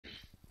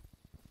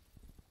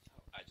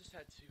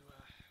just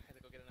had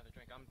to go get another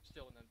drink. I'm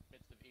still in the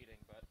midst of eating,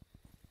 but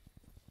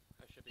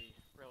I should be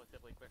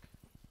relatively quick.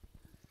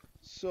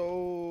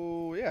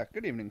 So, yeah,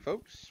 good evening,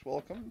 folks.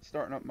 Welcome.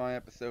 Starting up my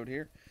episode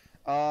here.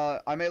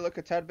 I may look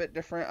a tad bit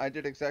different. I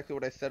did exactly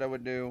what I said I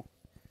would do.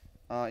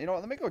 You know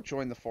what? Let me go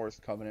join the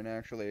Forest Covenant,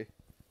 actually.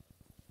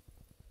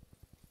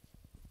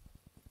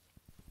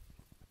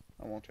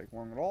 That won't take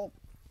long at all.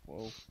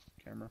 Whoa,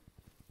 camera.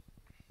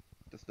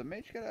 Does the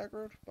mage get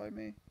aggroed by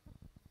me?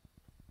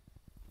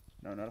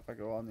 No, not if I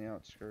go on the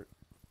outskirt.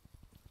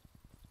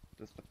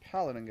 Does the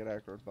paladin get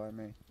aggroed by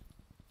me?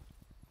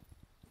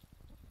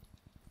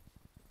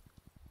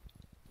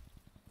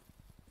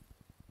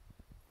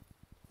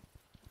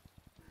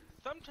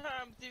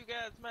 Sometimes you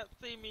guys might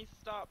see me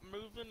stop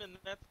moving, and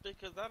that's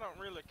because I don't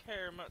really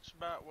care much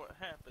about what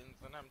happens,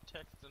 and I'm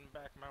texting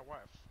back my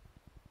wife.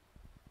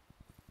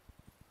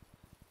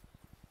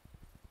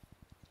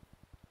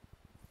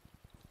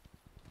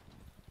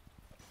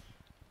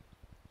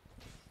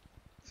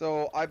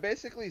 So, I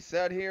basically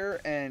sat here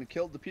and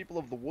killed the people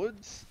of the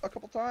woods a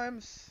couple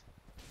times.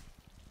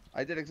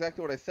 I did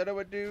exactly what I said I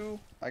would do.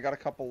 I got a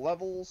couple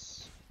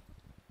levels.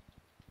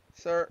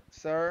 Sir.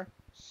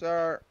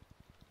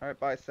 Alright,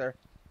 bye, sir.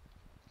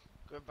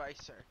 Goodbye,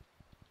 sir.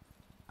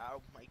 Oh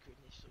my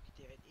goodness, look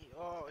at that.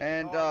 Oh, in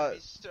And, all of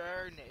his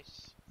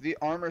sternness. the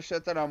armor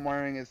set that I'm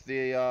wearing is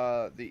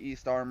the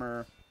East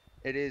armor.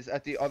 It is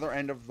at the other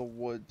end of the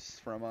woods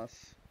from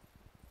us.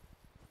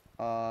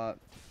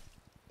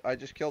 I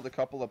just killed a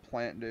couple of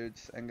plant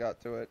dudes and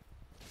got to it.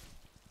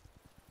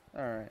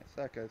 Alright,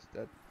 so that guy's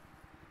dead.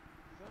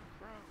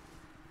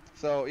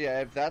 So,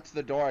 yeah, if that's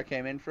the door I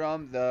came in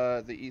from,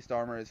 the East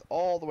armor is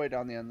all the way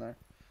down the end there.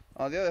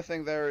 The other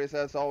thing there is,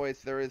 as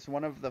always, there is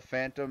one of the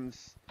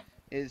phantoms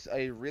is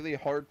a really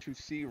hard to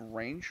see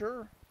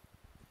ranger.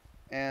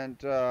 And,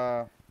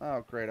 oh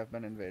great, I've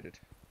been invaded.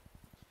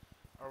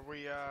 Are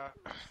we,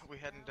 we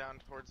heading down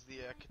towards the,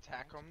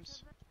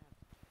 catacombs?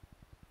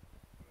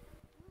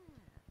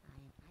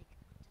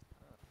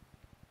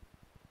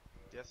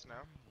 Yes, no?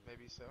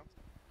 Maybe so?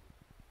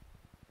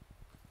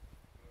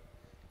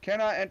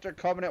 Cannot enter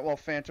Covenant while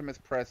Phantom is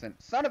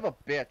present. Son of a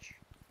bitch!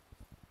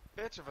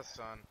 Bitch of a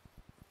son.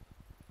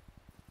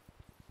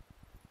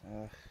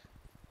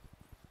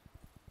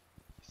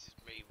 This is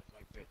me with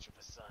my bitch of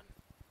a son.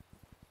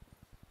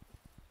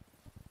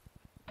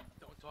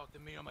 Don't talk to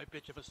me or my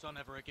bitch of a son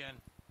ever again.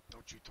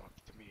 Don't you talk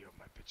to me or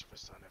my bitch of a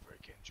son ever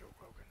again, Joe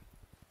Rogan.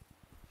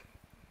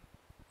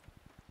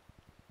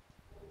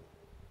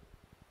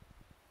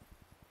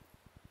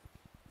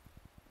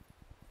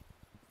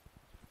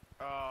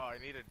 Oh, I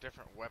need a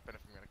different weapon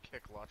if I'm gonna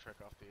kick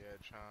Lautrec off the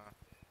edge, huh?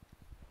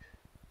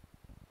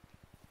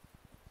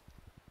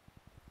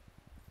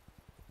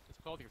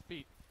 Just called your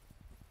feet.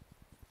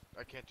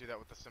 I can't do that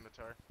with the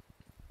scimitar.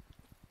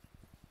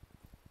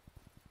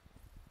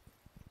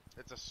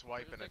 It's a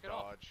swipe Just and a take it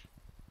off. dodge.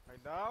 I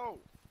know!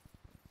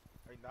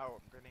 I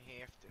know, I'm gonna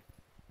have to.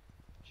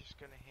 Just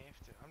gonna have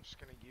to. I'm just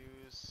gonna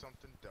use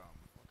something dumb.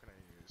 What can I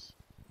use?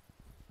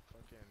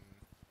 Fucking...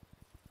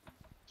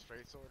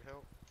 straight sword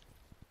hilt?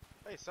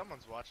 Hey,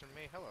 someone's watching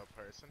me. Hello,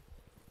 person.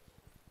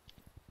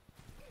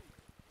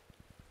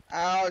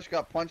 Ow, I just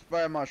got punched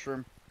by a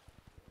mushroom.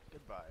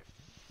 Goodbye,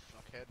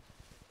 fuckhead.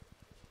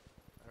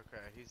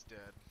 Okay, he's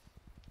dead.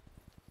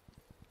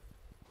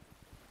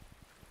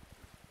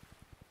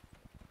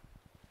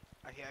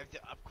 I have the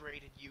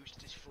upgraded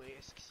Eustace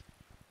flasks.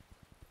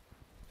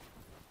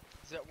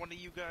 Is that one of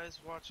you guys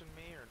watching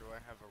me, or do I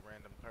have a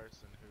random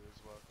person who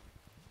is welcome?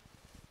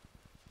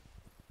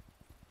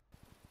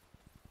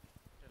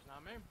 Just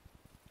not me.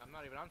 I'm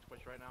not even on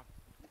Twitch right now.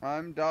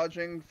 I'm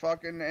dodging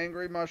fucking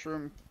angry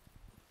mushroom.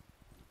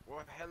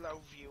 Well, hello,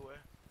 viewer.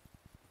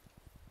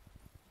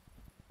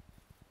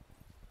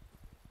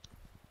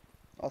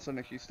 Also,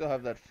 Nick, you still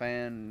have that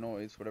fan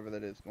noise, whatever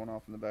that is, going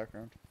off in the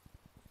background.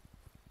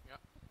 Yep.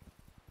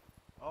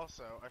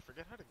 Also, I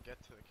forget how to get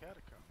to the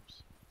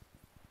catacombs.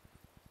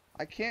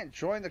 I can't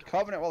join the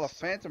Covenant while the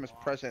Phantom is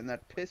present, and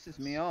that pisses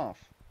me off.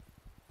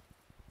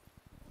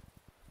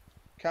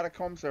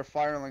 Catacombs are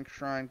Firelink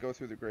Shrine, go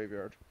through the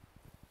graveyard.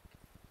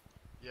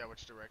 Yeah,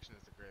 which direction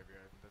is the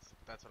graveyard?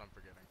 That's what I'm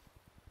forgetting.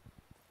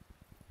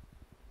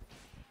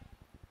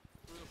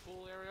 Through the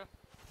pool area.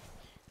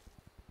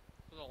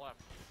 To the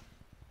left.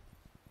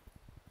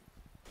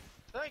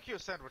 Thank you,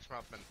 Sandwich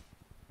Muffin.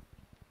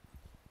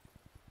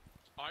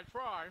 I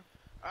try.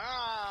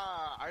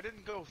 Ah, I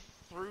didn't go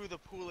through the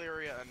pool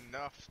area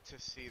enough to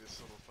see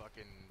this little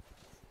fucking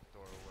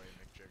doorway,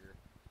 McJigger.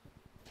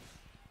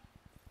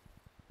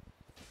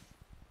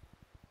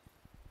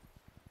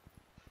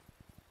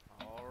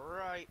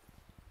 Alright.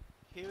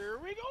 Here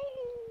we go!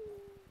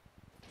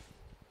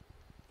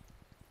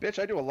 Bitch,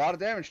 I do a lot of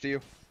damage to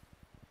you.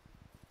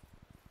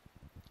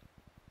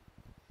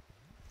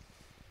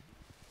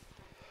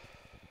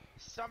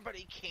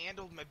 Somebody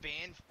candled my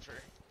Banford.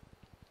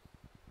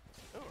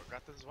 Oh, I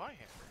got the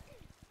Zweihammer.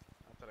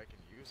 Not that I can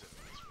use it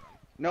in this run.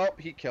 Nope,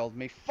 he killed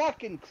me.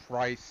 Fucking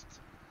Christ.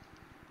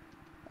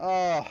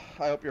 Oh,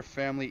 I hope your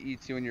family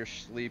eats you in your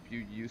sleep,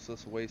 you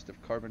useless waste of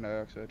carbon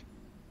dioxide.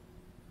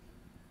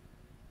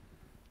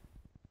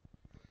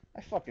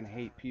 I fucking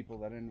hate people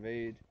that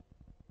invade.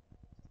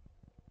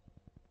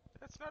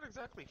 It's not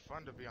exactly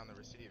fun to be on the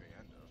receiving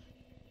end of.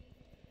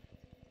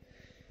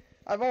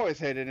 I've always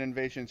hated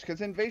invasions,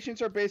 because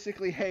invasions are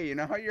basically, hey, you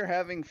know how you're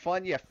having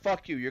fun? Yeah,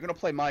 fuck you. You're going to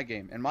play my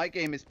game. And my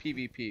game is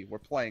PvP. We're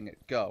playing it.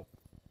 Go.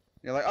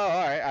 You're like, oh,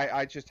 alright,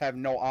 I just have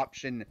no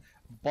option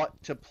but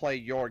to play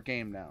your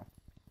game now.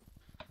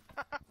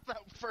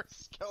 That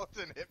first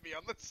skeleton hit me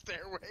on the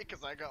stairway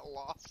because I got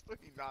lost.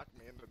 He knocked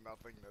me into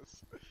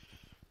nothingness.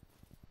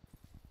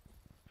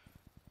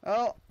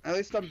 Well, at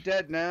least I'm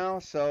dead now,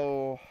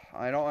 so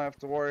I don't have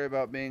to worry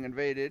about being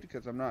invaded,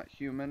 because I'm not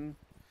human.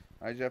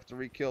 I just have to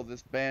re-kill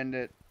this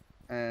bandit,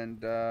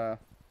 and, of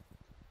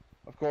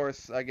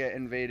course, I get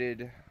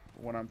invaded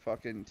when I'm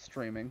fucking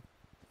streaming.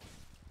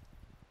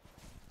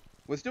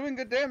 Was doing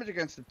good damage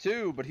against him,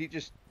 too, but he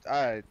just,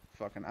 I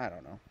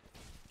don't know.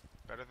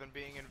 Better than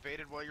being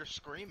invaded while you're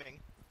screaming.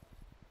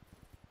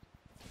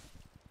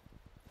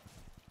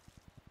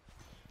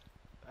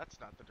 That's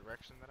not the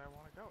direction that I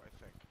want to go, I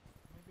think.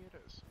 Maybe it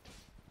is.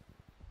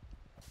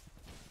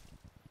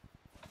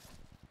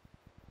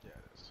 Yeah,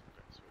 it is.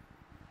 Okay, sweet.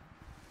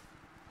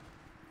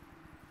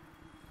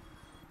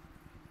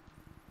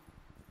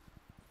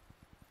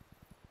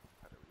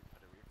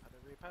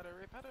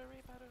 Puttery.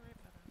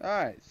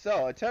 Alright,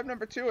 so, attempt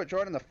number 2 at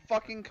joining the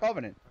fucking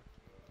Covenant.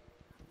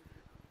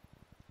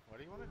 Why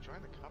do you want to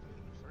join the Covenant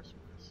in the first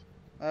place?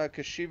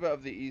 Because Shiva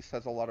of the East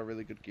has a lot of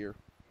really good gear.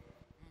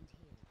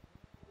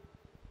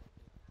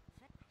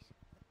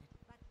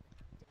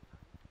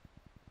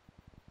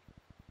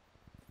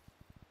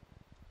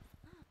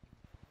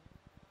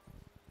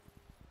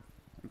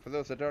 And for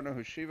those that don't know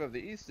who Shiva of the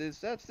East is,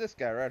 that's this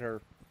guy right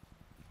here.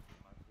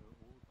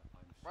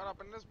 Right up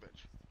in this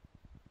bitch.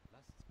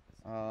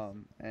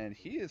 And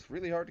he is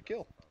really hard to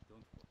kill.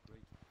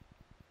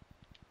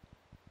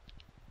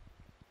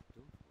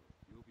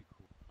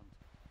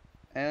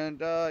 And,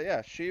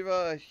 yeah,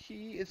 Shiva,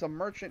 he is a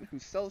merchant who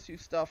sells you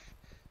stuff.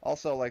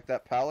 Also, like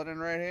that paladin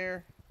right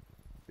here.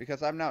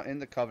 Because I'm now in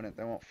the Covenant,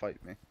 they won't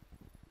fight me.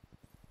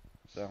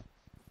 So.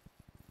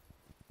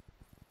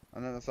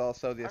 And then there's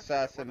also the I forget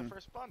assassin. where the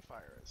first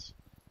bonfire is.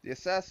 The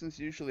assassin's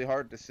usually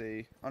hard to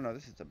see. Oh no,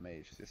 this is the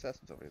mage. The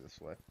assassin's over this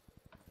way.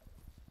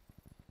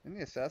 Isn't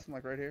the assassin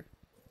like right here?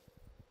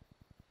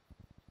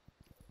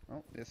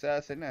 Oh, the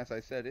assassin, as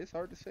I said, is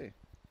hard to see.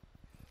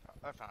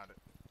 I found it.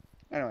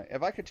 Anyway,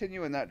 if I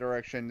continue in that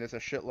direction, there's a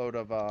shitload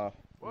of, Whoa.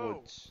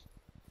 woods.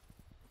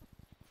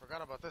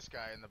 Forgot about this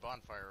guy in the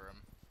bonfire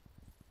room.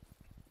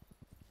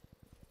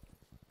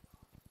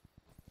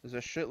 There's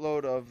a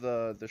shitload of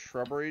the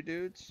shrubbery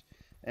dudes.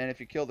 And if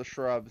you kill the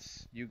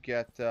shrubs, you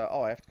get,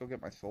 oh, I have to go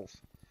get my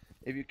souls.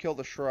 If you kill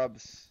the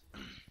shrubs,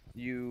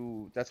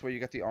 that's where you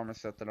get the armor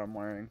set that I'm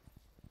wearing.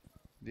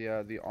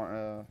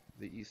 The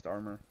East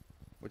armor,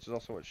 which is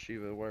also what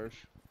Shiva wears.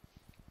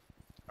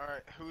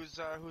 Alright, whose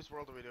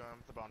world are we doing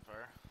with the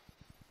bonfire?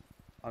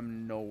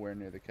 I'm nowhere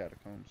near the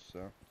catacombs, so.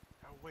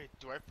 Oh wait,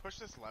 do I push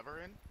this lever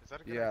in? Is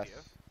that a good Yes. idea?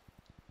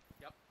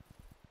 Yep.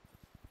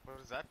 What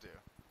does that do?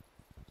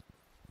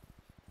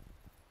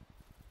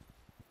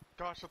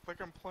 Gosh, it's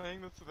like I'm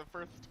playing this for the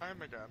first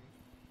time again.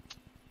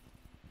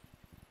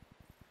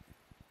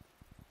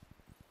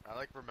 I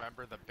like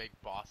remember the big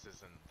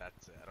bosses and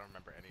that's it. I don't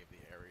remember any of the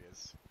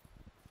areas.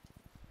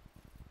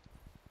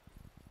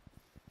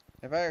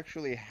 If I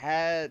actually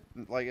had,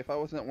 like, if I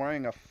wasn't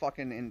wearing a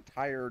fucking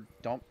entire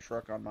dump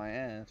truck on my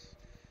ass,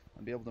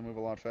 I'd be able to move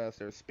a lot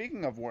faster.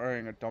 Speaking of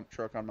wearing a dump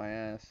truck on my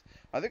ass,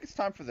 I think it's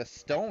time for the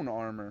stone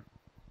armor.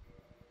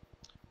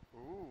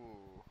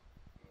 Ooh.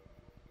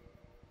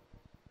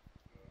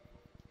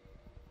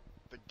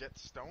 The get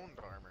stoned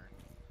armor.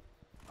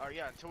 Oh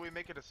yeah, until we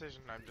make a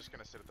decision, I'm just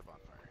gonna sit at the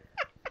bonfire here.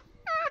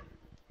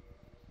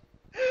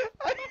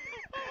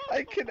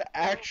 I could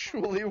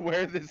actually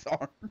wear this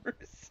armor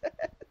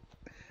set.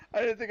 I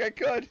didn't think I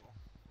could.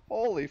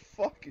 Holy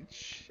fucking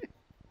shit.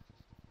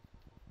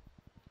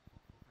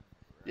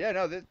 Yeah,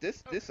 no,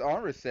 this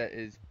armor set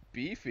is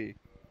beefy.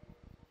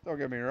 Don't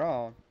get me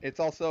wrong. It's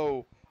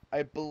also,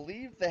 I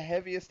believe, the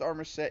heaviest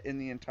armor set in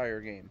the entire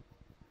game.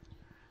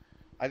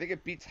 I think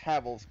it beats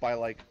Havel's by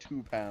like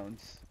 2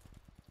 pounds.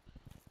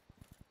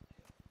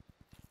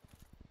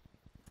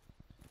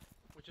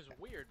 Which is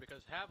weird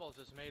because Havel's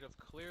is made of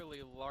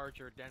clearly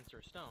larger,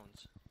 denser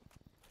stones.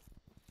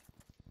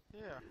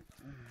 Yeah.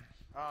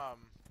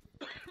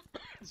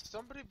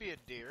 Somebody be a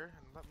deer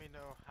and let me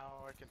know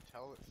how I can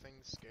tell that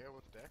things scale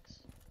with dex.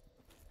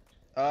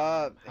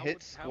 How Hit would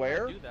I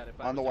square do that if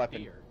I on the was a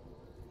weapon. deer?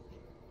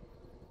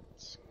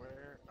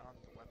 Square on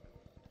the weapon.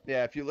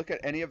 Yeah, if you look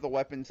at any of the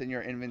weapons in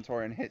your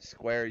inventory and hit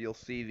square, you'll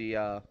see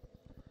the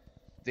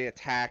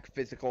attack,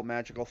 physical,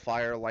 magical,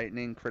 fire,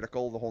 lightning,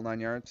 critical, the whole 9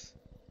 yards.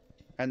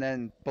 And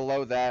then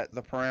below that,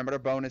 the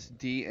parameter bonus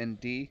D and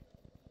D.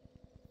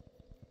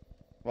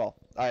 Well,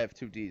 I have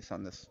 2 Ds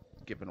on this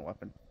given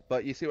weapon.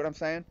 But you see what I'm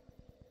saying?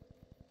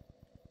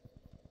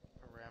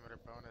 Parameter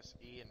bonus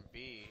E and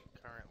B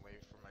currently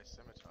for my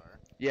scimitar.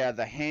 Yeah,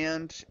 the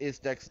hand is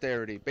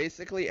dexterity.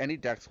 Basically, any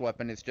dex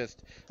weapon is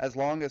just, as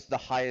long as the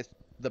highest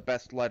the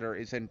best letter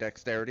is in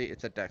dexterity.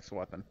 It's a dex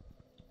weapon.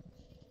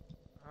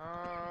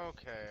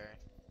 Okay.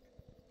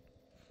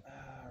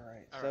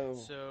 Alright, Alright,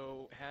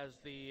 so has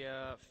the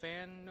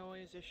fan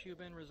noise issue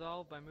been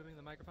resolved by moving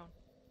the microphone?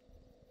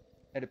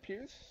 it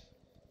appears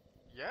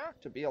Yeah.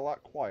 to be a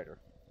lot quieter.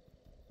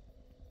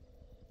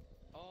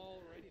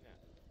 Alrighty then.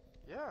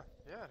 Yeah.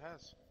 Yeah, it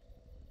has.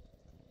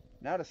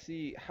 Now to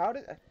see, how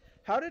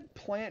did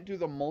Plant do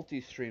the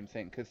multi-stream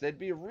thing? Because that'd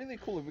be really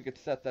cool if we could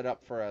set that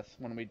up for us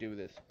when we do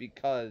this,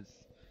 because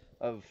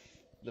of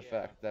the Yeah.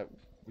 fact that,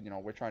 you know,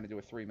 we're trying to do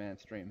a 3-man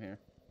stream here.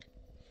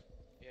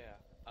 Yeah.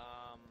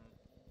 I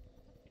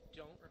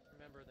don't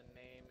remember the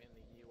name in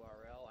the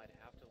URL. I'd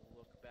have to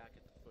look back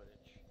at the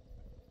footage.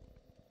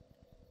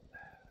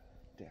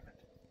 Damn it.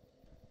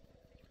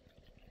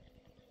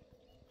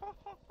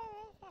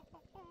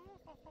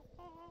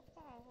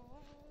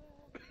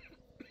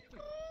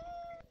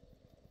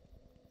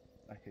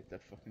 I hate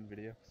that fucking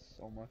video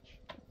so much.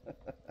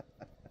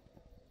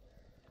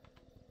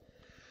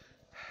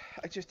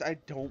 I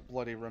don't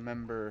bloody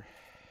remember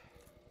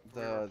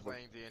We were the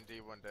playing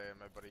D&D one day, and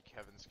my buddy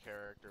Kevin's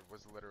character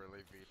was literally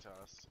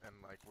Vitas, and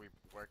like we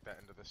worked that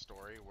into the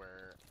story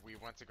where we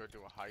went to go do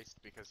a heist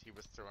because he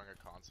was throwing a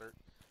concert.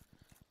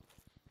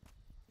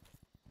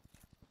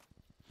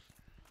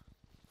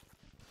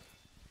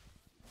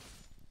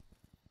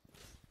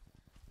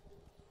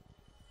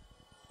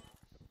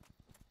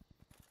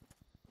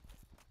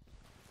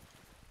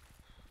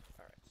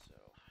 Alright, so...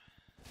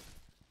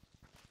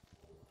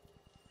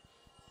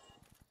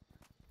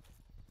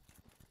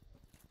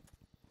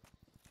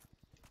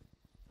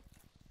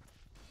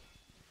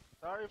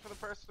 Sorry for the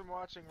person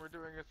watching. We're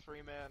doing a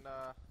three-man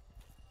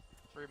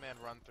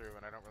run through,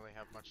 and I don't really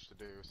have much to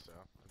do, so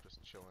I'm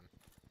just chilling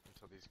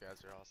until these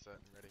guys are all set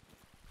and ready.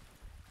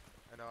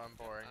 I know I'm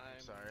boring.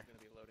 I'm sorry. I'm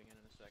gonna be loading in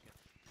a second.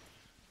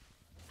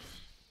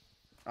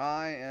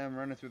 I am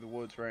running through the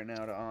woods right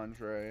now to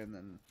Andre, and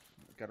then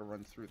gotta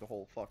run through the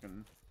whole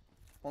fucking...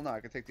 Well, no, I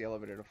could take the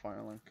elevator to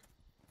Firelink.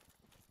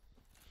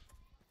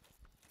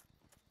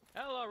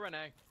 Hello,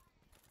 Renee.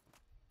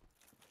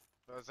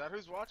 So is that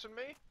who's watching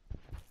me?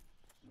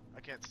 I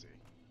can't see.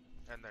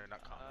 And they're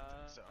not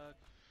commenting, so.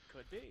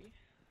 Could be.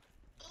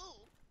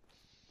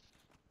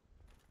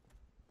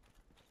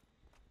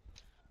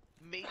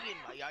 Me and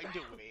my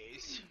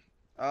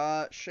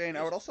underwears. Shane,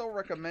 I would also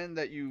recommend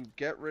that you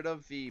get rid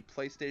of the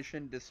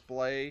PlayStation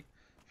display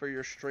for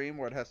your stream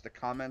where it has the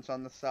comments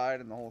on the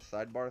side and the whole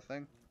sidebar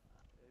thing.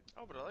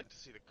 Oh, but I like to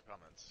see the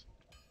comments.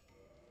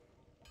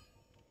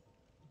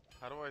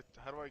 How do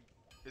I,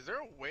 is there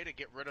a way to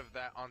get rid of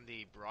that on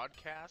the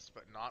broadcast,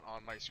 but not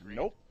on my screen?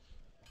 Nope.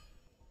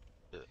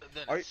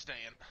 Then Are it's staying.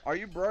 Are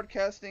you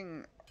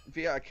broadcasting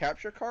via a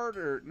capture card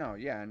or no?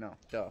 Yeah, no,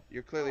 duh.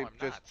 You're clearly No, I'm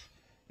just not.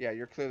 yeah,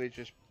 you're clearly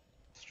just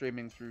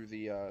streaming through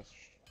the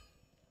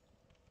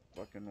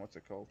fucking what's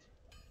it called?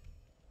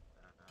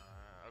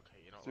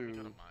 Okay, you know, let me go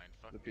to Through mine.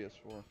 Fuck the me.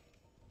 PS4.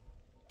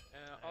 I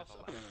have Also, a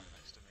laptop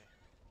next to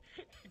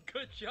me.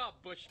 good job,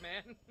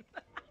 Bushman.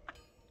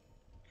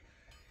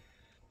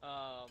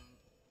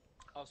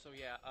 Also,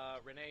 yeah,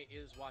 Renee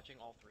is watching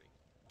all three.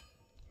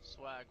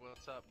 Swag,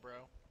 what's up, bro?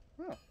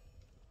 Oh,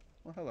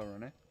 well, hello,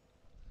 Renee.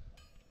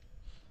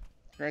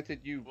 Granted,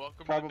 you Welcome to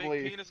the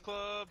probably Big Penis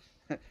Club.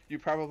 you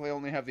probably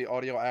only have the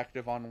audio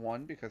active on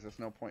one because there's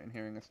no point in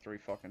hearing us 3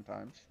 fucking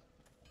times.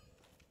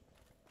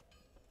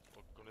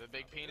 Welcome to the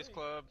Big Penis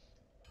Club.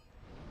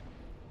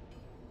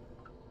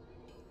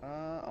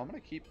 I'm gonna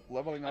keep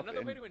leveling up.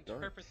 Another way to in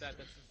interpret darts. that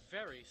that's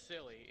very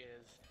silly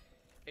is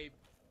a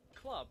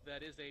club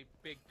that is a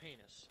big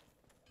penis.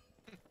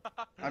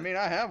 I mean,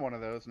 I have one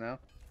of those now.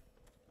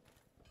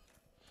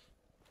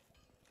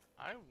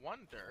 I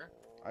wonder.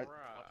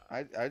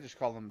 I just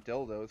call them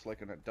dildos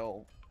like an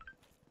adult.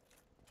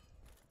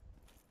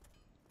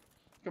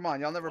 Come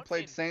on, y'all never What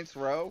played in- Saints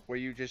Row where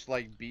you just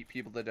like beat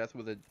people to death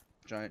with a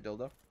giant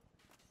dildo?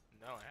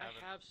 No, I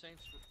haven't.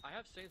 I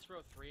have Saints Row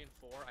 3 and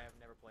 4. I have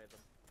never played them.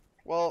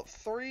 Well,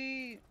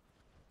 3...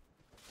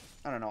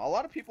 I don't know. A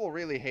lot of people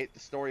really hate the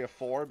story of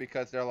 4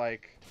 because they're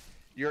like,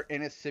 you're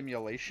in a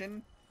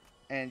simulation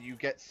and you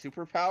get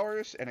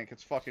superpowers and it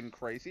gets fucking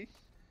crazy.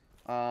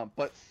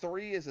 But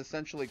 3 is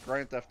essentially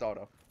Grand Theft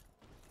Auto.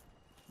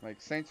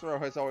 Like, Saints Row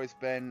has always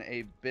been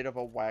a bit of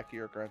a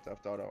wackier Grand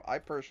Theft Auto. I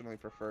personally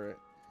prefer it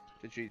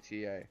to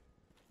GTA.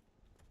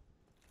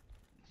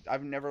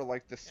 I've never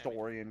liked the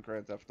story in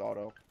Grand Theft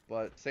Auto,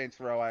 but Saints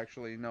Row I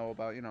actually know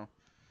about, you know,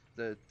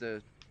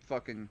 the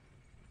fucking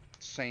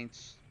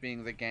Saints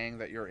being the gang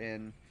that you're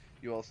in.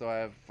 You also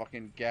have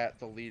fucking Gat,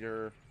 the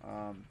leader.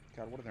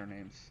 God, what are their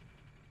names?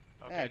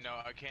 Okay, Yeah. no,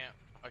 I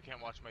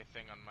can't watch my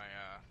thing on my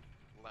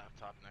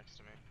laptop next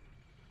to me.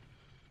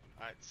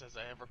 It says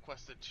I have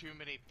requested too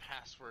many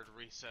password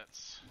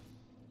resets,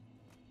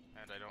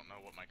 and I don't know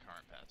what my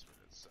current password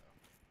is. So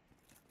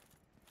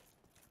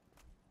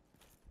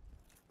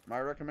My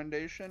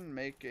recommendation: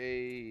 make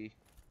a.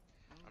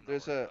 I'm not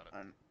There's worried a.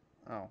 about it.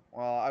 Oh,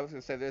 well, I was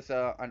gonna say there's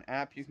an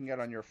app you can get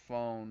on your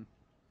phone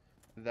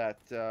that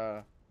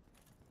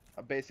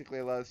basically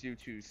allows you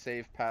to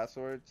save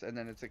passwords, and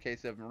then it's a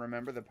case of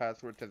remember the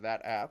password to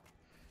that app.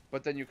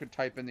 But then you could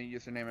type in the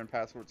username and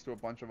passwords to a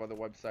bunch of other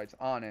websites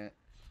on it,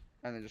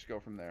 and then just go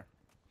from there.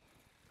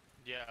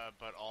 Yeah,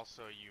 but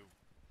also you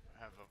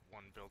have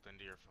one built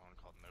into your phone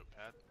called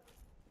Notepad.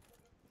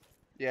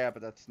 Yeah,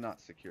 but that's not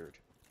secured.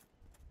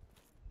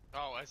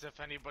 Oh, as if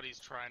anybody's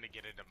trying to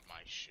get into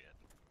my shit.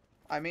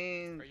 I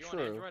mean, Are you true.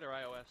 on Android or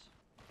iOS?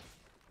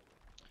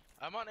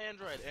 I'm on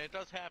Android, and it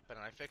does happen, and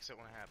I fix it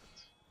when it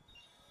happens.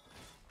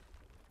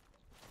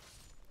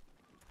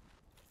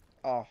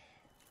 Oh.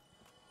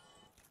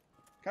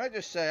 Can I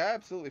just say, I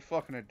absolutely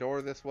fucking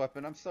adore this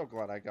weapon. I'm so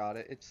glad I got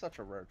it. It's such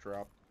a rare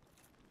drop.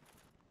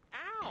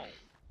 Ow!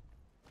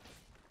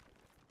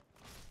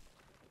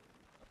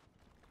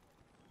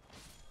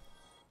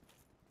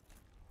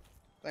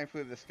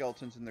 Thankfully, the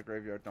skeletons in the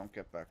graveyard don't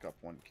get back up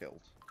when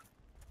killed.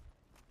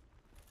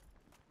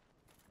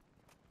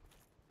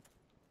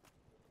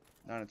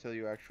 Not until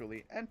you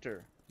actually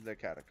enter the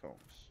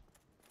catacombs,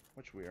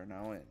 which we are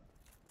now in.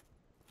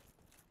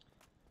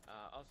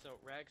 Also,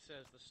 Rag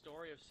says the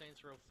story of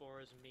Saints Row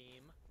 4 is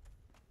meme.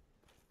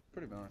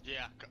 Pretty much.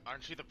 Yeah,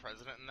 aren't you the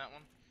president in that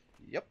one?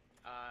 Yep.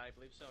 I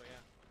believe so,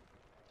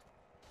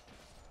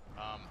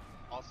 yeah.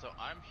 Also,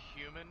 I'm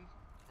human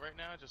right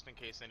now, just in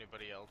case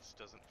anybody else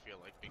doesn't feel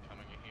like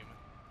becoming a human.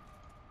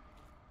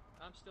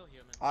 I'm still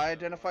human. I so,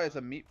 identify as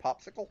a meat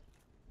popsicle.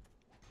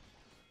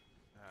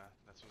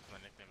 That was my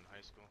nickname in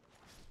high school.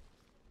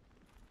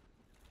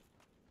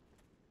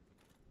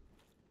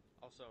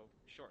 Also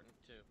shortened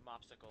to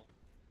Mopsicle.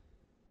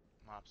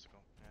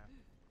 Mopsicle, yeah.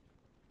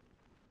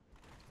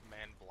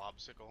 Man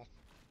blobsicle.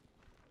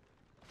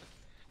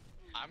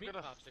 Meat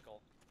Popsicle.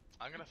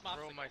 I'm gonna Mopsicle.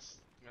 throw my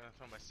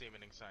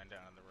semening sign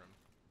down in the room.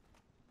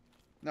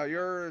 No,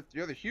 you're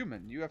the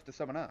human. You have to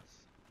summon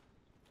us.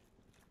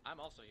 I'm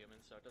also human,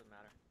 so it doesn't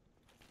matter.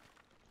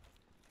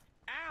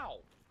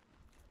 Ow!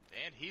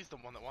 And he's the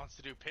one that wants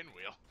to do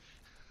pinwheel.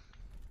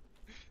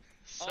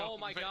 So Oh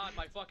my god,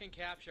 my fucking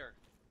capture.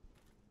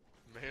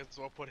 May as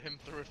well put him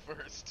through it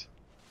first.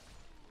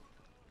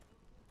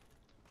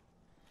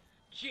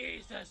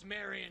 Jesus,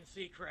 Marion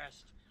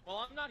Seacrest. Well,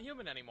 I'm not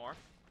human anymore.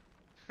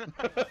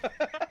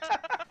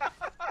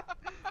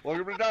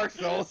 Welcome to Dark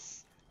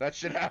Souls. That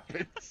shit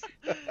happens.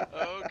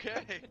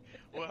 Okay.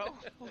 Well,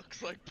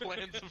 looks like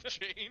plans have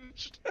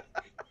changed.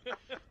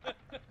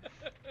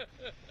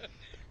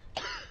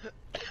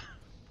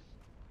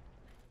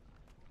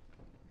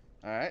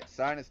 Alright,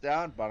 sign is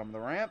down, bottom of the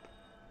ramp.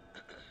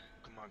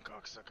 Come on,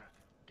 cocksucker.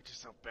 Get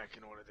yourself back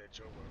in order there,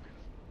 Joe Rogan.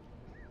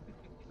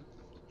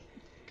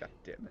 God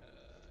damn it.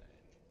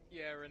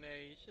 Yeah,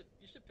 Renee,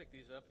 you should pick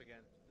these up again.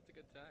 It's a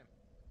good time.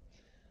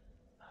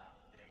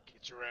 Yeah,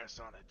 get your ass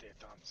on it there,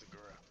 Tom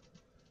Segura.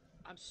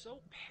 I'm so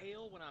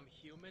pale when I'm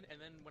human,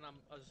 and then when I'm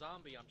a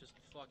zombie, I'm just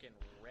fucking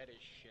red as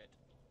shit.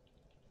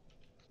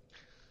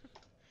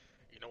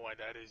 You know why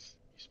that is?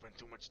 You spend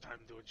too much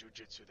time doing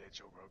jujitsu there,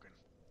 Joe Rogan.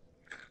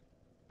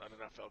 Not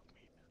enough elk meat.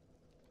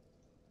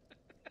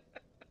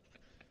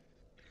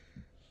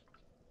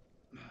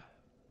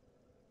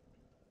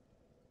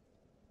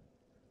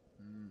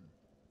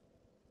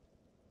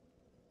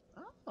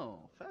 Oh,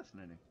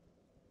 fascinating.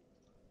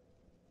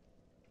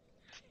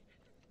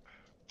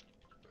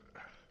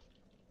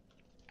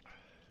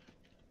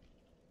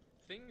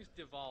 Things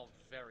devolved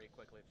very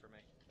quickly for me.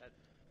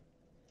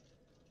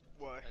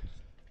 Why?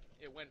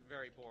 It went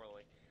very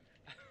poorly.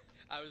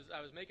 I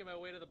was making my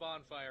way to the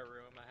bonfire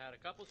room. I had a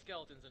couple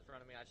skeletons in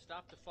front of me. I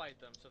stopped to fight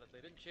them so that they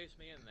didn't chase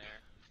me in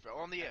there. Fell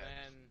on the edge.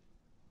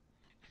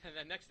 And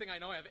then next thing I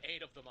know, I have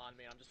 8 of them on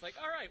me. I'm just like,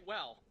 all right,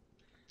 well,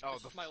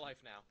 this is my life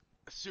now.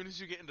 As soon as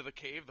you get into the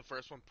cave, the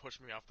first one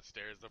pushed me off the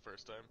stairs the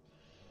first time.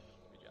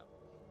 Good job.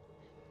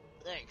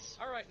 Thanks.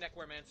 All right,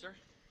 Neckwearmancer.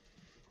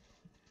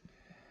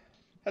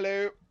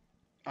 Hello.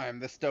 I am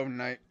the Stone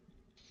Knight.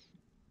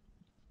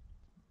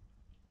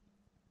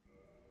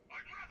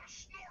 I'd rather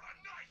snort a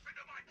knife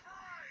into my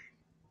brain!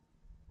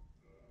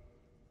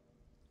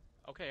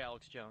 Okay,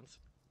 Alex Jones.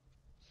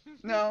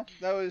 No,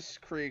 that was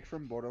Krieg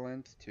from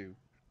Borderlands 2.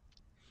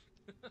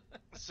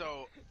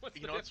 So, What's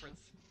you the know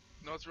difference?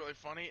 what's really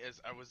funny is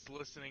I was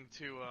listening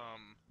to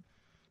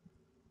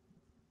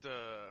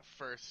the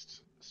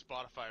first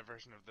Spotify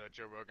version of the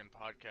Joe Rogan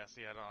podcast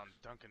he had on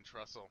Duncan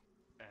Trussell,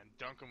 and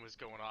Duncan was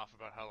going off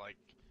about how like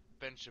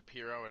Ben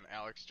Shapiro and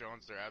Alex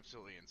Jones, they're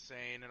absolutely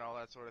insane and all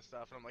that sort of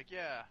stuff, and I'm like,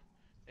 yeah,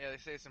 they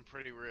say some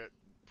pretty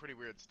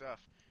weird stuff,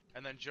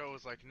 and then Joe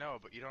was like, no,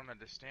 but you don't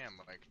understand,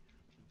 like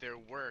there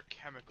were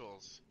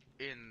chemicals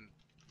in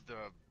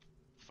the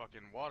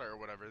fucking water or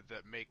whatever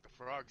that make the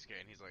frogs gay,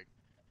 and he's like,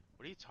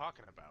 what are you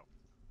talking about?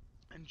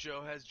 And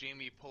Joe has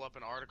Jamie pull up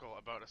an article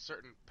about a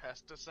certain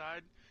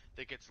pesticide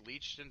that gets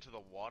leached into the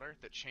water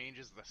that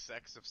changes the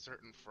sex of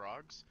certain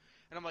frogs.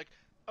 And I'm like,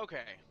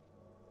 okay,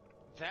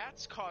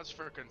 that's cause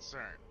for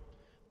concern.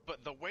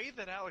 But the way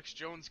that Alex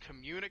Jones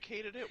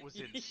communicated it was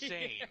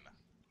insane.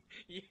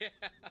 Yeah.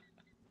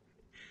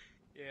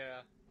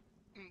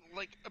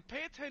 Like, Like,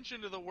 pay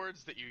attention to the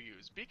words that you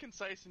use. Be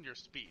concise in your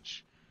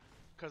speech.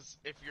 Because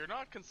if you're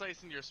not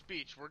concise in your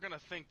speech, we're gonna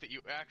think that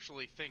you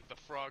actually think the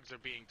frogs are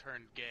being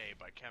turned gay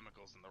by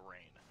chemicals in the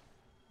rain.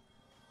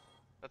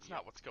 That's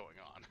not what's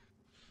going on.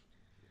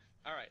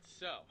 Alright,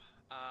 so,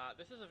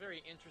 this is a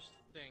very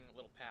interesting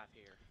little path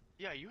here.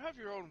 Yeah, you have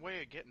your own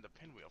way of getting to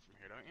Pinwheel from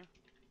here, don't you?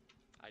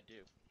 I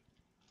do.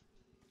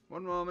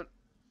 One moment.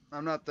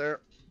 I'm not there.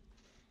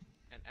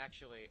 And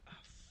actually,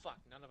 fuck,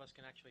 none of us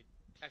can actually...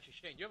 Actually,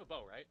 Shane, you have a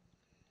bow, right?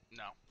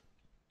 No.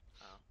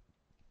 Oh.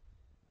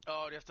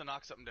 Oh, do you have to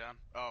knock something down?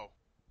 Oh.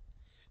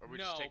 Or are we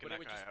just No, taking but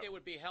that guy out? it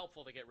would be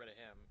helpful to get rid of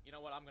him. You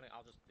know what?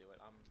 I'll just do it.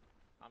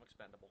 I'm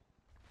expendable.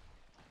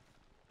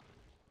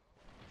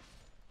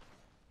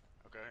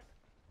 Okay.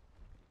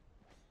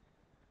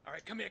 All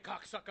right, come here,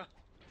 cocksucker.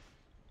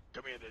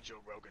 Come here, there, Joe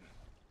Rogan.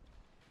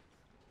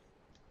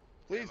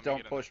 Please Yeah,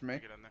 don't push me.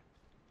 Get in there.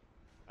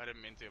 I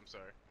didn't mean to. I'm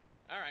sorry.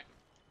 All right.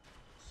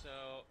 So.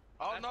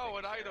 Oh that's no, taken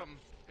an care item!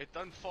 of. It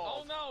done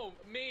fall. Oh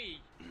no,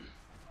 me.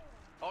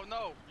 Oh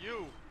no,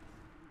 you!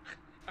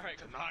 All right.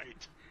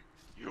 Tonight,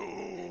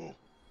 you!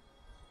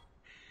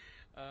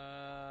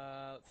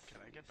 Let's Can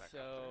I get back up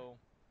So,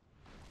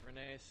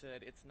 Renee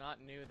said it's not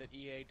new that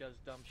EA does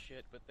dumb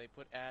shit, but they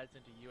put ads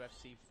into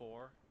UFC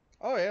 4.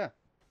 Oh yeah.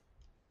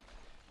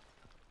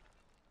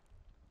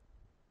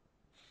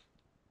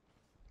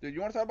 Dude,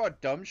 you want to talk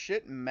about dumb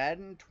shit?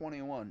 Madden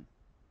 21.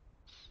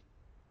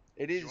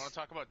 It is. You want to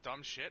talk about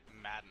dumb shit?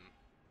 Madden.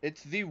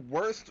 It's the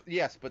worst.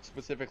 Yes, but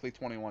specifically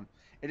 21.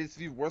 It is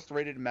the worst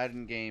rated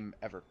Madden game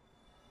ever.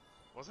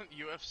 Wasn't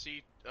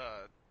UFC,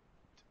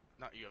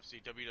 not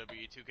UFC,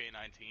 WWE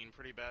 2K19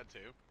 pretty bad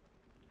too?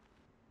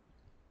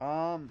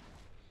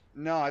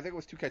 No, I think it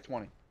was 2K20.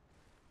 2K20.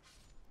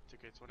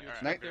 You Alright,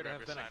 expect I'll there be to right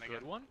have been sign a good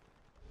again. one?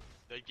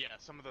 Yeah,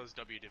 some of those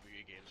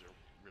WWE games are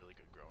really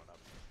good growing up.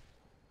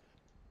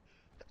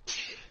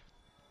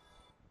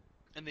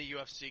 And the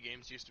UFC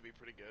games used to be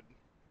pretty good.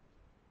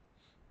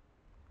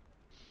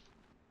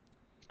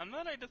 And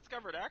then I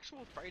discovered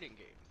actual fighting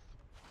games.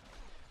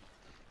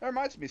 That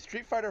reminds me,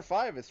 Street Fighter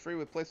 5 is free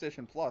with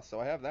PlayStation Plus, so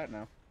I have that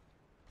now.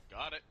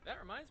 Got it. That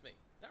reminds me,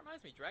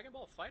 Dragon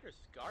Ball FighterZ is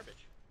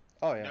garbage.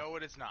 Oh yeah. No,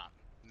 it is not.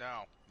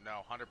 No,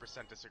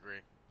 100% disagree.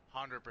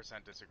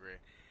 100% disagree.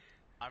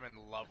 I'm in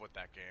love with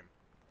that game.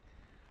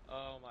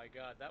 Oh my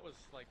god, that was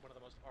like one of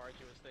the most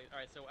arduous things.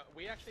 Alright, so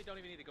we actually don't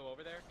even need to go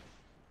over there.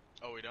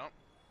 Oh, we don't?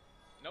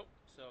 Nope,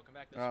 so come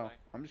back this Oh, way.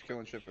 I'm just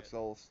killing Holy shit for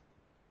souls.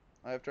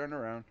 I have turned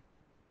around.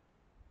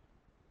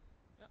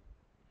 Yep.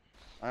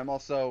 I'm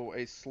also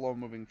a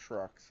slow-moving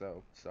truck,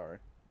 so sorry.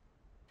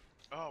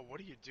 Oh, what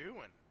are you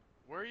doing?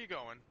 Where are you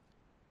going?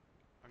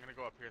 I'm gonna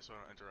go up here so I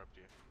don't interrupt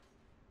you.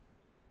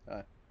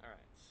 Alright,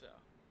 so.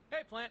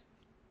 Hey, Plant!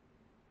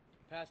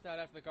 Passed out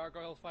after the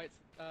gargoyle fights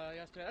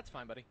yesterday. That's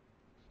fine, buddy.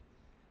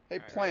 Hey,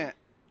 Alright. Plant,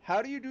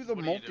 how do you do the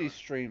What are you doing?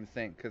 multi-stream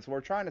thing? Because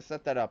we're trying to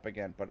set that up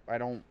again, but I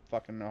don't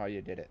fucking know how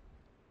you did it.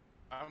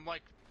 I'm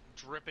like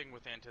dripping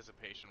with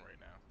anticipation right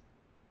now.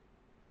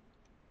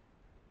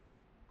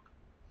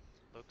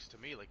 Looks to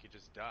me like you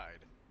just died.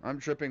 I'm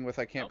dripping with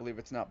I can't Nope. believe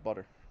it's not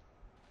butter.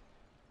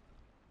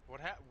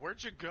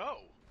 Where'd you go?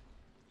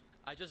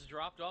 I just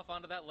dropped off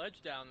onto that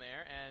ledge down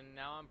there, and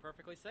now I'm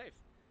perfectly safe.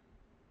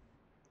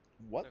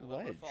 What Took a little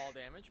bit ledge? of fall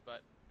damage,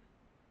 but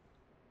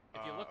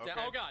if you look down,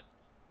 okay. oh god,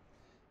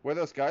 Where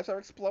those guys are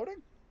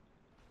exploding?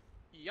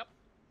 yep.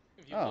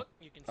 If you Oh, look,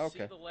 you can okay.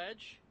 see the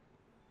ledge.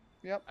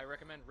 Yep. I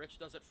recommend Rich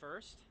does it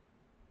first.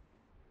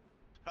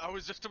 I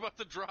was just about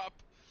to drop.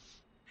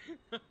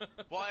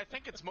 Well, I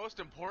think it's most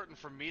important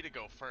for me to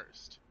go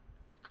first.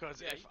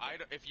 Because Yeah,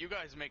 if you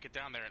guys make it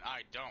down there and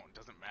I don't,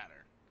 doesn't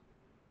matter.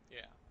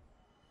 Yeah.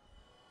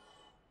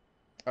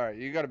 All right,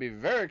 you got to be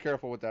very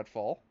careful with that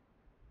fall.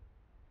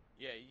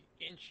 Yeah,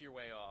 you inch your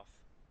way off.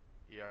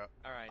 Yeah.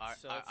 Alright,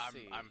 so let's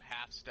see. I'm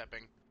half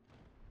stepping.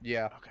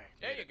 Yeah. Okay.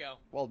 There made you it. go.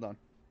 Well done.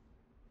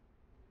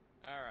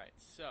 Alright,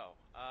 so,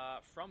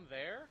 from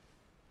there,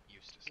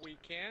 Eustace. we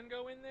can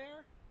go in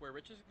there, where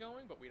Rich is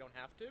going, but we don't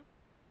have to.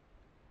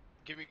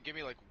 Give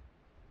me like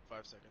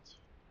 5 seconds.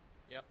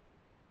 Yep.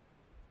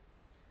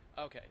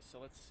 Okay, so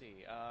let's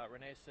see.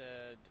 Renee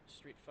said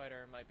Street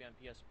Fighter might be on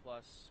PS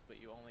Plus, but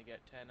you only get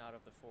 10 out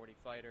of the 40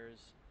 fighters.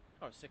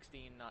 Oh,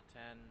 16, not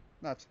 10.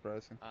 Not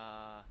surprising.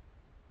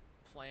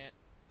 Plant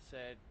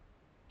said...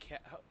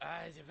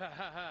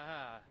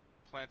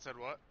 Plant said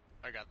what?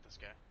 I got this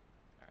guy.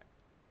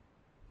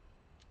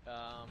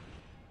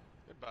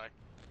 Goodbye.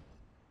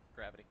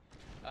 Gravity.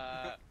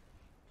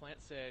 Plant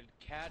said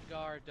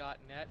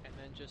cadgar.net and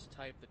then just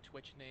type the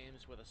Twitch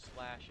names with a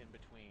slash in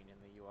between in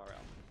the URL.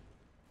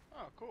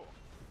 Oh, cool.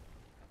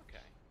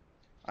 Okay.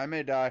 I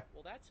may die.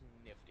 Well, that's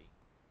nifty.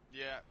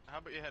 Yeah, how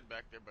about you head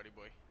back there, buddy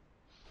boy?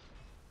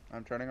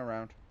 I'm turning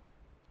around.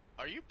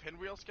 Are you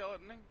pinwheel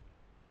skeletoning?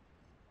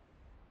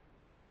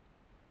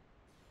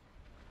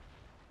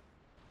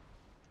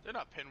 They're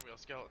not pinwheel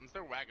skeletons,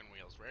 they're wagon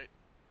wheels, right?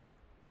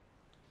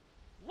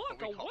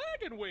 Look, we a call-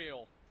 wagon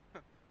wheel!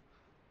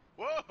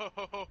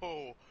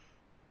 Whoa!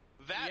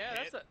 That yeah,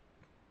 hit. that's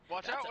a...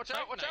 Watch that's out, a watch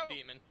out, watch Titanite out!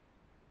 demon.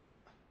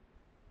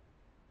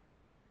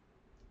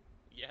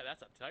 Yeah,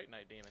 that's a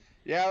Titanite demon.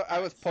 Yeah, I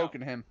was Alright, so-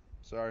 poking him.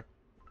 Sorry.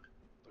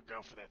 Look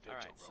out for that All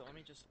vigil, right, so let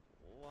me just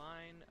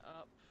line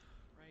up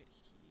right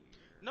here.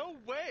 No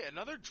way,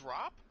 another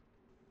drop?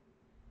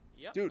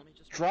 Yep. Dude, Let me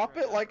just make drop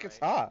sure I it got like it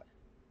it's right. hot.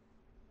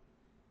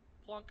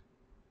 Plunk.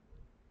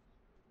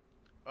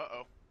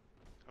 Uh-oh.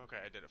 Okay,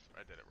 I did it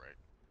right.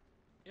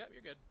 Yep,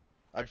 you're good.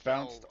 I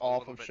fell bounced a off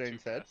little of bit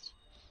Shane's too head. fast.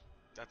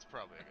 That's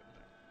probably a good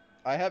thing.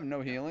 I have no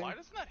Yeah, healing. why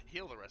doesn't that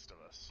heal the rest of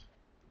us?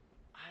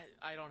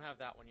 I don't have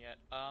that one yet.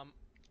 Oh,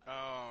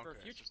 For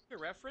okay. future Just,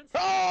 reference, if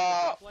you're gonna do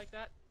a Ah! drop like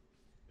that,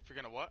 if you're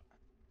gonna what?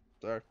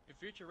 Sorry. for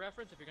future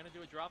reference, if you're gonna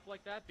do a drop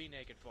like that, be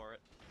naked for it.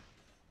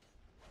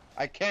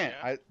 I can't.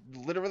 Yeah? I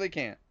literally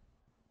can't.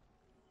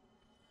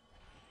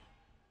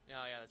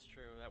 Oh yeah, that's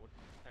true. That would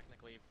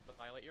technically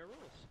violate your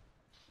rules.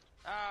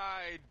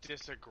 I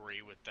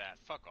disagree with that.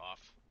 Fuck off.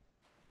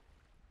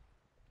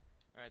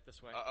 All right,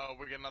 this way. Uh-oh,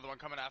 we get another one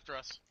coming after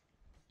us.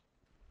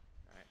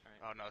 All right.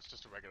 Oh no, it's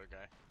just a regular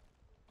guy.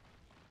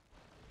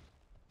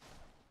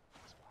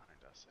 It's behind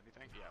us.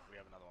 Anything? Yeah, we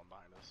have another one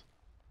behind us.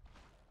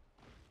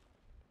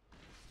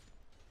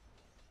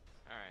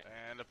 All right.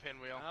 And a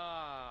pinwheel.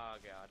 Oh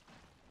god.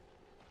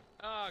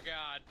 Oh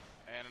god.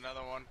 And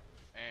another one.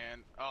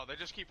 And oh, they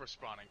just keep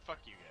respawning. Fuck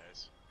you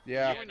guys.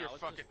 Yeah. You and no, your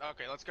let's fucking. just-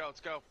 Okay, let's go.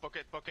 Let's go. Book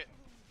it. Book it.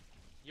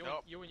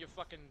 Nope. You and your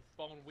fucking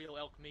bone wheel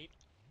elk meat.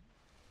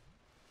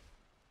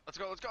 Let's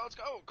go. Let's go. Let's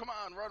go. Come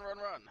on, run, run,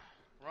 run,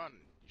 run.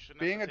 You shouldn't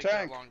Being have a to take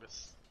tank. that long to.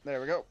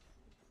 There we go.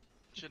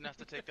 Shouldn't have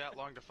to take that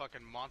long to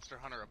fucking Monster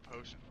Hunter a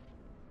potion.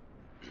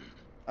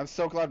 I'm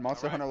so glad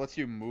Monster Alright. Hunter lets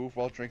you move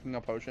while drinking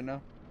a potion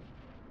now.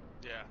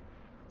 Yeah,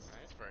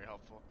 it's very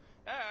helpful.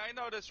 Hey, I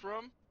know this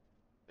room.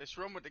 This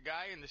room with the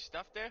guy and the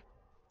stuff there.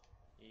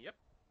 Yep.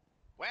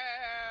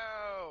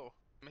 Wow,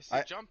 Mr.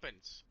 I-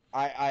 Jumpins.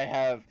 I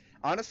have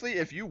honestly,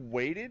 if you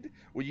waited,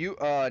 well, you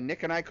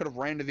Nick and I could have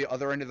ran to the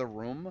other end of the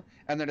room,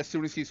 and then as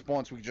soon as he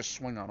spawns, we could just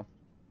swing on him.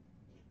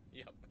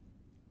 Yep.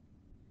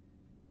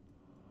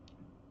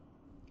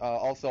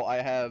 Also, I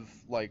have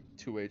like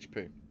 2 HP.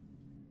 Do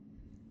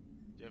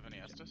you have any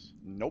Estus?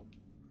 Nope.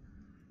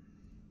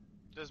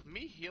 Does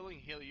me healing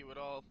heal you at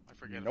all? I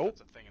forget Nope. if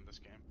that's a thing in this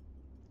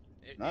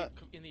game. Not-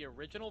 In the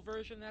original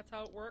version, that's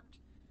how it worked,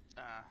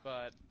 Ah,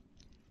 but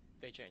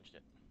they changed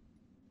it.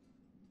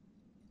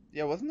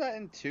 Yeah, wasn't that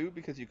in 2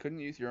 because you couldn't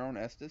use your own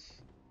Estus?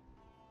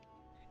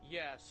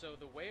 Yeah, so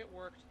the way it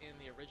worked in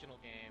the original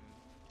game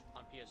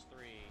on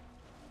PS3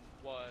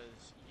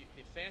 was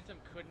the Phantom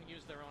couldn't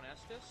use their own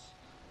Estus,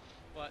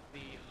 but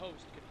the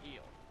host could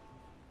heal.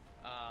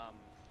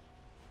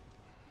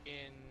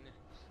 In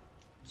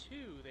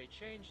 2, they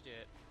changed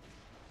it,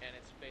 and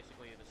it's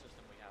basically the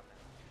system we have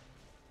now.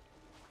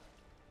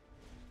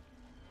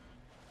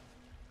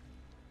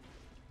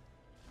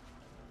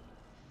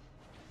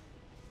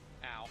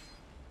 Ow.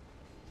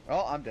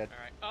 Oh, I'm dead.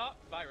 Alright. Oh,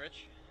 bye,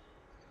 Rich.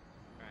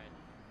 Alright.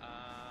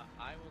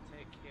 I will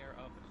take care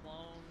of the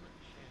clone.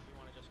 Shane, if you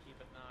want to just keep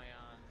an eye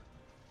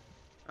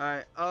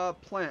on...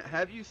 Alright, Plant,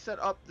 have you set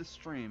up the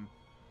stream?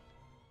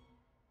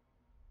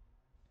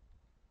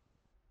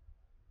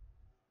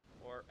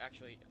 Or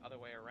actually, other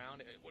way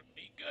around, it would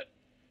be good.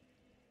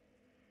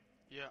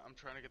 yeah, I'm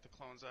trying to get the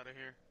clones out of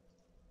here.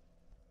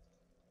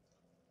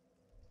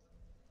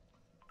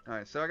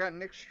 Alright, so I got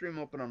Nick's stream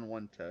open on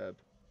one tab.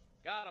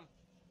 Got him.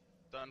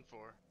 Done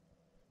for.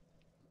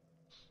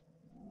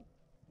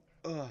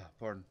 Ugh,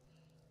 pardon.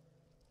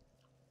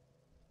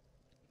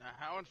 Now,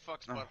 how in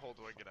fuck's Oh. butthole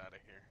do I get out of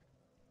here?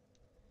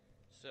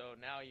 So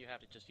now you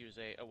have to just use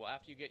a... well,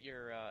 after you get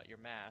your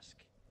mask...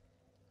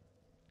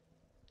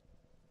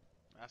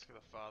 Mask of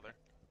the Father.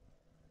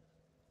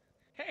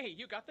 Hey,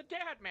 you got the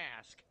dad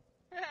mask!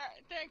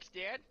 Thanks,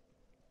 Dad.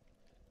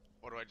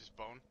 What do I just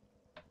bone?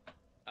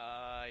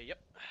 Yep.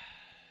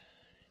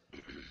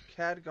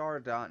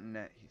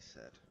 Cadgar.net, he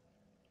said.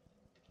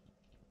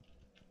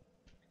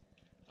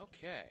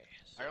 Okay.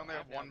 So I only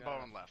have I've now one got-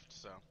 bone left,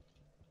 so.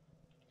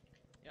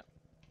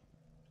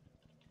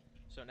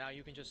 So now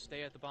you can just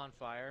stay at the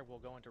bonfire. We'll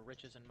go into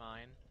Rich's and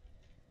mine.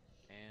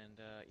 And,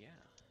 yeah.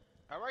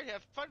 Alright,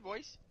 have fun,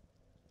 boys.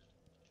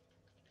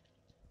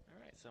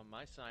 Alright, so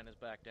my sign is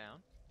back down.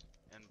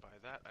 And by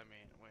that, I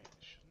mean, wait,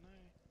 shouldn't I?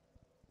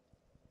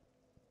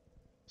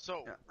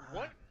 So,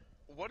 Yeah.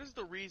 what is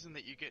the reason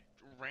that you get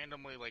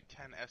randomly, like,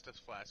 10 Estus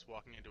flasks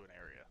walking into an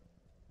area?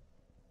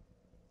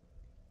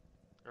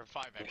 Or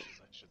 5 X's,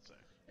 I should say.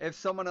 If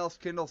someone else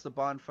kindles the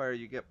bonfire,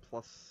 you get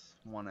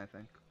 +1, I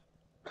think.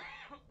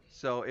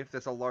 So if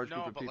there's a large No,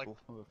 group of but, like- people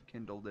who have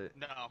kindled it.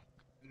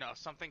 No,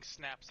 something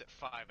snaps at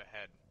 5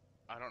 ahead.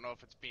 I don't know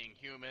if it's being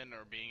human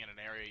or being in an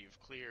area you've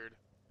cleared.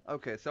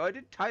 Okay, so I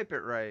did type it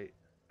right.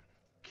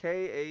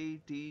 Kadgar,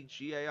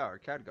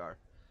 Cadgar.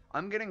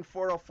 I'm getting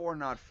 404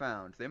 not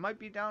found. They might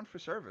be down for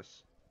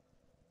service.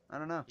 I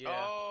don't know. Yeah.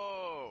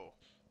 Oh!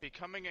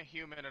 Becoming a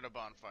human at a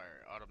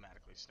bonfire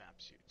automatically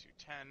snaps you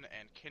to 10,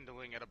 and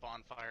kindling at a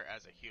bonfire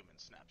as a human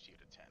snaps you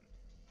to 10.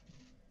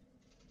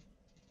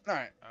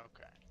 Alright,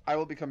 Okay. I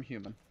will become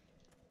human.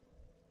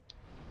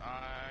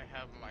 I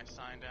have my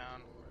sign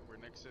down where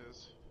Nyx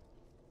is.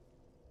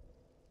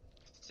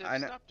 Sid, I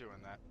know- stop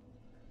doing that.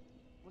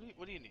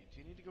 What do you need?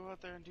 Do you need to go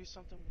out there and do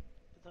something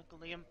with Uncle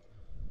Liam?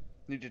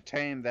 Need to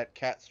tame that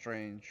cat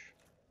strange.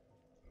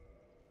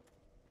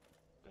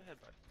 Go ahead,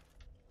 bud.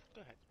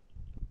 Go ahead.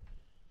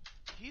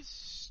 He's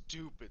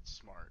stupid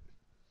smart.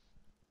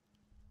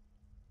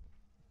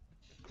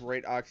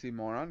 Great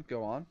oxymoron.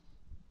 Go on.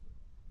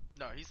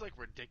 No, he's like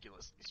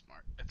ridiculously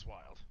smart. It's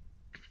wild.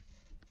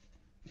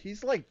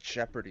 He's like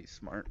Jeopardy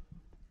smart.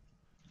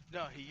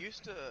 No, he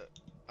used to,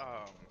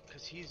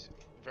 cause he's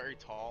very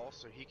tall,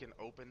 so he can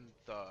open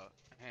the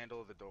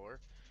handle of the door.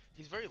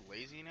 He's very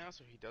lazy now,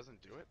 so he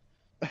doesn't do it.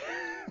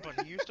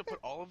 But he used to put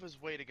all of his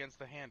weight against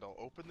the handle,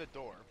 open the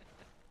door,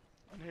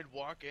 and he'd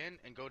walk in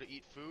and go to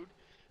eat food,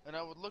 and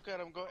I would look at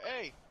him and go,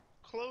 "Hey,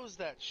 close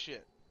that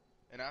shit."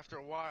 And after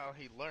a while,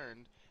 he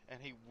learned, and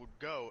he would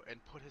go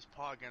and put his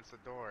paw against the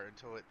door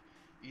until it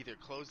either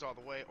closed all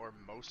the way or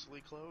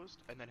mostly closed,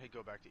 and then he'd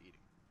go back to eating.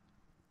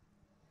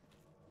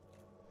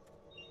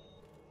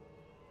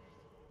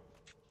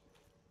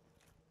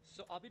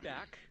 So I'll be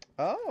back.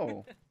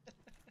 Oh,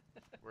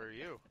 Where are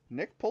you?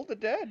 Nick pulled a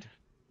dead.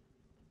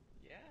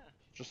 Yeah.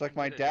 Just like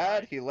When my did it dad,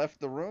 die? he left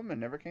the room and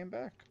never came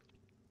back.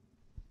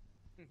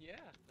 Yeah.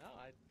 No,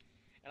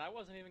 I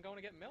wasn't even going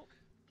to get milk.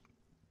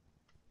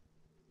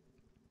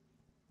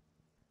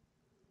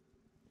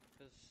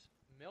 Because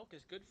milk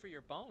is good for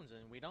your bones,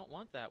 and we don't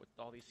want that with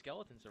all these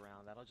skeletons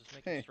around. That'll just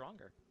make Hey. them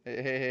stronger.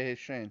 Hey,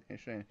 Shane. Hey,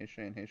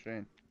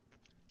 Shane.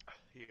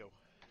 You.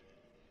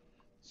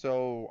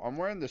 So, I'm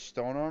wearing the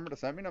stone armor.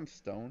 Does that mean I'm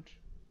stoned?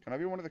 Can I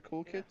be one of the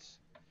cool Yeah. kids?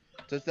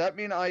 Does that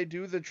mean I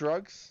do the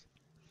drugs?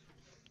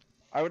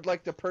 I would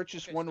like to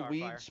purchase Okay, one Starfire.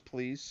 weeds,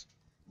 please.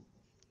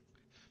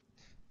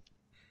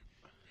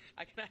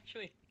 I can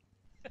actually.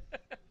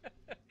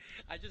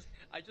 I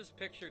just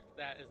pictured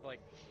that as like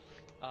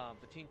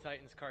the Teen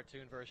Titans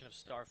cartoon version of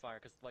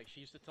Starfire, because like she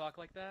used to talk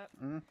like that.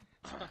 Mm.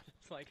 So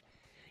it's like,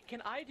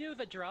 can I do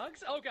the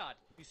drugs? Oh God,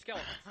 these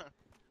skeletons!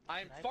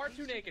 I'm Can I far please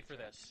too do the naked for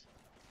drugs? this.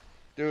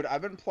 Dude,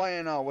 I've been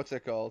playing, what's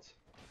it called?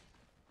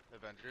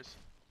 Avengers.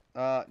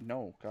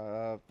 No.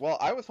 Well,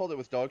 I was told it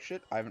was dog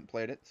shit. I haven't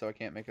played it, so I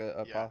can't make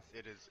a Yeah, pass.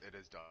 it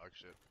is dog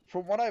shit.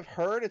 From what I've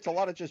heard, it's a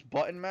lot of just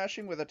button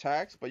mashing with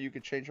attacks, but you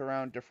could change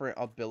around different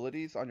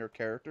abilities on your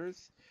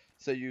characters,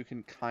 so you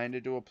can kind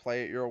of do a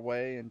play it your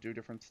way and do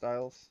different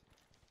styles.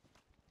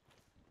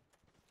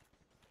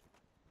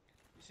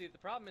 You see, the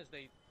problem is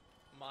they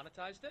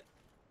monetized it.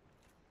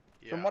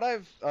 Yeah. From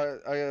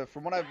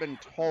what I've been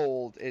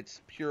told,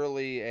 it's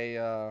purely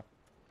a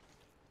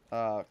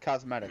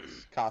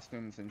cosmetics,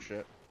 costumes and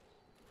shit.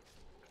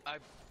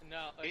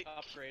 No, like It-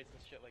 upgrades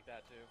and shit like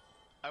that too.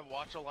 I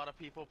watch a lot of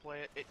people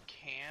play it. It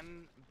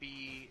can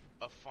be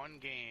a fun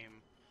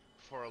game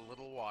for a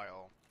little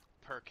while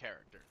per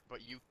character,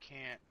 but you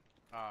can't.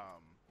 I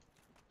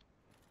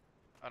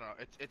don't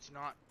know. It's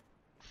not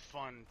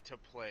fun to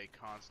play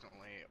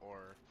constantly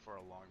or for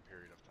a long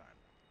period of time.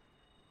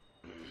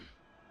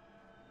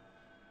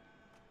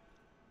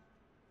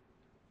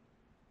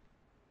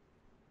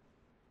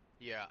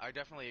 Yeah, I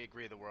definitely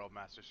agree. The World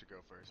Master should go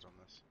first on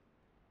this.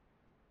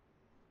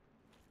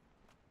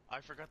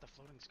 I forgot the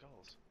floating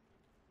skulls.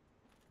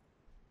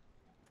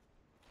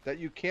 That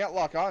you can't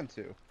lock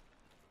onto.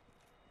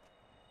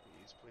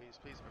 Please, please,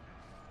 please.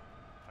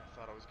 Okay. I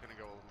thought I was gonna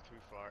go a little too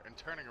far. And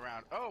turning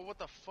around. Oh, what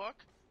the fuck?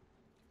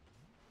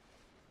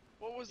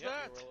 What was Yep,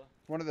 that? Gorilla.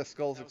 One of the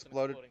skulls That was an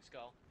exploded. exploding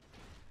skull.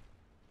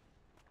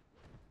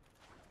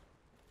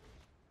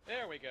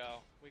 There we go.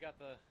 We got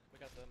the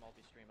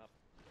multi-stream up.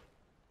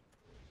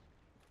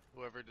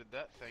 Whoever did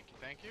that, thank you,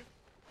 thank you.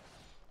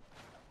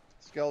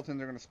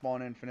 Skeletons are gonna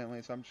spawn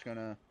infinitely, so I'm just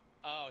gonna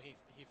Oh, he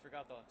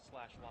forgot the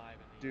 /live in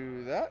the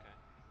do URL. that.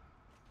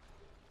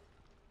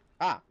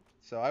 Okay.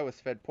 So I was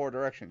fed poor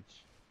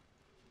directions.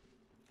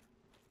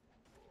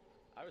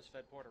 I was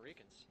fed Puerto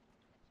Ricans.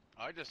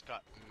 I just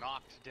got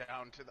knocked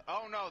down to the.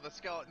 Oh no, the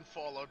skeleton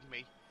followed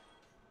me.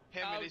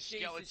 Him Oh, and his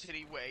Jesus.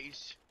 skeleton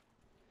ways.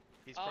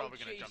 He's Oh, probably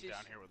gonna jump Jesus.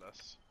 down here with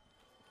us.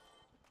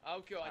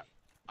 Oh God.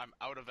 I'm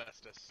out of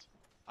Estus.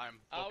 I'm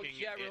Oh booking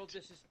Gerald, it.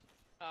 this is.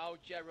 Oh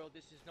Gerald,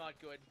 this is not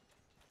good.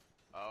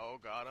 Oh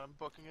god, I'm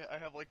booking it. I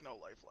have like no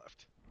life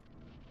left.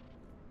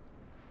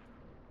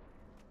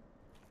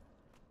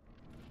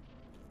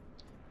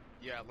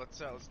 Yeah, let's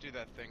do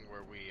that thing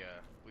where we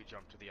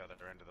jump to the other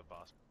end of the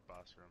boss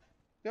room.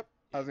 Yep.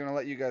 I was gonna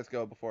let you guys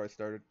go before I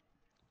started.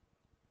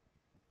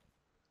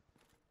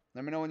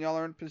 Let me know when y'all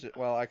are in position.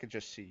 Well, I could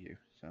just see you,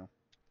 so.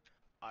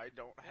 I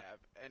don't have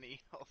any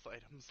health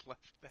items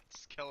left. That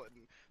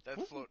skeleton, that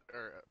Ooh.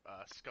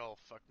 skull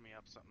fucked me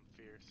up something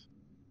fierce.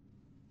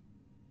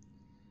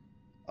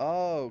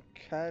 Oh,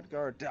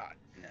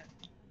 cadgar.net.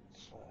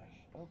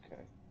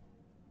 Okay.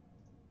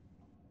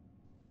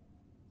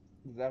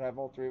 Does that have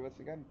all three of us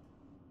again?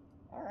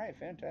 Alright,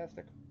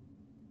 fantastic.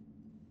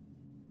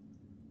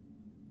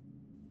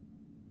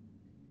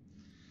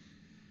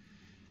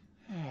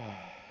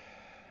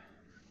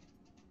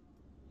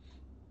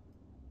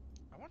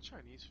 I want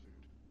Chinese food.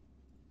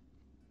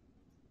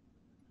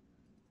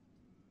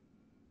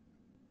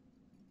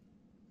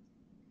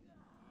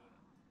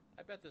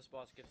 I bet this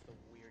boss gets the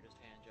weirdest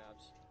hand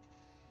jobs.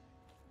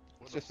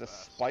 We're It's the just a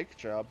best. spike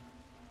job.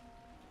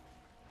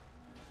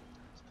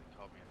 That's what they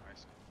called me in high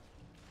school.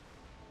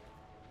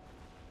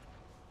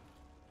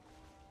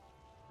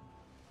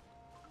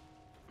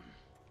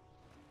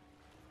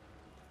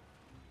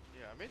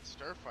 Yeah, I made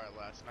stir fry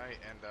last night,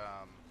 and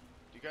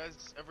do you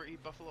guys ever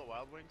eat Buffalo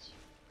Wild Wings?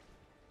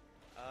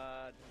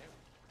 No.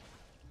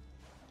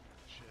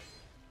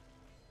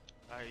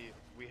 Shit.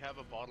 We have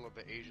a bottle of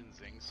the Asian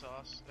Zing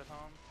sauce at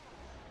home.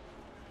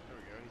 There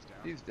we go, he's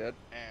down. He's dead.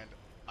 And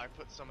I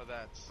put some of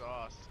that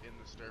sauce in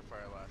the stir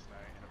fryer last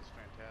night, and it was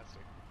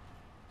fantastic.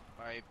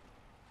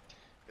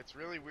 It's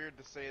really weird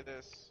to say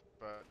this,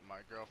 but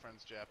my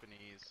girlfriend's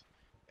Japanese,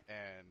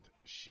 and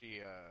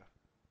she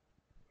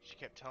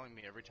kept telling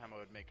me every time I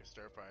would make a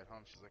stir fry at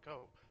home, she's like,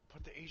 "Oh,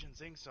 put the Asian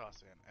Zing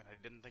sauce in." And I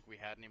didn't think we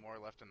had any more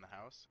left in the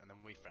house, and then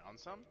we found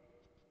some,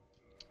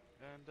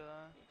 and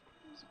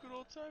it was a good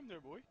old time there,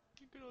 boy.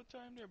 A good old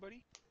time there,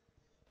 buddy.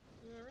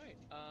 All right.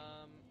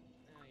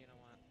 You know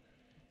what?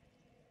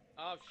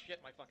 Oh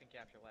shit! My fucking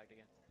capture lagged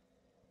again.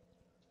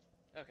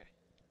 Okay.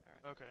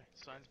 All right. Okay,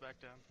 signs back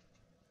down.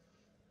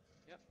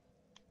 Yep.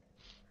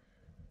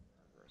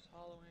 Reverse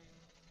hollowing.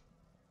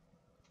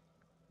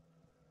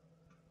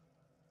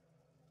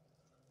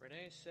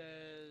 Renee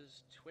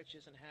says Twitch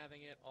isn't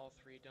having it. All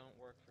three don't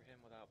work for him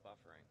without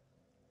buffering.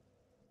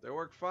 They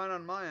work fine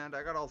on my end.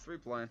 I got all three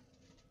playing.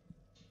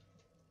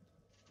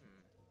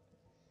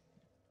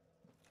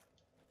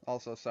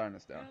 Also, sign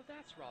us down. Well,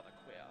 that's rather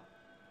queer.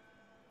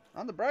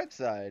 On the bright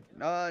side,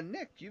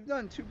 Nick, you've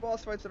done 2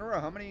 boss fights in a row.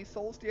 How many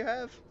souls do you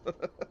have?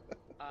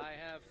 I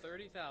have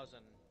 30,000.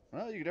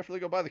 Well, you can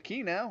definitely go buy the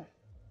key now.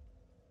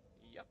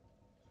 Yep.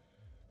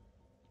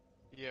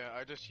 Yeah,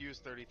 I just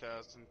used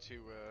 30,000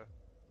 to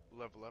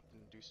level up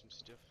and do some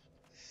stuff.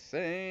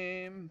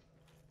 Same.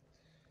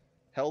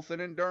 Health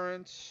and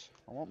endurance.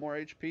 I want more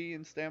HP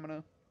and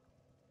stamina.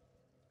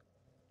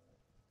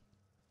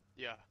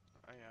 Yeah,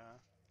 I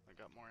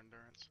got more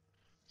endurance.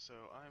 So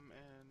I'm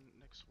in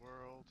Nick's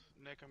world.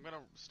 Nick, I'm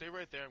gonna stay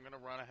right there. I'm gonna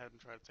run ahead and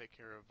try to take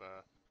care of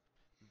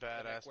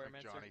badass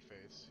Nick McJohnny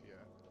face.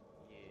 Yeah.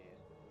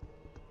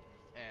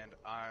 Yeah. And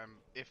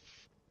if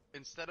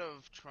instead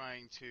of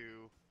trying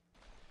to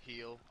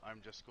heal,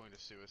 I'm just going to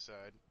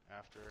suicide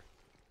after.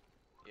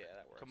 Yeah,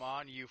 that works. Come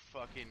on, you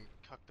fucking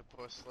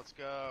cucktopus. Let's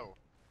go.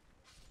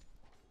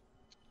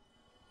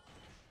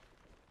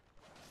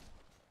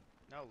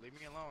 No, leave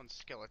me alone,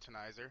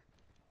 skeletonizer.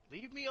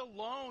 Leave me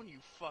alone,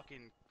 you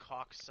fucking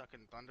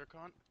cock-sucking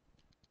thundercunt.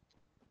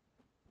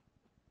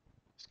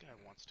 This guy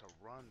wants to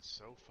run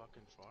so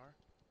fucking far.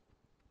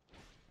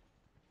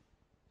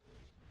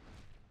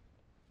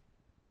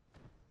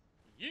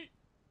 Yeet!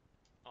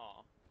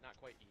 Aw, not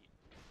quite eat.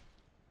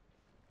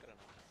 Good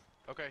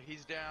enough. Okay,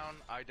 he's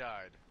down. I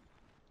died.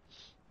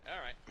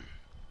 Alright. I'm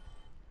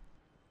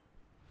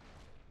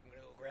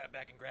gonna go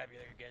back and grab you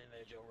there again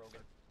there, Joe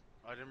Rogan.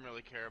 I didn't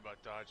really care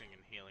about dodging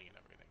and healing and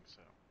everything,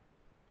 so...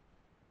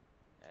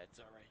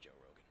 That's alright, Joe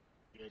Rogan.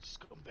 Yeah, just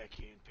come back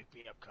here and pick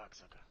me up,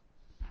 cocksucker.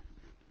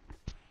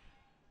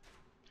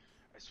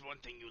 That's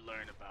one thing you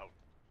learn about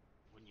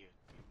when you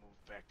move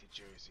back to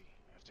Jersey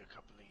after a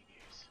couple of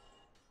years.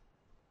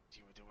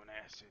 You were doing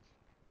acid.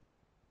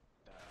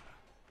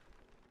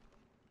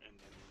 And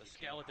then when The you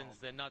skeletons,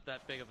 they're not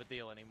that big of a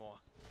deal anymore.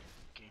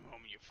 came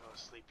home and you fell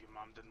asleep, your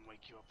mom didn't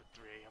wake you up at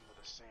 3 a.m.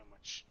 with a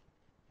sandwich.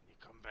 And you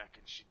come back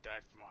and she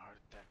died from a heart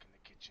attack in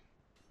the kitchen.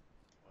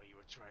 While you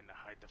were trying to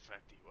hide the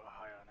fact that you were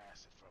high on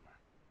acid from her.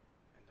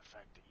 And the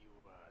fact that you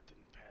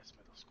didn't pass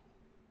middle school.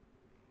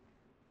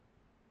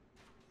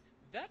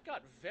 That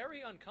got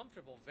very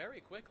uncomfortable very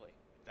quickly.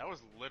 That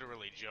was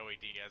literally Joey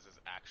Diaz's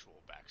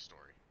actual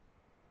backstory.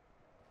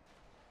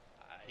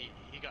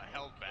 He got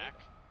held back.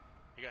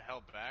 He got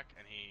held back,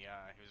 and he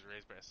was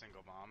raised by a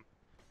single mom,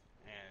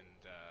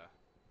 and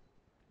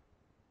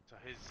so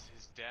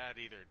his dad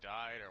either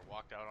died or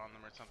walked out on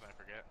them or something. I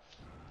forget.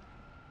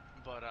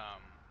 But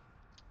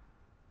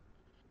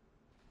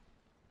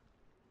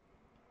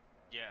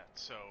yeah.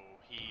 So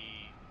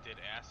he did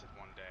acid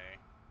one day,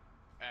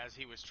 as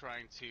he was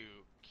trying to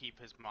keep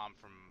his mom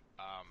from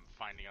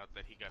finding out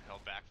that he got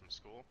held back from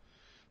school.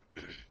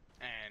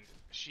 And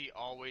she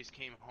always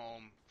came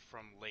home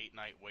from late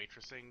night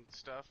waitressing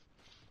stuff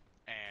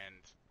and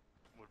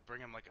would bring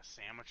him like a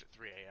sandwich at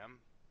 3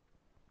 a.m.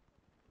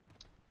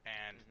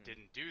 and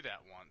didn't do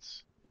that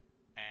once.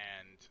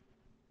 And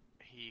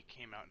he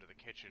came out into the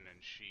kitchen and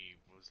she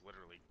was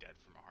literally dead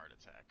from a heart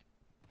attack.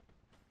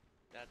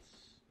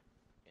 That's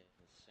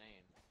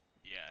insane.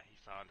 Yeah, he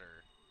found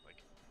her like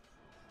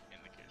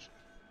in the kitchen.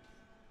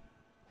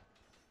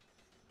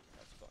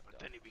 That's fucked But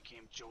up. then he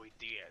became Joey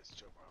Diaz,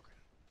 Joe Rogan.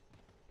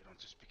 You don't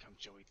just become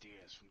Joey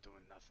Diaz from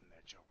doing nothing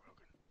there, Joe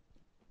Rogan.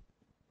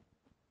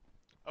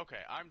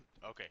 Okay,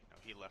 okay, no,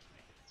 he left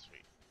me.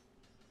 Sweet.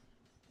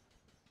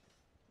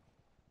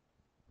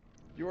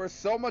 You are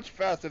so much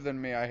faster than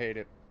me, I hate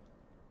it.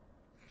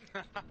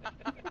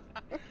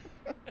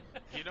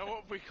 You know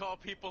what we call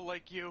people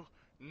like you?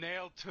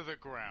 Nailed to the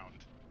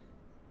ground.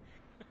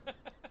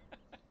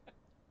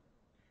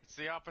 It's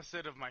the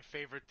opposite of my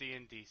favorite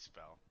D&D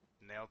spell.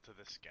 Nailed to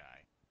the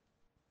sky.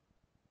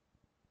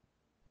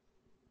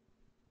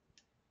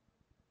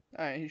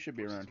 Alright, he should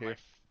be which is around here.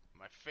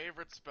 my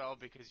favorite spell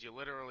because you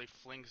literally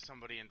fling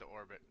somebody into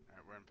orbit.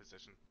 Alright, we're in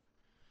position.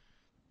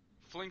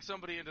 Fling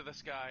somebody into the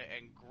sky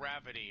and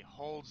gravity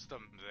holds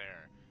them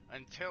there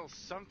until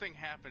something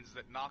happens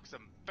that knocks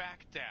them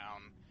back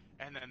down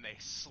and then they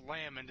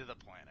slam into the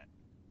planet.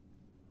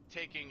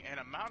 Taking an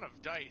amount of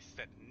dice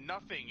that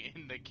nothing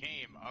in the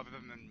game other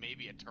than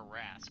maybe a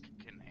Tarask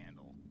can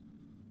handle.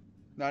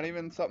 Not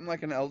even something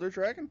like an Elder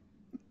Dragon?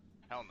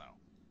 Hell no.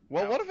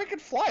 Well, Hell what if no. it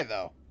could fly,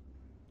 though?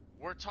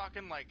 We're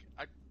talking like,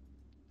 I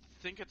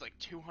think it's like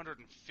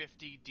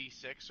 250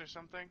 d6 or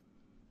something.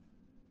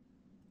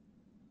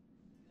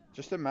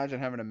 Just imagine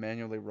having to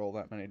manually roll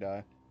that many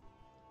die.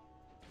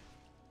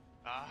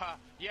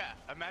 Yeah,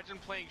 imagine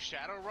playing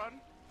Shadowrun.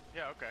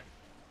 Yeah, okay.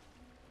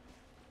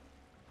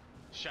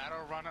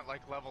 Shadowrun at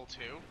like level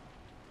 2.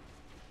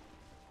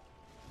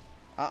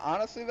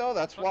 Honestly, though,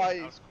 that's Fucking why...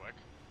 That was quick.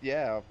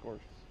 Yeah, of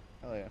course.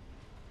 Hell yeah.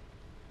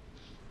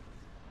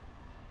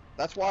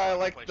 That's why I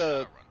like Play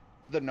the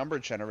Shadowrun. number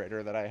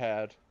generator that I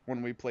had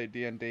when we played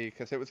D&D,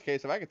 because it was a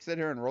case of I could sit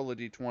here and roll a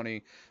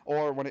d20,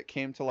 or when it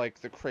came to like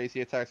the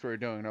crazy attacks we were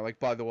doing, they're like,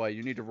 by the way,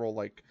 you need to roll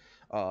like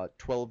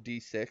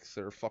 12d6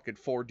 or fucking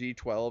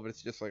 4d12.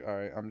 It's just like, all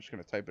right, I'm just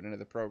gonna type it into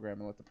the program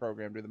and let the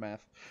program do the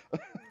math.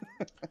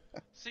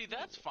 See,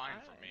 that's fine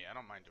for me. I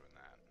don't mind doing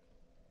that.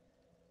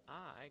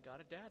 I got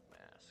a dad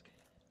mask.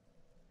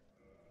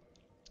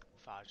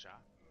 Faja.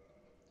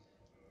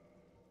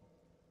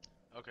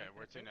 Okay,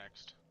 where to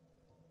next?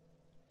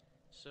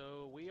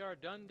 So we are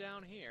done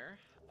down here.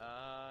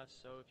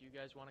 So if you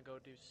guys want to go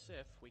do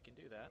Sif, we can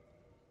do that.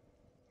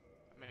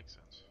 That makes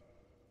sense.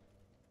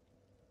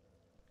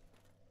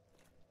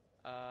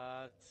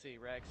 Let's see.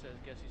 Rag says,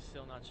 guess he's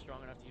still not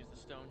strong enough to use the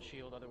stone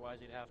shield, otherwise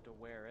he'd have to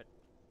wear it.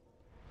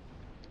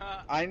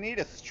 I need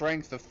a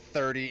strength of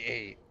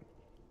 38.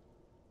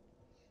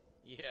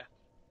 Yeah.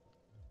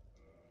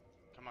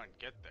 Come on,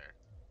 get there.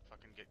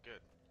 Fucking get good.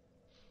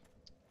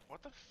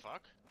 What the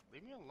fuck?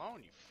 Leave me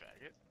alone, you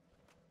faggot.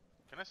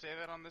 Can I say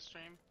that on this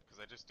stream?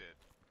 Because I just did.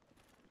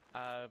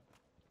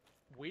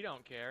 We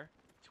don't care.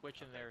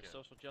 Twitch and Okay, their good.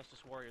 social justice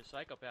warrior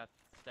psychopath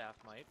staff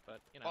might,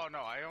 but, you know. Oh no,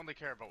 I only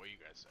care about what you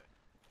guys say.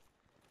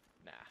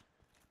 Nah.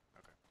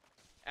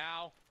 Okay.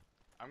 Ow.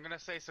 I'm gonna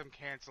say some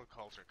cancel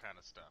culture kind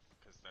of stuff,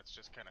 because that's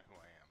just kind of who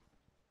I am.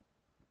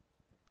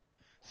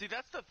 See,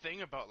 that's the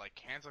thing about, like,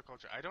 cancel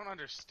culture. I don't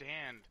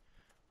understand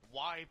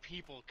why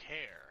people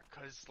care,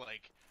 because,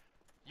 like,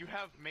 you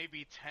have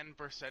maybe 10%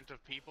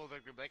 of people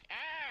that are like,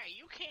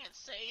 you can't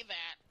say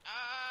that,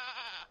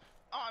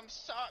 oh, I'm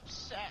so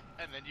upset.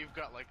 And then you've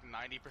got, like,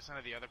 90%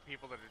 of the other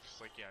people that are just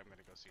like, yeah, I'm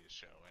gonna go see the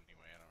show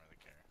anyway, I don't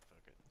really care,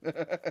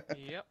 fuck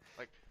it. Yep.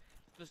 Like,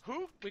 This,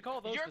 who? we call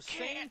those You're the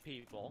sane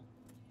people.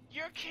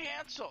 You're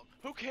canceled!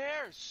 Who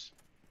cares?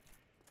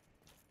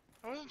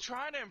 I wasn't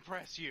trying to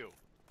impress you.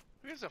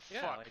 Who gives a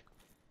Yeah, fuck? like,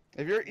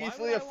 If you're why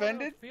easily would I wanna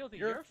offended, appeal to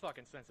you're- your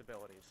fucking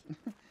sensibilities.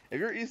 if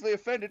you're easily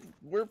offended,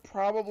 we're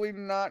probably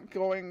not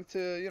going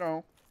to, you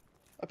know,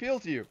 appeal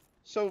to you.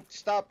 So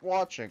stop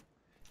watching.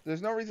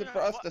 There's no reason Yeah, for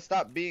us what- to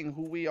stop being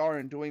who we are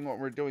and doing what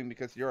we're doing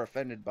because you're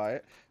offended by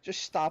it.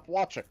 Just stop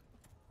watching.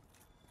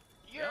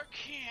 You're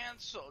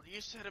canceled.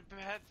 You said a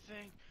bad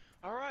thing.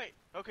 Alright,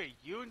 okay,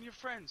 you and your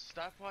friends,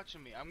 stop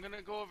watching me. I'm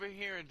gonna go over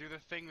here and do the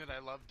thing that I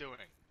love doing.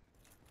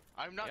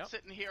 I'm not Yep.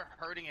 sitting here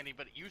hurting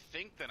anybody. You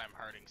think that I'm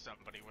hurting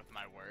somebody with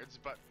my words,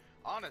 but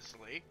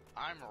honestly,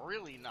 I'm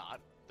really not.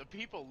 The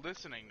people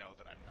listening know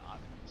that I'm not.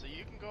 So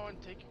you can go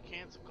and take your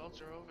cancel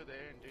culture over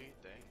there and do your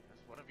thing.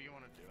 That's whatever you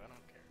want to do. I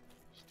don't care.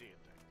 Just do your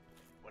thing.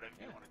 Whatever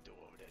you Yeah. want to do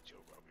over there,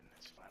 Joe Rogan,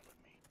 that's fine with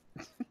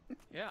me.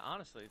 Yeah,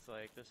 honestly, it's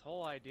like this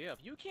whole idea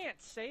of, you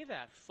can't say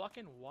that,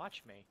 fucking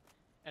watch me.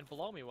 And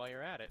blow me while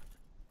you're at it.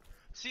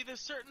 See,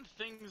 there's certain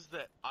things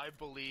that I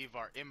believe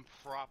are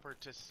improper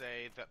to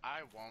say that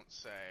I won't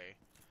say,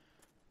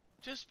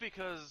 just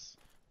because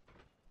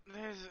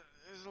there's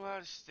a lot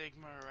of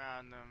stigma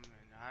around them,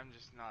 and I'm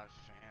just not a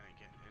fan of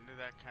getting into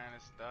that kind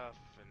of stuff,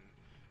 and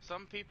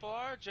some people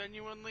are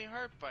genuinely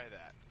hurt by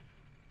that.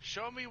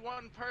 Show me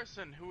one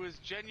person who is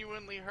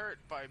genuinely hurt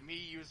by me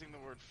using the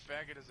word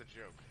faggot as a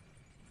joke.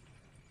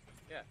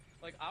 Yeah,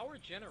 like, our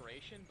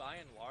generation, by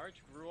and large,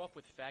 grew up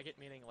with faggot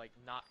meaning, like,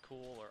 not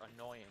cool or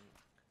annoying.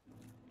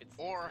 It's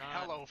Or not...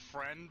 hello,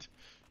 friend.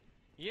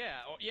 Yeah,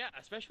 yeah,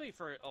 especially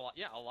for a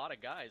lot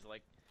of guys,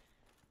 like,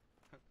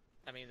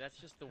 I mean, that's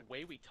just the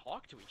way we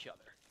talk to each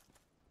other.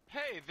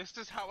 Hey, this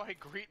is how I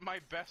greet my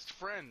best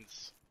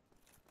friends.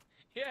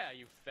 Yeah,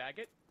 you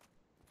faggot.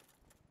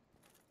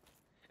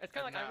 It's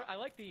kind of And like, I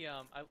like the,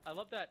 I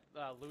love that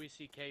Louis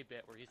C.K.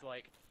 bit where he's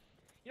like,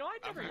 you know, I'd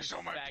I'm never gonna use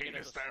show my faggot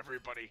penis as to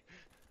everybody.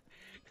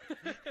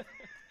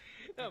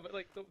 No, but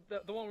like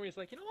the one where he's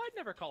like, you know, I'd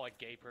never call a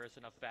gay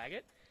person a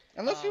faggot.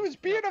 Unless he was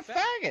being no, a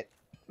faggot.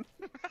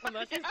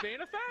 Unless he's being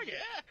a faggot.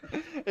 Yeah.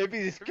 If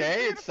he's he's gay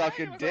being and a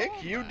sucking faggot, dick,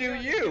 oh you my do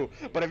God. you.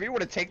 But if he were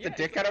to take the Yeah,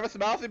 dick he's out of his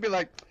mouth, he'd be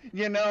like,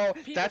 you know,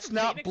 Penis that's is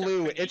not Phoenix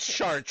blue, of it's Phoenix.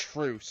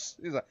 chartreuse.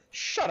 He's like,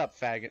 shut up,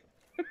 faggot.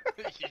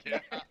 Yeah.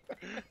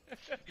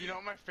 You know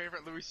what my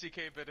favorite Louis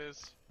C.K. bit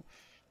is?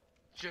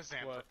 What?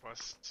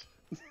 Jizanthropus.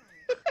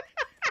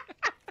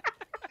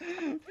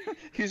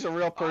 He's a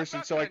real person,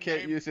 not so I gonna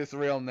can't name- use his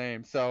real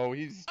name. So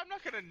he's I'm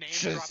not gonna name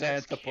drop this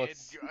kid,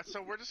 Xanthopus.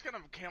 so we're just gonna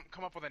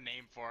come up with a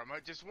name for him.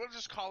 We'll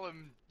just call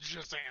him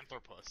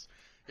Xanthopus.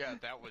 Yeah,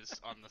 that was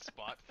on the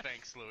spot.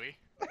 Thanks, Louis.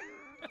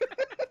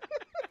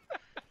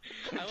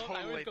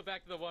 I always go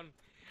back to the one.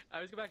 I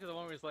always go back to the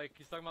one where he's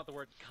talking about the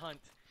word cunt,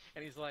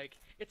 and he's like,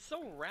 it's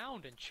so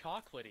round and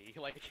chocolatey,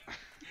 like.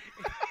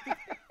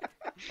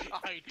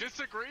 I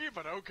disagree,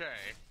 but okay.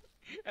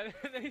 And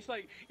then he's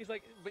like,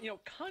 but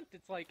cunt.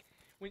 It's like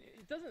when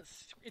it doesn't,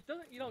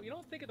 you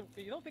don't think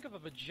of a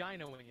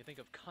vagina when you think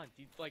of cunt.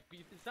 It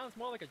sounds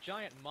more like a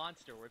giant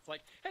monster where it's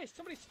like, hey,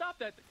 somebody stop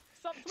that!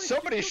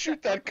 Somebody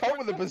shoot that cunt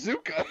with a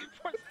bazooka.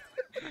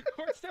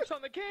 Or it steps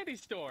on the candy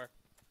store.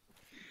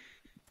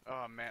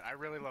 Oh man, I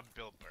really love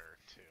Bill Burr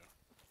too.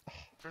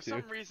 For Dude.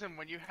 some reason,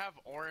 when you have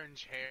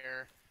orange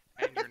hair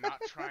and you're not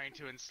trying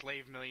to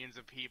enslave millions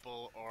of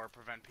people or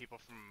prevent people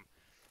from,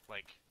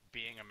 like,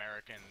 being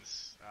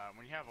Americans,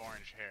 when you have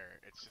orange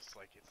hair, it's just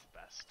like it's the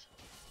best.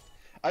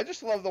 I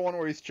just love the one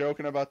where he's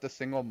joking about the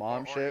single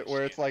mom Or shit,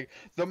 where it's like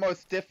the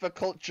most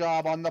difficult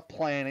job on the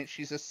planet.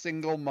 She's a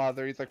single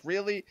mother. He's like,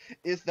 really?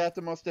 Is that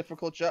the most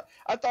difficult job?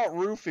 I thought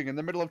roofing in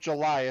the middle of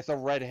July as a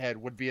redhead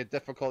would be a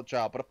difficult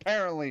job, but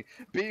apparently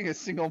being a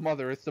single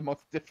mother is the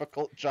most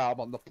difficult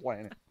job on the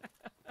planet.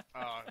 Oh,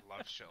 I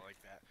love shit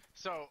like that.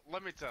 So,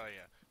 let me tell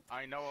you,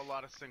 I know a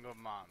lot of single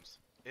moms.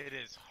 It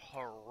is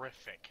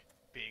horrific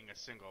being a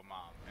single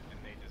mom, and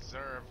they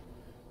deserve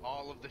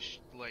all of the,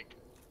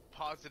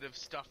 positive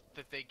stuff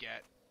that they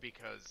get,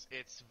 because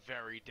it's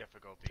very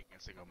difficult being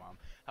a single mom.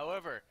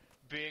 However,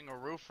 being a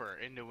roofer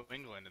in New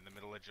England in the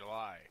middle of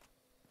July.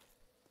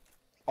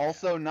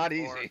 Also not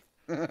easy.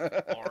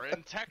 Or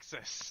in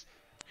Texas.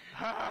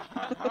 Hold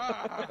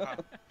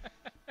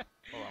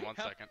on one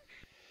second.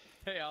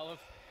 Hey, Olive.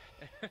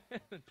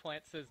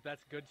 Plant says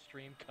that's good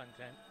stream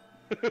content.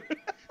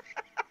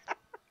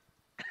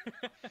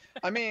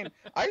 I mean,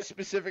 I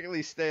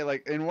specifically stay,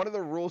 like, and one of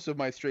the rules of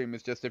my stream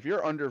is just if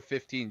you're under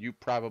 15, you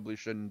probably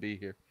shouldn't be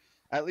here.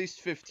 At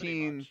least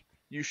 15,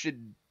 you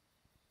should,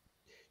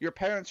 your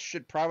parents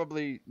should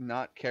probably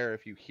not care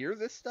if you hear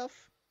this stuff,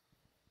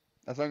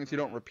 as long as you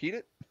don't repeat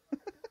it.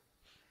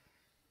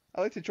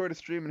 I like to join a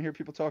stream and hear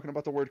people talking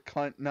about the word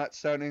cunt not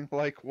sounding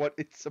like what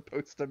it's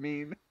supposed to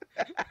mean.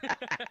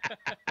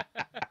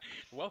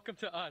 Welcome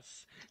to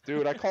us.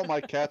 Dude, I call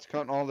my cats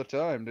cunt all the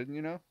time, didn't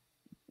you know?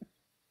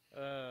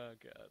 Oh,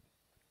 God.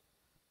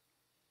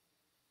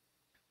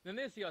 Then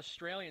there's the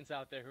Australians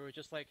out there who are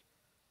just like,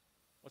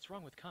 what's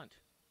wrong with cunt?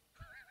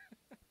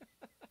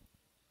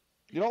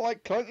 You don't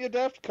like cunt, you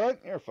daft cunt?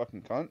 You're a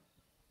fucking cunt.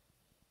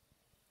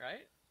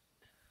 Right?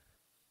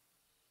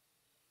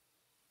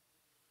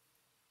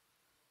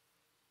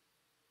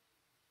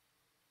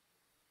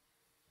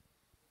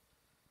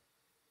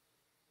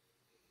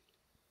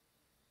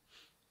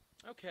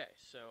 Okay,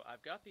 so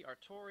I've got the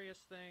Artorias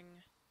thing.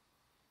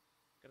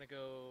 Gonna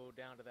go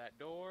down to that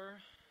door.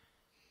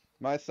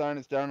 My sign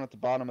is down at the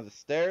bottom of the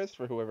stairs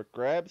for whoever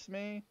grabs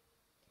me.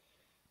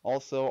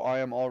 Also,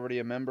 I am already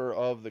a member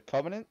of the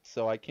Covenant,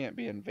 so I can't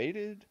be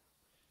invaded.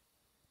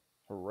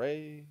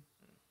 Hooray.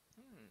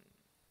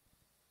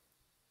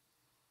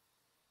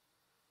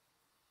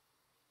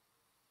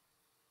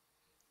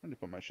 I need to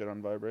put my shit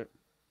on vibrate.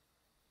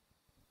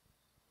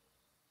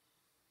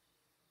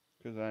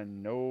 Because I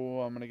know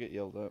I'm going to get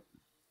yelled at.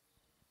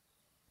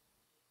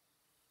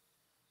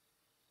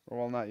 Or,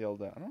 well, not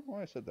yelled at. I don't know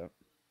why I said that.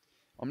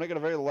 I'm going to get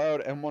a very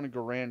loud M1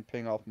 Garand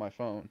ping off my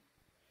phone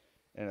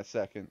in a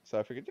second. So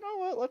I figured, you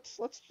know what,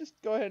 let's just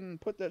go ahead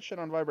and put that shit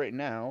on vibrate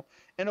now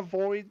and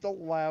avoid the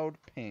loud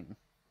ping.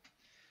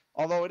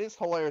 Although it is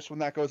hilarious when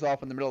that goes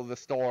off in the middle of the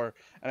store,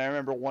 and I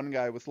remember one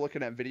guy was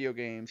looking at video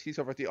games, he's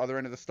over at the other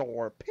end of the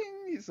store,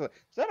 ping, he's like,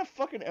 is that a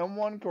fucking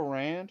M1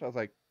 Garand? I was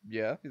like,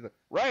 yeah. He's like,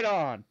 right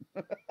on!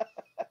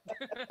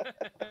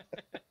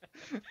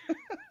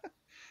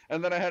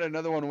 And then I had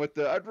another one with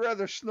the, I'd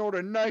rather snort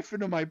a knife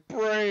into my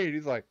brain!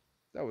 He's like,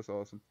 that was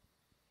awesome.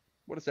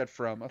 What is that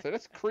from? I was like,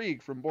 that's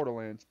Krieg from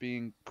Borderlands,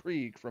 being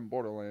Krieg from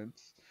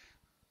Borderlands.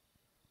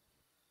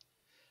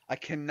 I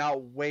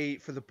cannot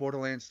wait for the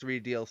Borderlands 3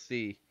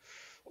 DLC.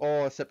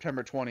 Oh,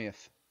 September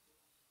 20th.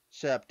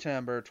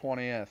 September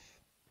 20th.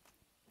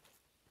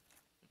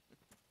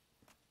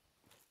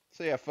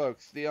 So yeah,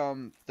 folks,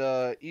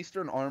 the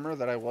Eastern armor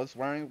that I was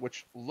wearing,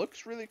 which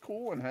looks really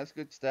cool and has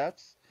good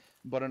stats,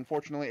 but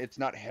unfortunately it's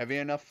not heavy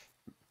enough.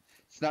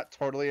 It's not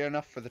totally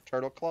enough for the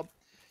Turtle Club.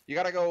 You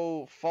gotta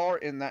go far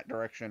in that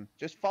direction.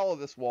 Just follow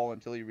this wall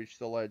until you reach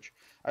the ledge.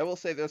 I will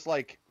say there's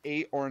like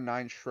 8 or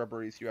 9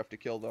 shrubberies you have to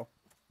kill, though.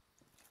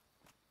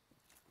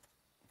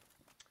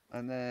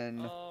 And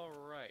then...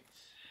 Alright.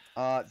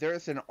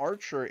 There's an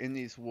archer in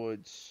these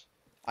woods.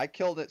 I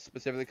killed it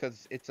specifically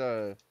because it's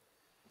a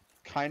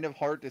kind of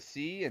hard to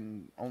see,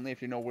 and only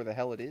if you know where the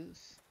hell it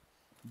is.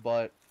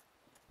 But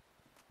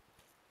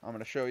I'm going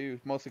to show you,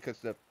 mostly because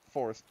the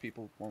forest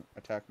people won't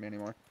attack me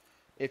anymore.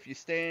 If you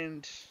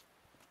stand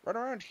right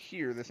around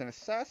here, there's an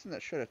assassin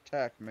that should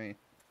attack me.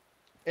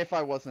 If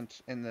I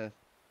wasn't in the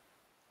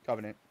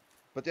Covenant.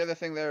 But the other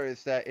thing there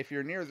is that if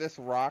you're near this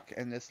rock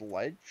and this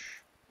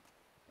ledge,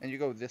 and you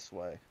go this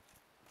way,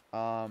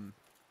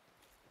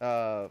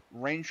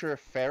 Ranger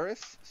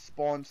Ferris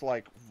spawns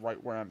like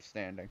right where I'm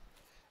standing.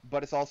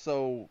 But it's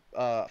also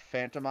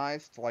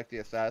phantomized like the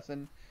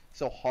assassin,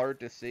 so hard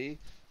to see.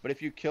 But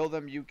if you kill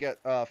them, you get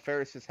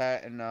Ferris's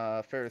hat and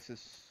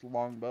Ferris's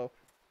longbow.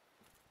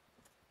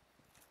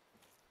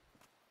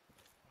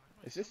 Why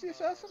am I Is this the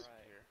summoning assassin? this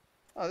here?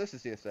 Oh, this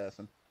is the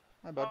assassin.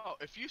 Hi, bud. Oh,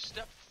 if you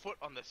step foot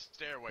on the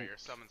stairway, your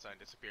summon sign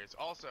disappears.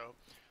 Also,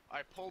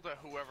 I pulled a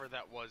whoever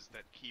that was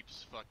that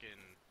keeps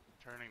fucking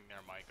turning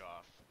their mic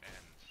off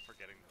and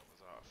forgetting that it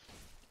was off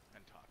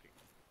and talking.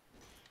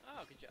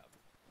 Oh, good job.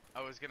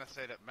 I was gonna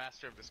say that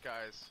Master of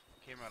Disguise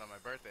came out on my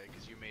birthday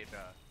because you made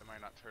 "Am I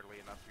not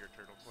turtly enough for your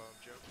turtle club"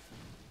 joke.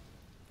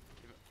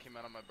 Came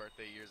out on my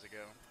birthday years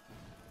ago,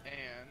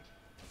 and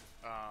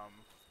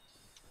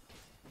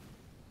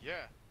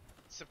yeah,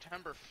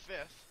 September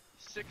 5th,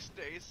 6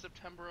 days,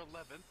 September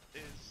 11th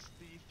is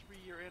the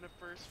 3-year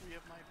anniversary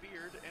of my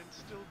beard and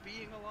still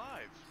being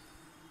alive.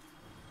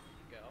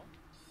 There you go.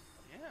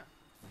 Yeah.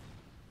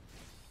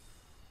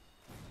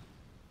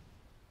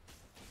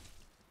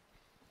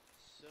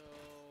 So,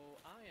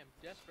 I am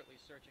desperately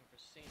searching for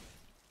semen.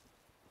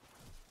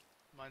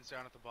 Mine's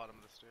down at the bottom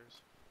of the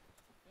stairs.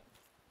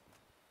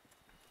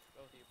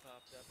 Both of you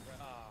popped up.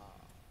 Ah.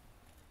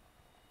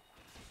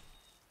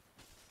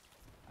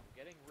 I'm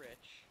getting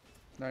rich.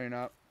 No, you're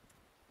not.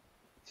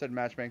 It said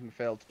matchmaking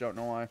failed. Don't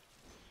know why.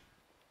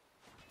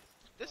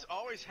 This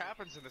always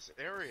happens in this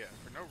area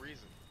for no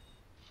reason.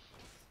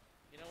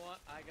 You know what?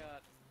 I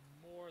got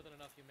more than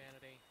enough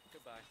humanity.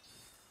 Goodbye.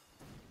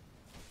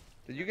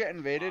 Did you get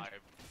invaded?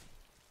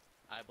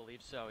 I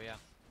believe so, yeah.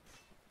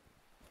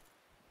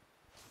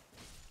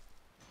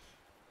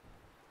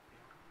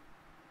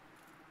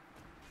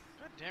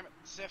 God damn it,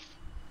 Sif.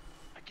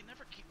 I can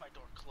never keep my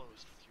door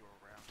closed with you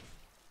around.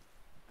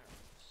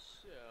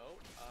 So,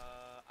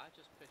 I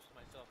just pitched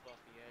myself off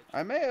the edge.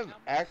 I may have How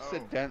much-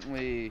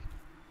 accidentally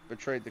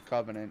betrayed the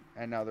Covenant,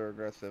 and now they're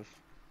aggressive.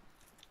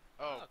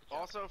 Oh, good job.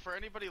 also, for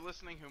anybody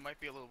listening who might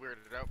be a little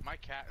weirded out, my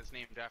cat is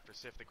named after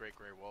Sif the Great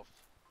Grey Wolf,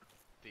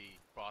 the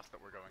boss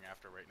that we're going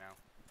after right now.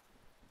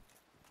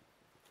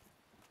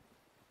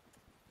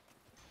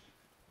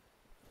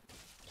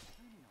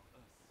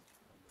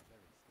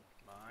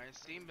 My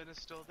steam bin is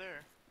still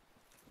there.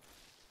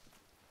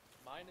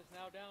 Mine is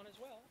now down as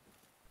well.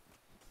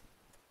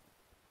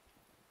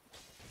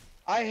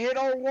 I hit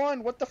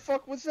R1! What the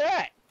fuck was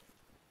that?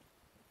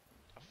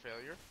 A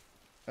failure?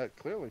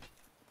 Clearly.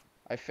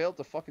 I failed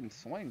to fucking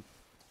swing.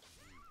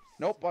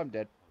 Nope, I'm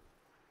dead.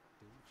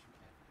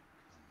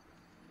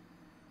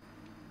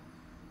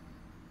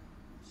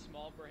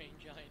 Small brain,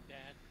 giant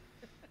dad.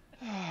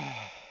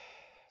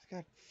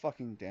 God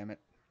fucking damn it.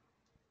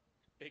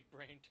 Big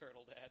brain,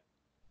 turtle dad.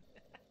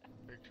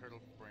 Big turtle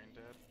brain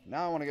dead.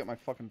 Now I want to get my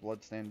fucking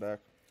bloodstain back.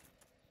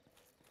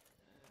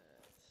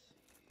 Let's see.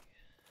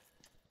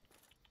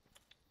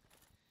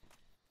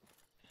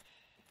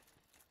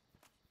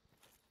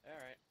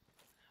 Alright.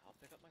 I'll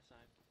pick up my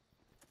sign.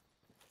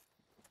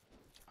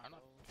 I'm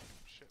not. Oh,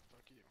 Shit,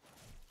 fuck you.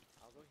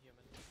 I'll go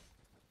human.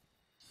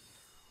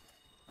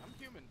 I'm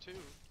human too.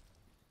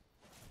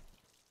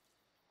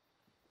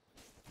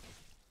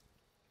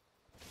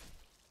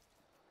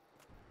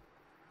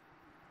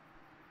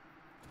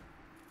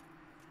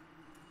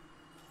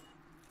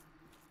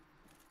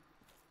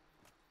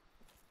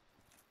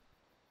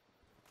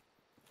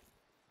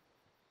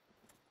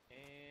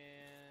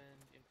 And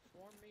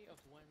inform me of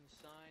when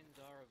signs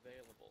are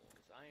available,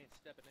 because I ain't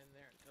stepping in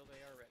there until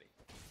they are ready.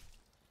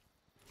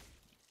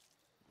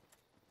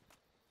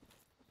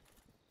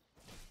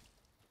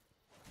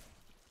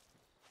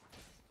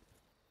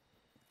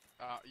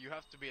 You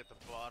have to be at the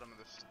bottom of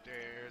the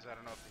stairs. I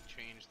don't know if they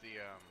changed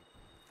the,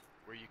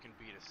 where you can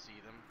be to see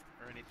them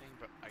or anything,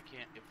 but I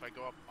can't, if I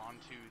go up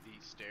onto the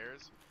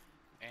stairs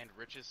and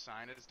Rich's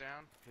sign is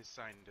down, his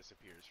sign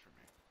disappears for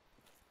me.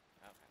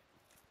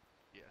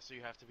 Okay. Yeah, so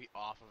you have to be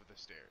off of the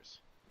stairs.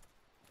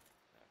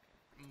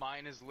 Okay.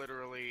 Mine is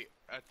literally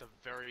at the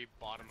very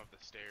bottom of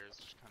the stairs,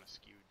 just kind of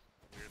skewed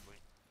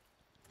weirdly.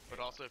 But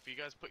also, if you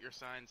guys put your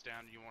signs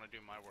down and you want to do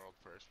my world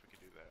first, we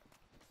could do that.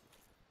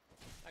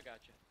 I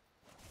got you.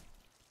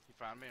 You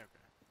found me?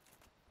 Okay.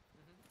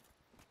 Mm-hmm.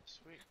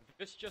 Sweet.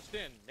 This just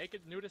in.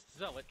 Naked nudist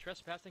zealot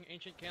trespassing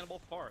ancient cannibal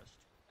forest.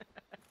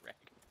 Rag.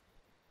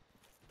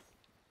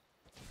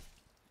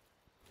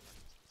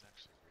 It's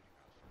actually reading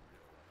off for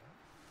real.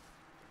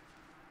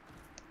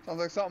 Sounds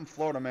like something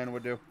Florida man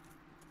would do.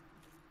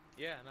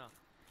 Yeah, no.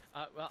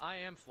 Well, I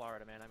am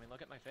Florida, man. I mean,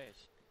 look at my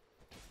face.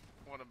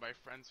 One of my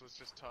friends was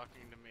just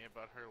talking to me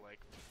about her, like,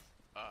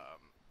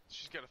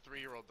 she's got a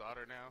 3-year-old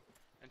daughter now,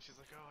 and she's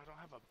like, oh, I don't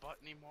have a butt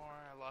anymore,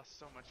 I lost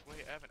so much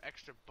weight, I have an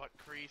extra butt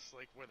crease,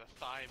 like, where the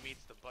thigh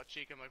meets the butt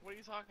cheek. I'm like, what are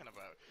you talking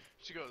about?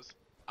 She goes,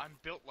 I'm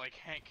built like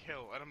Hank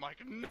Hill, and I'm like,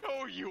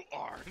 no, you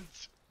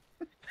aren't!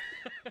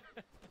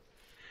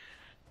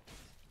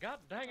 God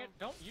dang it,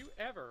 don't you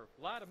ever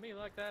lie to me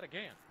like that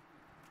again.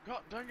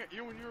 God dang it,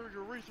 you and your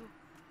urethra.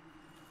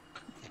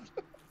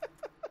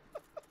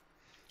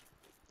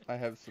 I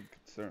have some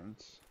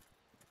concerns.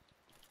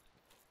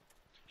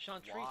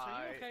 Chantrice, are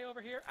Why? you okay over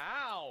here?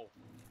 Ow!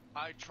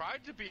 I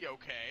tried to be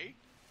okay.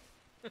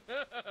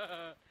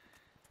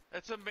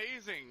 It's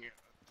amazing.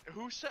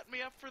 Who set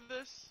me up for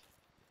this?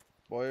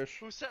 Boyish,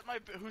 Who set my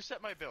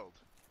build?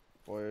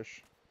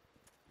 boyish.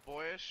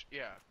 Boyish?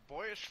 Yeah.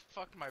 Boyish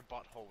fucked my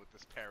butthole with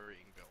this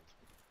parrying build.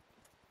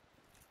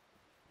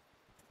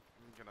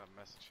 I'm gonna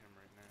message him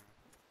right now.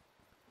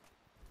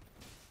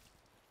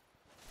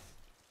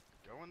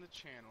 Go in the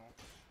channel,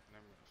 and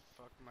I'm gonna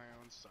fuck my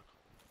own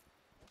suckhole.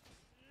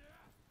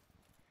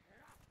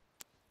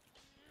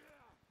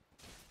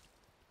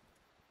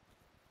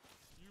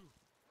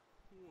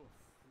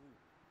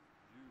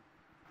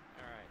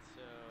 Alright,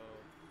 so...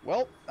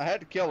 Well, I had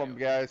to kill him,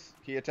 guys.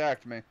 He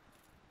attacked me.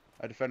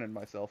 I defended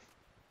myself.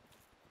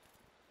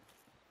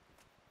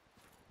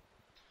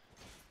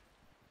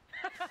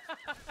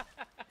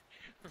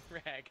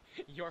 Rag,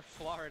 you're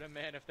Florida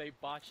man if they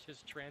botched his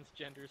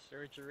transgender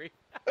surgery.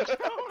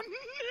 Oh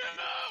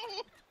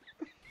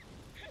no!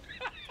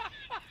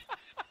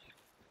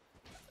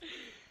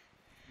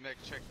 Nick,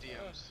 check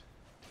DMs.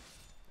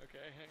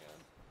 Okay, hang on.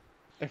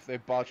 If they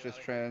botched his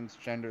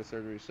transgender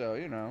surgery, so,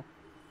 you know.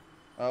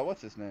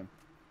 What's his name?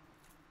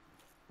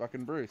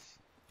 Fucking Bruce.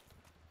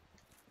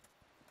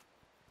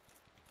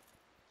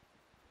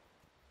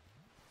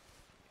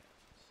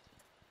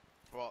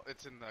 Well,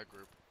 it's in that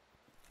group.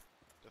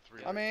 The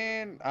three. I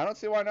mean, I don't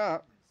see why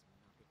not.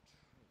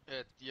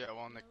 Yeah,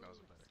 well, Nick knows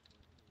it better.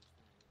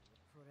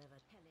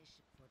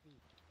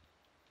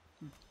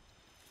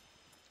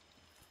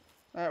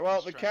 Alright, well,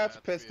 Just the trying cat's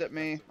not to be pissed at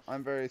me. offensive.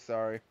 I'm very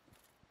sorry.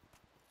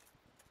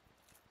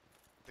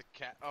 The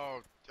cat.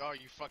 Oh,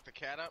 you fucked the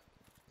cat up?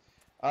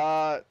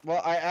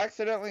 Well, I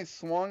accidentally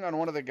swung on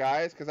one of the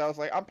guys because I was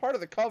like, I'm part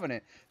of the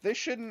Covenant. They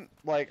shouldn't,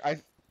 like,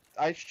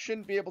 I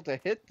shouldn't be able to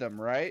hit them,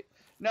 right?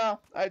 No,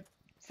 I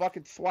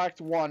fucking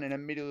swacked one and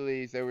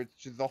immediately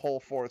the whole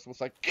force was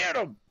like, get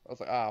him! I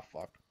was like, ah,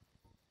 fuck.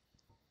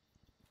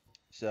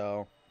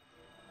 So,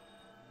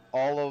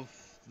 all of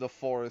the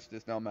forest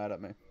is now mad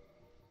at me.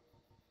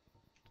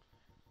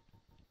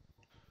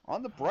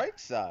 On the bright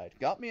side,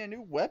 got me a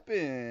new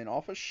weapon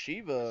off of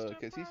Shiva,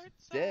 because he's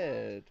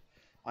dead.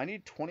 I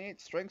need 28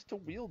 strengths to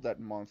wield that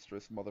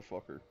monstrous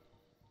motherfucker.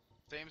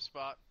 Same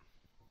spot.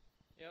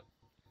 Yep.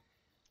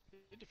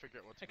 Need to figure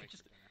out what to make for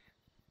dinner.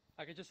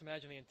 I could just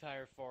imagine the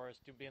entire forest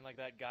being like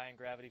that guy in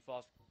Gravity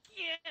Falls.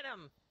 Get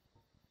him!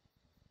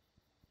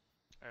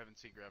 I haven't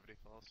seen Gravity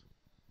Falls.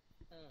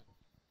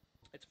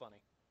 It's funny.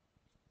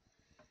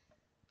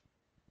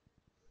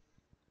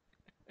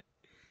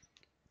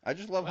 I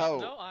just love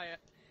Well, how... no,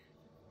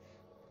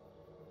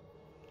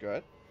 Go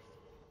ahead.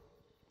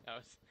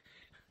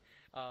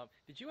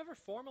 Did you ever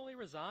formally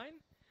resign?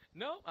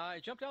 No, I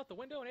jumped out the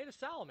window and ate a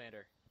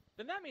salamander.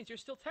 Then that means you're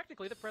still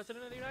technically the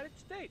President of the United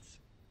States.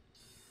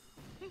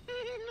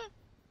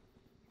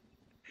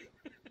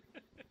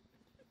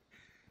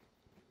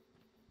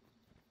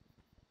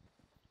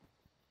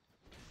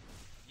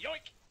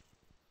 Yoink!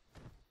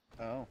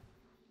 Oh.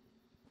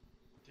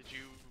 Did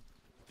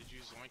you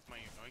zoink my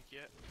yoink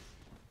yet?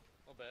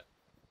 A little bit.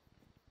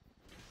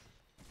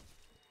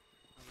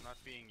 I'm not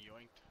being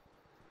yoinked.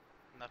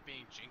 I'm not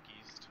being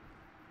jinkies.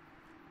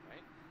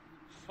 Right?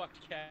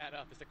 Fucked cat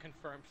up is a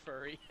confirmed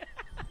furry.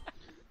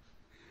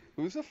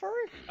 Who's a furry?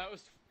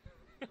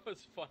 It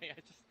was funny.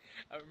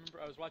 I remember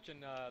I was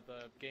watching the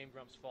Game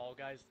Grumps Fall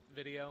Guys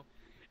video,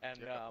 and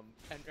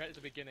and right at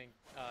the beginning,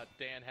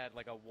 Dan had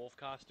like a wolf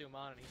costume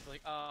on, and he's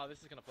like, "Oh, this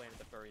is gonna play into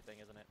the furry thing,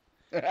 isn't it?"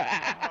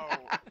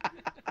 Oh.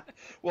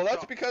 Well,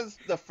 that's because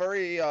the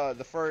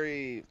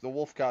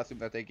wolf costume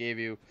that they gave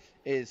you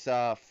is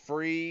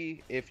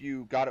free if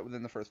you got it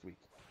within the first week.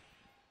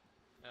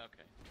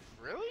 Okay.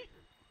 Really?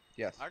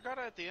 Yes. I got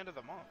it at the end of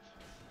the month.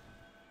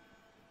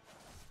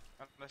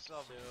 And I still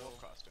have So- a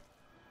wolf costume.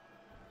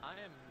 I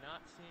am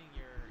not seeing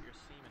your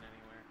semen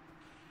anywhere.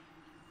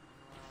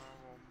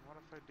 Well, what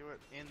if I do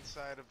it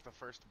inside of the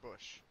first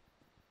bush?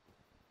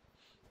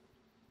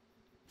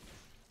 Let's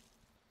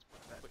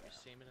put that Put your down.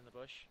 semen in the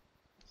bush.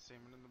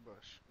 Semen in the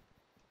bush.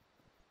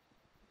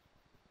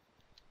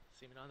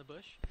 Semen on the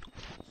bush.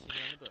 Semen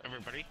on the bush.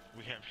 Everybody,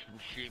 we have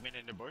semen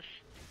in the bush.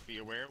 Be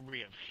aware, we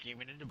have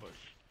semen in the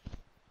bush.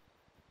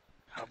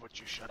 How about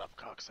you shut up,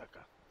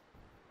 cocksucker?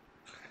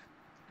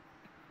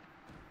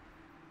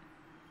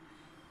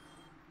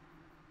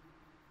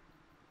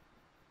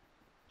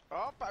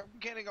 Oh, I'm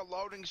getting a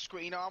loading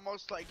screen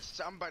almost like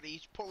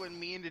somebody's pulling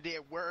me into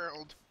their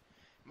world.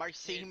 My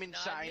semen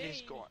not sign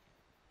is me. gone.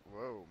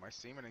 Whoa, my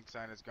semen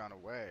sign has gone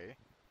away.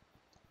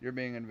 You're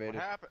being invaded.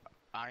 What happened?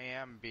 I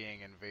am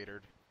being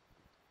invaded.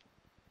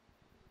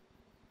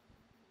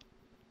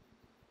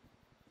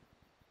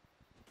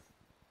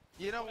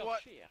 You know Well,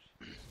 what? shit.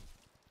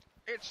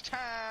 It's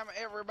time,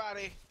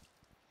 everybody.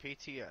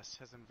 PTS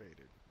has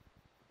invaded.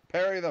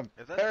 Parry them.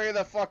 Is that- Parry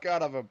the fuck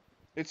out of them.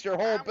 It's your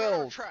whole I'm gonna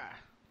build. try.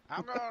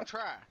 I'm gonna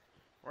try.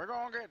 We're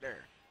gonna get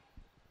there.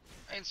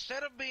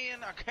 Instead of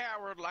being a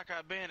coward like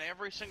I've been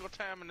every single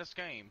time in this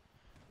game.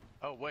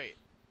 Oh wait,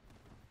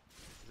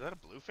 is that a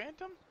blue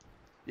phantom?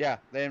 Yeah,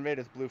 they invade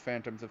as blue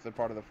phantoms if they're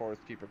part of the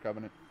Forest Keeper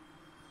Covenant.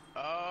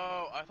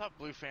 Oh, I thought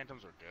blue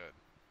phantoms were good.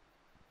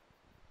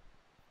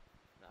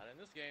 Not in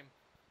this game.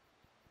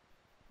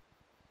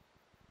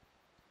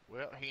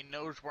 Well, he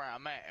knows where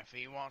I'm at. If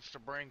he wants to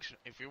bring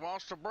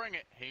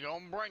it, he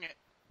gonna bring it.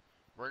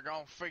 We're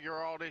gonna figure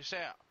all this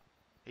out.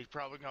 He's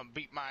probably gonna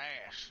beat my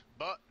ass,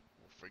 but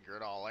we'll figure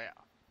it all out.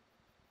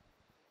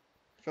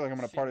 I feel like I'm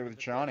gonna party with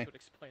Johnny. Would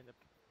explain the...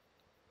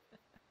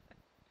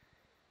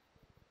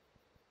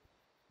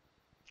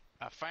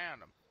 I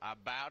found him. I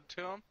bowed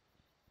to him.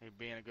 He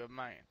being a good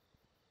man.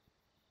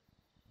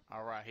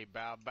 Alright, he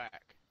bowed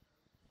back.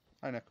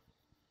 Hi, Nick.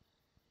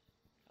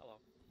 Hello.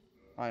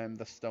 I am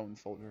the Stone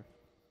Soldier.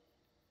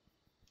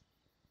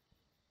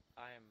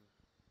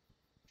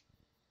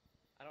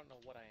 I don't know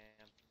what I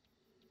am.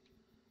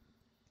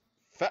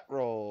 Fat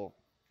roll.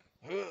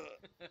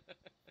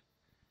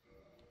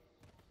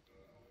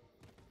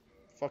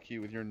 Fuck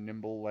you with your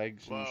nimble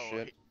legs and Whoa,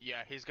 shit.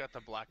 yeah, he's got the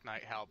Black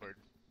Knight halberd.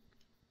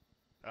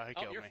 Oh, he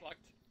Oh, killed you're me. fucked.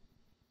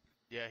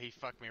 Yeah, he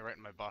fucked me right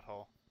in my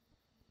butthole.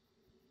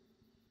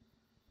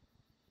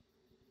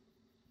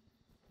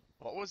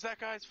 What was that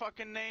guy's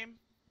fucking name?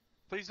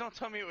 Please don't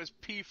tell me it was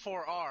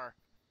P4R.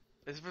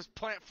 If it was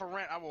Plant for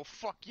Rent, I will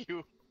fuck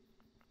you.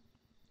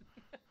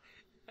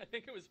 I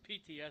think it was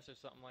PTS or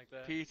something like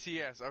that.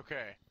 PTS,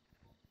 okay.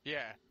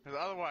 Yeah, 'cause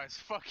otherwise,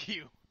 fuck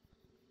you.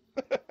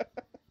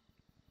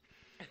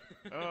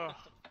 Ugh.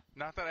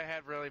 Not that I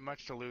had really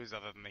much to lose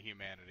other than the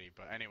humanity,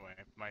 but anyway,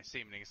 my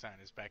semening sign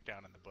is back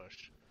down in the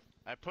bush.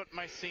 I put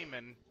my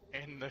semen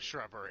in the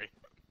shrubbery.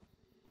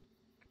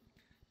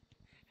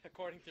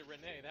 According to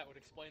Renee, that would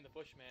explain the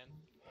Bushman.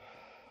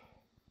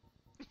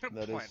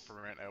 Plant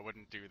for Rent, I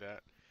wouldn't do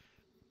that.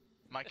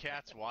 My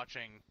cat's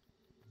watching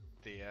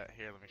the,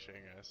 here, let me show you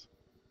guys.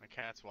 My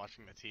cat's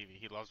watching the TV.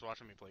 He loves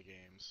watching me play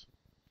games.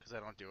 Because I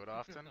don't do it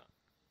often.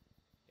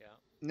 Yeah.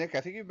 Nick,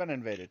 I think you've been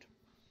invaded.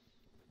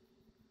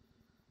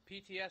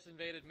 PTS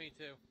invaded me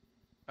too.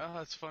 Oh,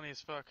 that's funny as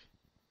fuck.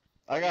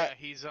 Yeah,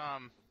 he's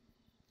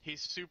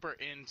super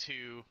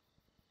into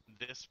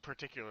this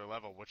particular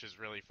level, which is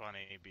really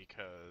funny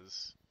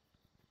because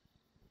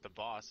the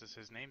boss is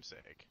his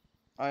namesake.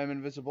 I am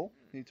invisible.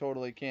 He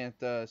totally can't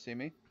see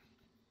me.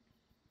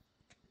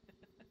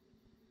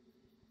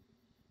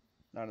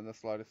 Not in the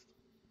slightest.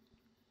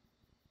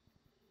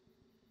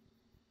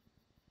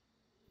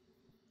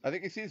 I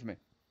think he sees me.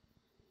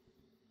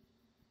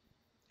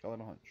 Got a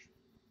little hunch.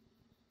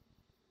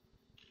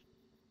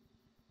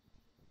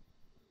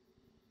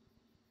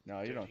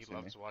 No, you Dude, don't he see me.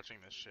 loves watching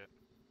this shit.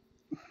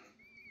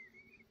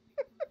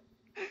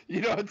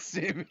 You don't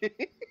see me.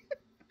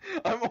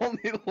 I'm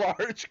only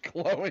large,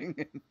 glowing,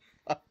 and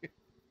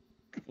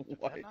Did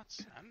white. that not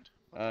send?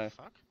 What the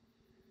fuck?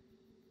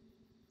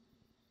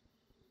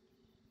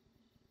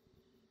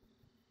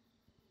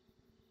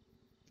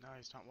 No,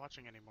 he's not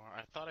watching anymore.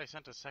 I thought I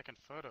sent a second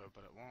photo,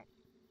 but it won't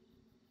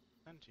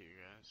send to you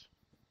guys.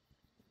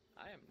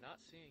 I am not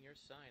seeing your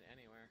sign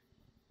anywhere.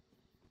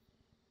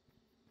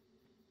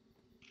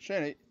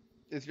 Shane,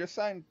 is your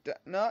sign?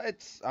 No,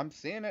 it's. I'm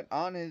seeing it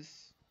on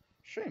his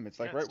stream. It's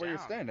like Yeah, right it's where you're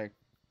down. standing.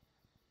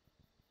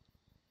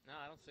 No,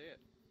 I don't see it.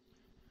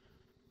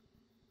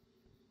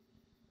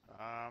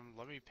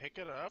 Let me pick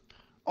it up.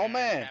 Oh, and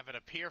man. Have it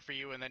appear for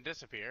you and then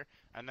disappear,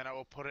 and then I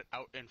will put it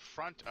out in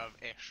front of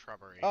a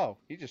shrubbery. Oh,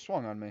 he just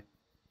swung on me.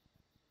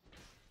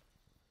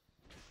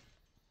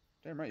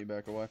 Damn right, you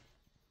back away.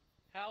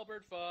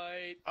 Halberd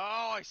fight.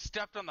 Oh, I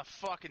stepped on the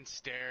fucking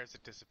stairs.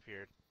 It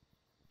disappeared.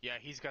 Yeah,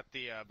 he's got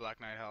the Black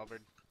Knight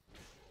halberd.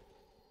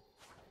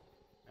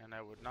 And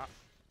I would not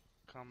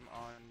come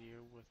on you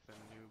with the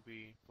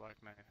newbie Black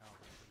Knight halberd,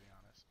 to be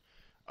honest.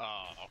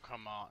 Oh,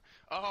 come on.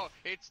 Oh,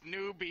 it's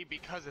newbie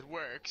because it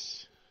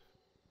works.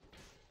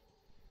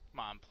 Come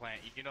on,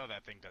 Plant. You know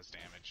that thing does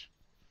damage.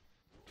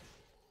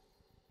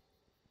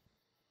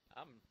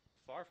 I'm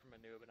far from a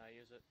noob and I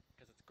use it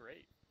because it's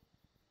great.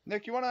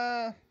 Nick, you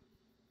wanna?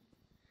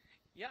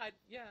 Yeah,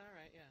 yeah, all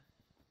right, yeah.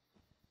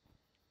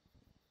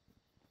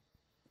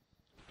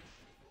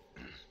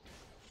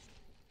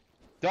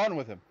 Done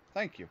with him.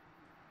 Thank you.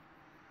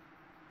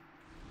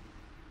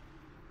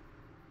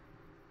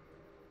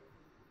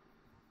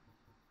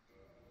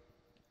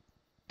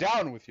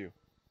 Down with you.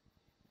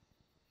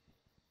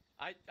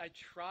 I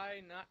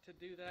try not to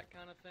do that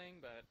kind of thing,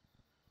 but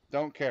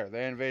Don't care.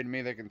 They invade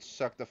me. They can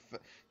suck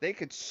they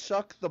could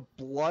suck the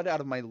blood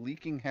out of my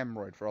leaking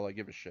hemorrhoid for all I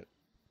give a shit.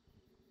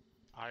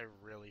 I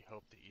really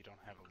hope that you don't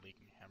have a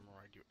leaking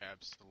hemorrhoid, you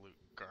absolute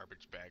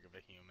garbage bag of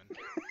a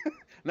human.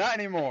 Not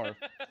anymore.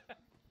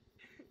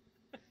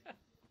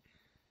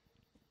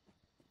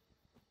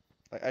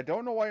 Like, I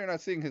don't know why you're not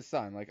seeing his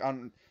sign. Like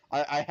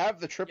I have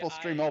the triple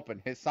stream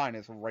open. His sign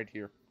is right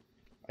here.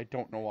 I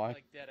don't know why.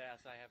 like dead ass,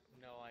 I have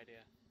no idea.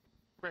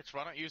 Rich,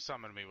 why don't you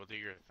summon me? We'll do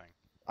your thing.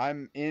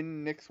 I'm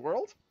in Nick's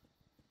world?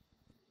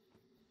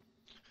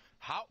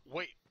 How?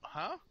 Wait,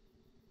 huh?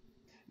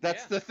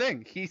 That's Yeah. the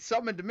thing. He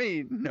summoned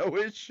me, no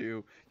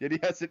issue. Yet he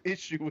has an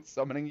issue with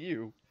summoning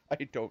you. I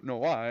don't know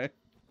why.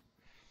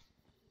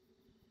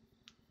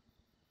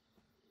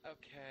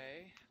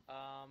 Okay.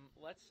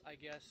 let's, I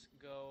guess,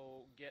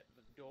 go get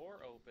the door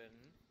open,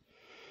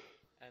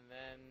 and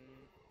then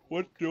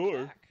What we'll come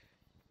door? back.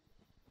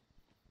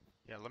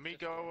 Yeah, let me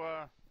Just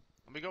go.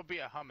 Let me go be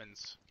a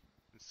Hummins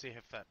and see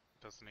if that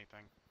does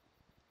anything.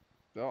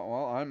 Oh,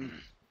 well,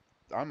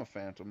 I'm a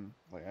phantom,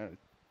 like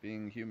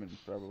being human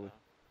probably. So,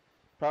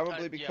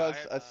 Probably Yeah, because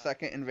I- a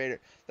second invader.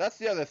 That's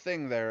the other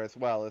thing there as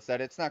well, is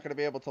that it's not going to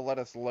be able to let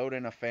us load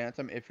in a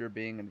phantom if you're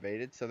being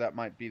invaded. So that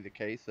might be the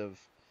case of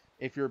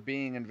if you're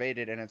being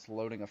invaded and it's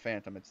loading a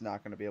phantom, it's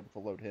not going to be able to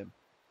load him.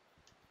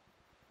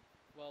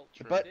 well,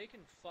 True. But they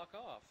can fuck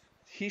off.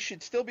 he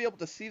should still be able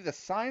to see the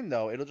sign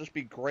though. It'll just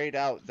be grayed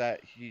out that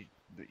he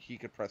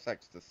could press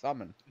X to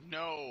summon.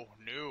 No.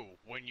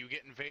 When you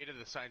get invaded,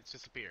 the signs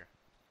disappear.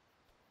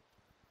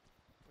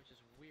 Which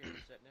is weird,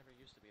 because that never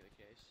used to be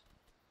the case.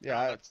 Yeah,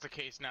 No, that's the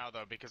case now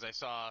though, because I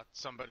saw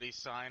somebody's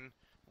sign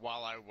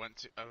while I went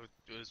to.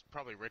 It was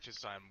probably Rich's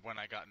sign when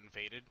I got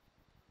invaded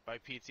by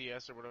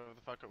PTS or whatever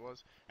the fuck it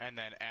was, and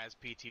then as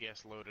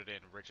PTS loaded in,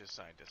 Rich's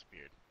sign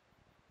disappeared.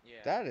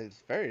 Yeah. that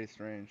is very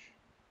strange.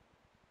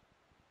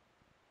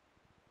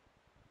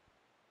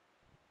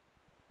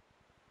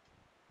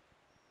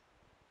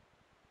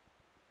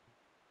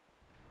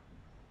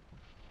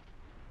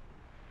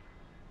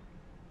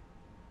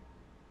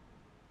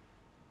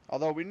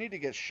 Although we need to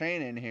get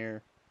Shane in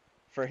here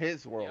for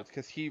his world, Yep.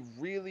 because he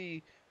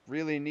really,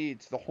 really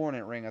needs the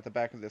Hornet ring at the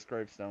back of this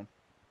gravestone.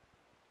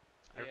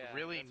 I Yeah,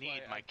 really that's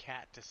need why my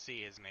cat to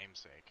see his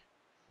namesake.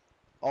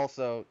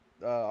 Also,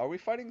 are we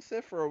fighting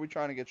Sif or are we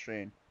trying to get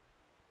Shane?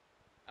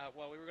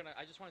 Well,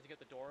 I just wanted to get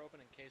the door open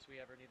in case we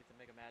ever needed to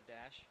make a mad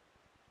dash.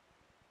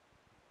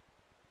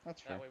 That's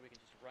fair. That way we can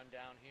just run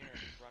down here and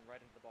just run right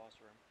into the boss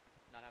room.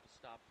 Not have to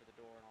stop for the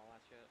door and all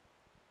that shit.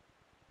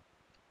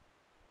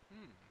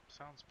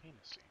 Sounds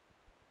penisy.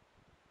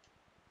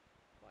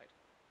 Fight.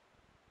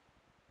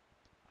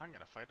 I'm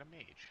gonna fight a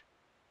mage.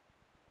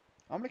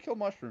 I'm gonna kill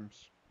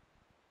mushrooms.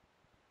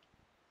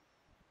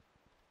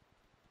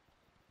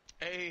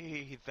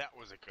 Hey, that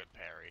was a good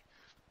parry.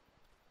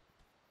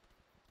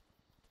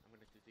 I'm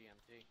gonna do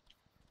DMT.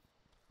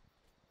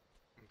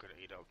 I'm gonna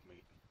eat elk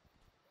meat.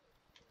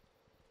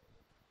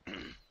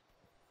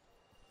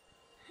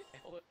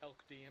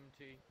 Elk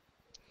DMT.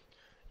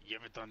 You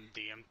ever done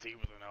DMT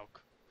with an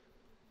elk?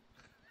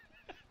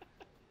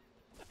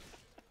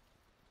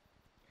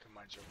 Come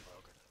on, Joe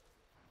Rogan.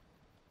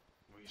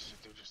 We used to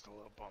do just a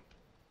little bump.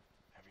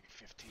 Every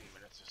 15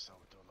 minutes or so,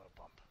 we do a little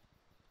bump.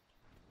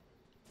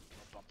 A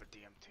little bump of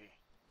DMT.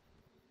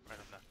 Right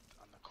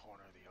on the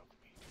corner of the elk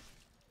meat.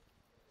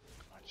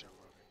 Come on, Joe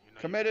Rogan. You know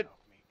Committed. you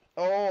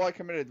want elk meat. Oh, I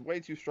committed way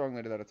too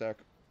strongly to that attack.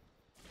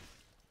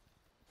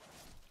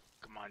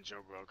 Come on,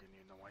 Joe Rogan.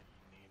 You know what?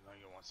 You know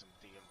you want some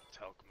DMT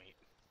elk meat.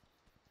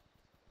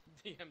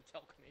 DM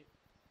elk meat.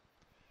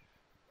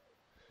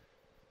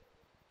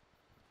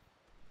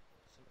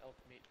 Some elk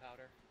meat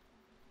powder.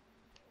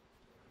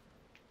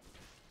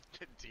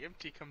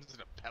 DMT comes in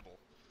a pebble.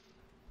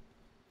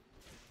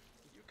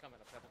 You come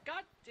in a pebble.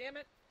 God damn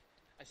it!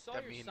 I saw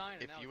I your mean, sign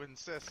and if now you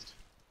insist.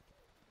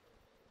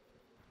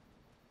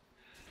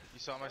 You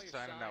saw my your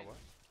sign and now sign. what?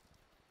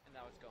 and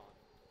now it's gone.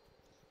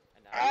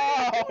 And now,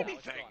 Ow! now it's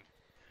Anything. gone.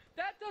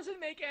 That doesn't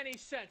make any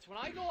sense. When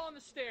I go on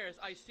the stairs,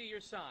 I see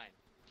your sign.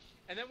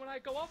 And then when I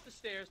go up the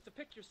stairs to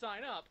pick your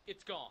sign up,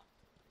 it's gone.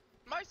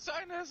 My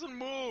sign hasn't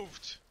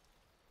moved!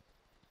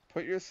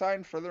 Put your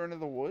sign further into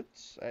the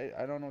woods?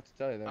 I don't know what to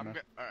tell you there, man.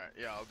 Alright,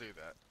 yeah, I'll do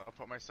that. I'll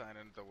put my sign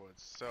into the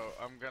woods. So,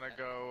 I'm gonna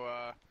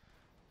go,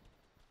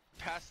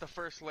 past the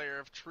first layer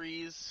of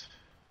trees.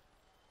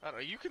 I don't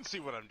know, you can see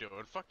what I'm doing.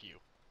 Fuck you.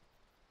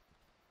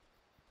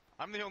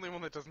 I'm the only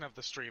one that doesn't have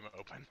the stream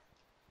open.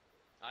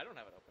 I don't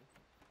have it open.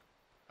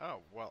 Oh,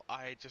 well,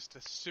 I just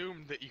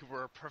assumed that you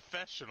were a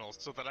professional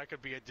so that I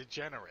could be a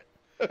degenerate.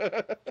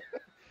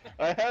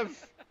 I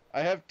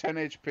have 10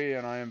 HP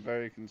and I am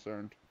very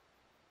concerned.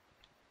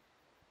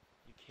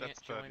 You can't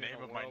That's the join in name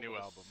a of my world new with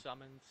a album.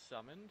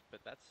 Summoned,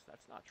 but that's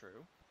not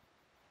true.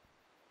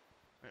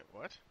 Wait,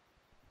 what?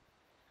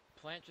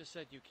 Plant just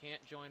said you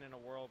can't join in a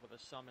world with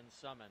a summoned,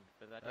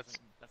 but that's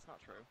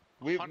not true.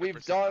 We've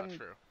 100% done not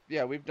true.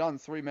 yeah, we've done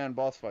 3-man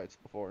boss fights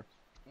before.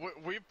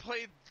 We've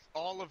played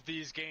all of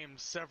these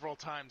games several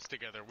times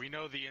together. We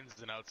know the ins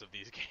and outs of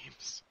these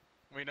games.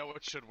 We know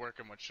what should work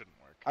and what shouldn't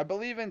work. I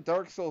believe in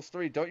Dark Souls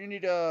 3, don't you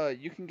need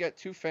you can get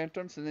 2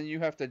 phantoms and then you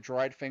have to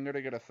dried finger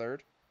to get a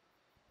third?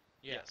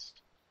 Yes.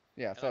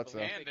 Yeah, I And I thought so.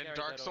 believe- And they in carried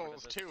Dark that over to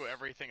Souls this. 2,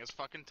 everything is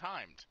fucking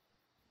timed.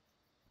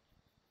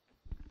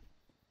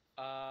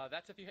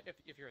 That's if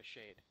you're a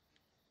shade.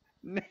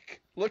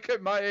 Nick, look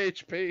at my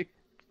HP.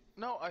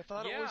 No, I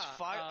thought it was Yeah,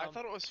 5. I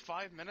thought it was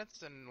 5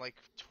 minutes and like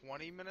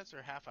 20 minutes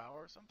or half hour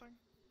or something.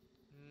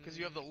 Because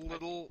you have the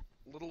little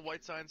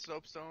white sign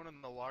soapstone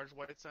and the large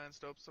white sign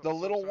soapstone. The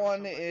little soapstone or one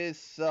something.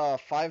 is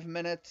 5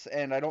 minutes,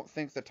 and I don't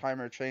think the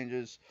timer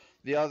changes.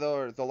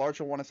 The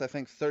larger one is I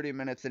think 30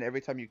 minutes, and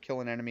every time you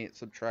kill an enemy, it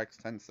subtracts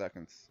 10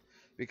 seconds.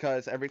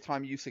 Because every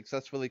time you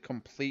successfully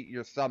complete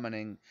your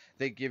summoning,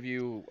 they give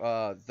you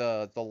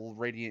the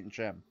radiant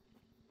gem,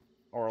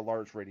 or a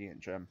large radiant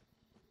gem.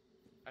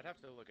 I'd have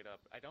to look it up.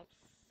 I don't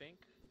think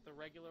the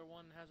regular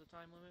one has a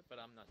time limit, but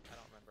I don't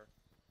remember.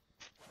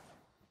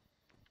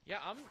 Yeah,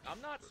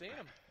 I'm not seeing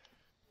him.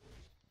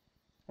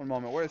 One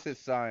moment, where's his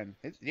sign?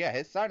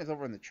 His sign is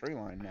over in the tree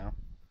line now.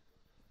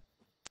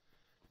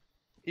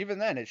 Even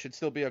then, it should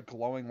still be a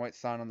glowing white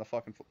sign on the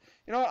fucking floor.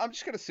 You know what, I'm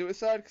just gonna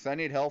suicide, because I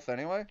need health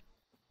anyway.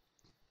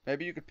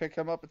 Maybe you could pick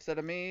him up instead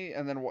of me,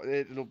 and then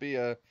it'll be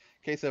a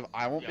case of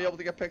I won't be able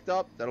to get picked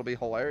up. That'll be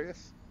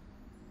hilarious.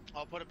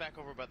 I'll put it back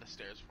over by the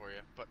stairs for you,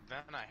 but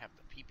then I have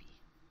to pee-pee.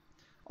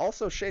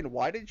 Also, Shane,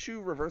 why did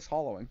you reverse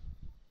hollowing?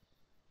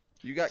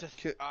 You got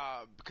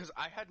Because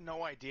I had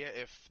no idea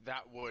if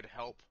that would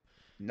help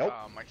Nope.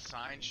 my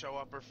sign show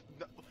up or...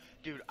 No,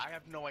 dude, I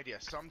have no idea.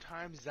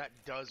 Sometimes that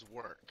does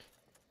work.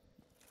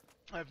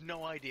 I have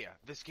no idea.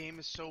 This game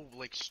is so,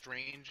 like,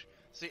 strange.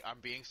 See, I'm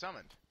being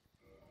summoned.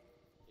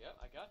 Yep,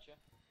 I gotcha.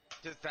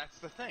 That's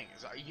the thing.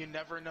 Is you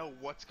never know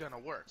what's gonna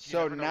work. You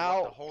So never know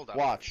now, what the holdup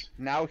watch. is.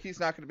 Now he's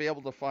not going to be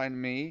able to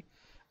find me.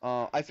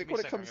 I think Give me a what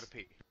it second, comes... I'm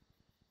gonna pee.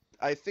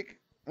 I think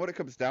what it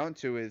comes down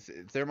to is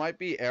there might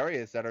be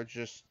areas that are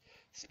just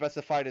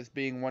specified as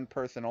being one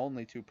person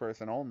only, two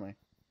person only.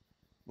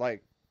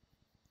 Like,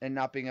 and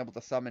not being able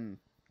to summon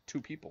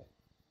two people.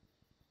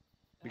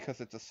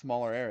 Because it's a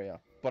smaller area.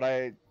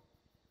 But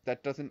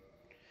that doesn't...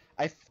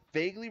 I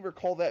vaguely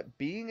recall that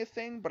being a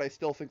thing, but I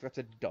still think that's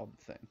a dumb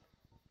thing.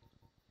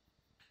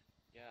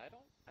 Yeah,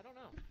 I don't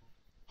know.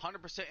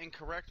 100%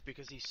 incorrect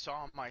because he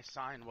saw my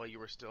sign while you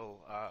were still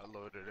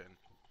loaded in.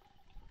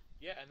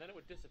 Yeah, and then it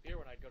would disappear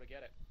when I'd go to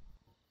get it.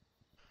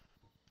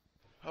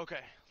 Okay.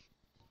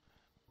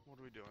 What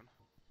are we doing?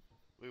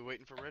 We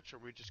waiting for Rich or are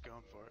we just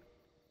going for it?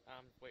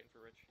 I'm waiting for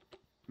Rich.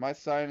 My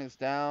sign is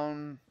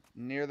down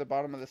near the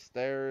bottom of the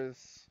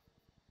stairs.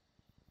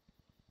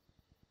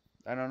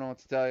 I don't know what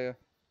to tell you.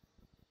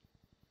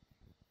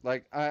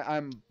 Like,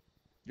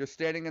 you're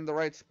standing in the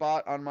right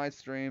spot on my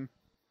stream.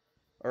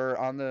 Or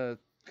on the,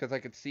 because I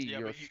could see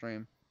your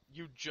stream.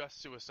 You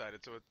just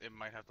suicided, so it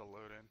might have to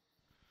load in.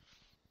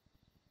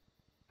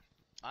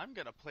 I'm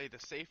gonna play the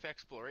safe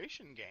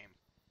exploration game.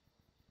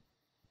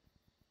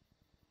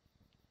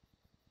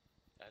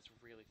 That's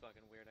really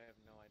fucking weird. I have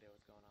no idea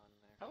what's going on in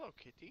there. Hello,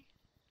 Kitty.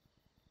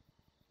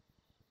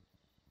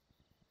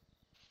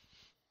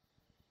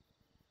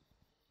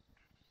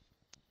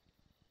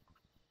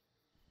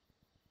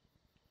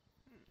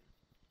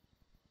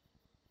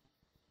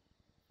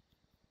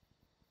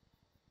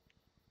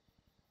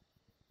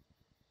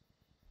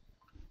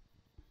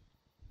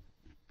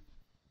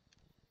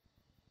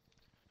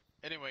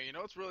 Anyway, you know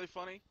what's really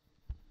funny?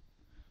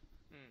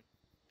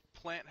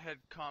 Plant had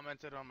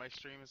commented on my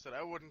stream and said,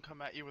 I wouldn't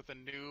come at you with a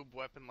noob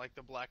weapon like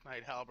the Black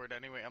Knight Halberd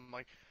anyway. I'm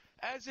like,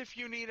 as if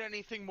you need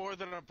anything more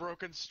than a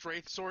broken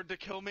straight sword to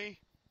kill me?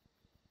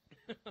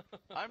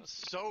 I'm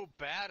so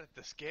bad at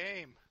this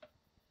game.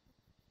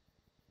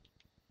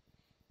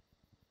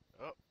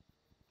 Oh,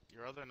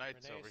 your other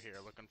knight's over here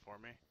looking for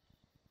me.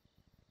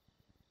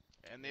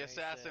 And the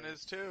assassin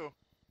is too.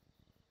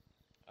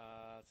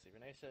 Let's see.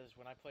 Renee says,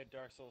 when I played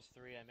Dark Souls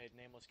 3, I made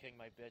Nameless King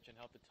my bitch and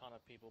helped a ton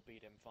of people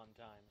beat him. Fun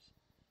times.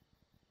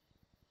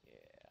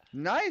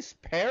 Yeah. Nice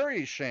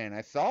parry, Shane.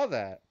 I saw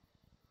that.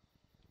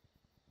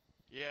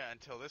 Yeah,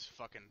 until this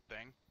fucking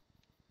thing.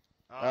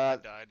 Oh, I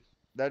died.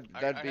 That'd I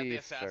be had the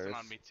assassin first.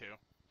 on me too.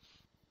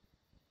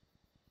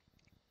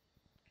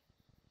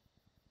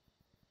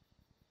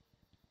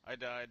 I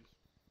died.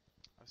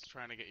 I was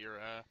trying to get your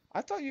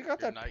I thought you got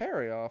that knight.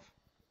 parry off.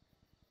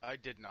 I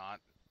did not.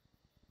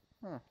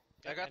 Huh.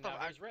 I got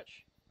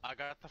Rich. I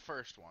got the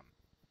first one.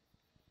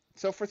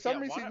 So for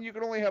some reason you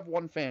can only have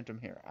one phantom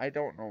here. I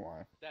don't know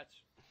why.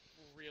 That's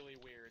really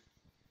weird.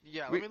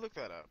 Yeah, let me look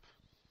that up.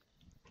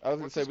 I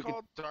was What's gonna this say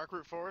called?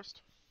 Darkroot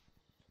Forest?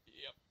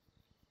 Yep.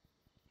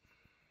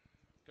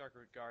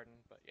 Darkroot Garden,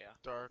 but yeah.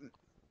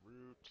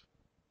 Darkroot.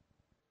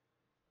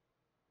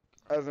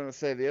 I was gonna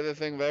say the other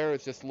thing there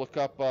is just look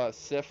up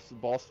Sif's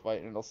boss fight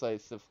and it'll say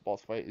Sif's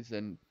boss fight is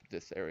in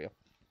this area.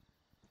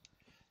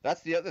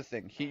 That's the other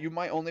thing. You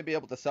might only be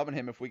able to summon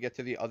him if we get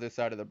to the other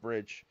side of the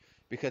bridge,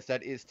 because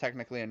that is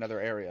technically another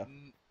area.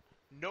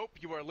 Nope,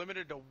 you are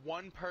limited to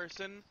one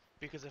person,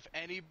 because if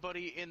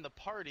anybody in the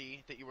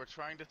party that you were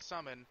trying to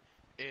summon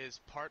is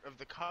part of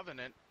the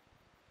Covenant,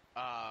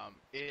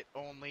 it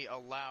only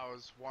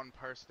allows one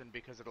person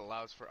because it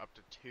allows for up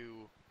to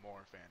 2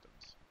 more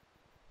phantoms.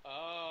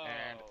 Oh.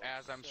 And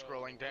as I'm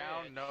scrolling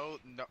down,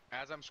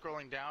 as I'm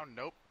scrolling down,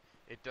 nope,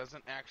 it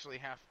doesn't actually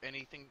have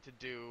anything to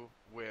do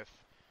with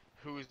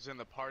who's in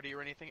the party or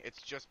anything.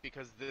 It's just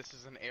because this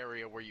is an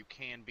area where you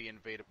can be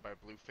invaded by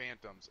blue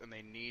phantoms, and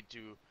they need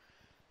to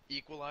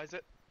equalize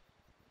it.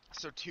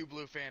 So 2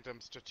 blue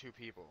phantoms to 2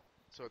 people.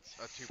 So it's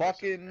a 2-person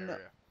Fucking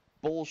area.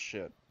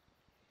 bullshit.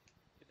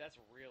 Dude, that's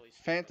really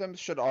stupid.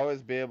 Phantoms should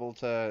always be able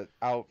to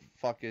out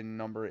fucking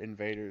number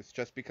invaders.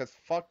 Just because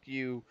fuck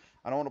you,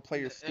 I don't want to play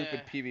your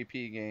stupid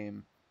PvP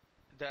game.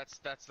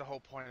 That's the whole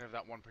point of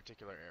that one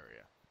particular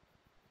area.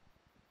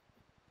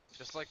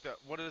 Just like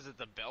what is it,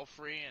 the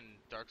Belfry in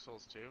Dark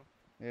Souls 2?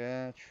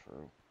 Yeah,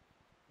 true.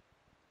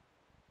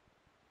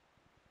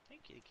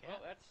 Thank you, Cat. Well,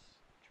 that's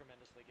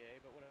tremendously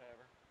gay, but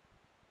whatever.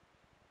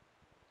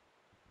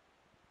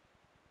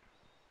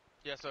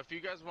 Yeah, so if you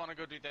guys want to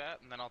go do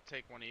that, and then I'll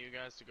take one of you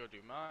guys to go do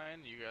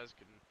mine, you guys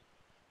can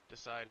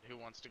decide who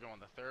wants to go on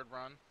the third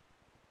run.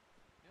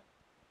 Yep.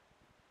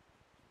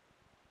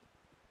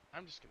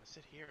 I'm just gonna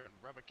sit here and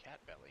rub a cat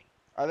belly.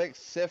 I think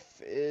Sif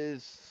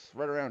is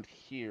right around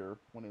here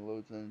when he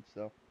loads in,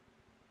 so.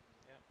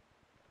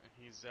 And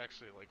he's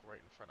actually like right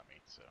in front of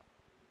me, so.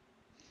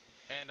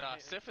 And Hey,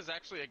 Sif is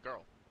actually a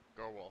girl.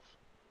 Girl wolf.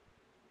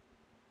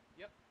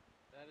 Yep,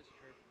 that is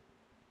true.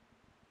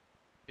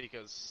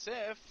 Because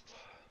Sif,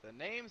 the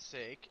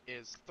namesake,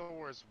 is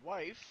Thor's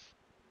wife,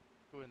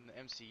 who in the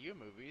MCU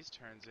movies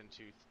turns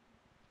into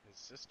his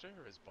sister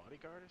or his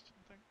bodyguard or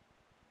something.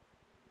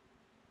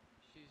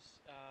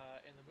 She's,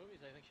 in the movies,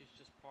 I think she's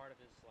just part of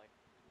his, like,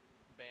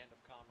 band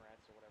of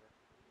comrades or whatever.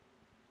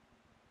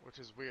 Which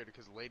is weird,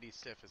 because Lady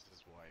Sif is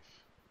his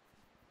wife.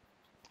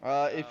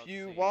 If Let's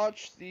you see.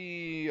 watch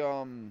the,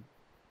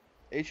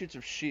 Agents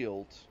of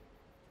S.H.I.E.L.D.,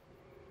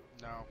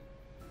 No.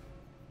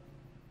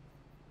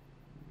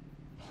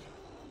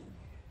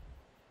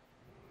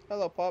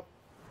 hello, pup.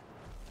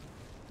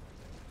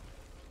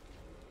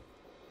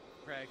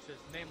 Craig says,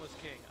 Nameless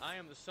King, I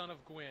am the son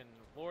of Gwyn,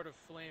 Lord of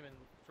Flame and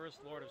First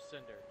Lord of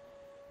Cinder.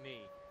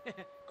 Me.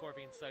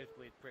 Corvine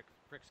Scythebleed,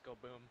 pricks go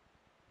boom.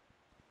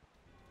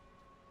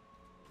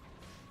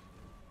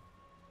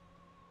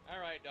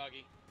 Alright,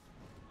 doggy.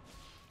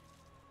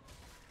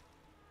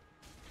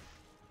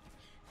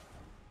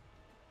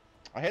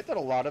 I hate that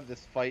a lot of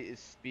this fight is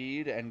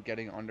speed and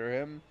getting under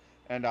him,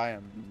 and I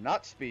am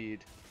not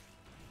speed.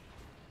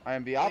 I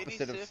am the Lady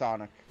opposite of Sif-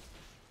 Sonic.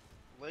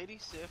 Lady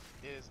Sif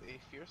is a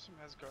fearsome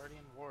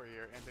Asgardian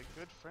warrior and a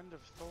good friend of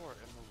Thor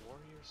in the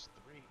Warriors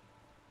 3.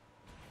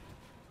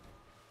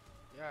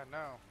 Yeah,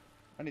 no.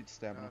 I need No,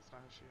 stamina. that's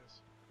not who she is.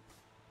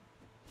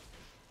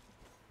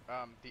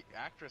 The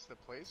actress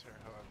that plays her,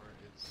 however,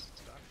 is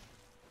stunning.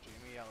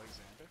 Jamie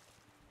Alexander.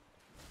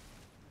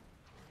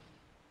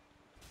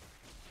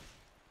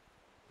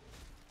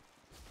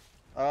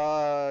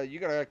 You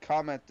got a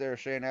comment there,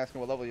 Shane, asking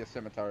what level your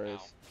scimitar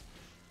is.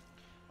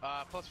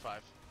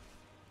 +5.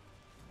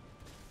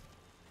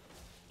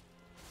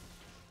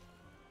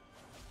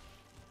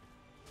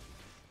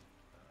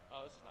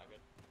 Oh, this is not good.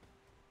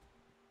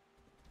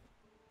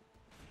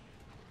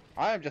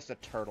 I am just a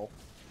turtle.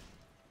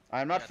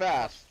 I am not Yeah,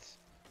 fast,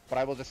 but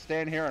I will just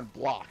stand here and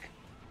block.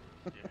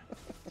 Yeah.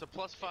 It's a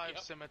 +5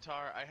 Yep.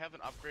 scimitar. I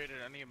haven't upgraded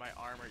any of my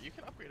armor. You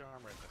can upgrade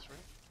armor in this, right?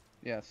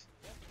 Yes.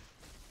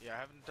 Yeah, I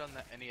haven't done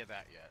any of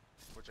that yet,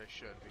 which I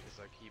should because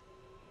I keep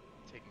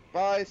taking hits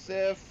Bye, on this.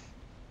 Sif.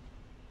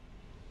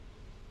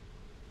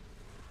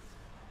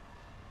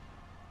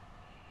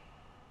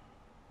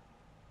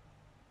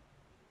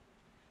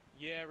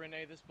 Yeah,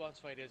 Renee, this boss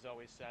fight is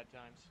always sad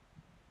times.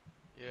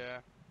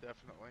 Yeah,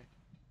 definitely.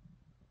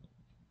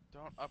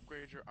 Don't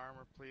upgrade your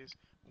armor, please.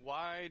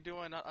 Why do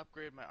I not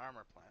upgrade my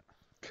armor plant?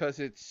 Because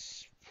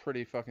it's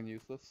pretty fucking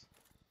useless.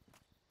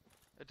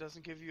 It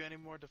doesn't give you any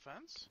more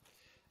defense?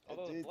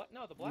 Although, It-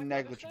 the black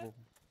negligible.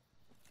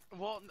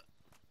 Well,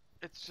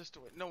 it's just a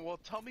waste. No, well,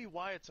 tell me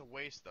why it's a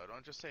waste, though.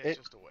 Don't just say it's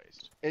just a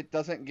waste. It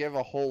doesn't give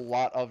a whole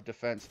lot of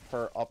defense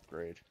per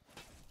upgrade.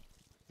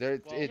 Well,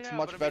 it's yeah,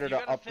 much but I mean, better you to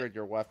gotta upgrade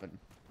your weapon.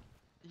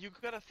 You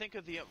gotta think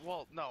of the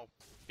well, no,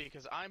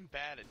 because I'm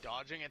bad at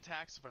dodging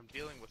attacks if I'm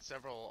dealing with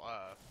several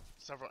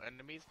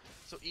enemies.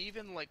 So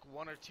even like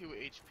 1 or 2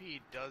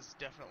 HP does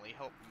definitely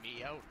help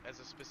me out as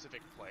a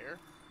specific player.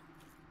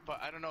 But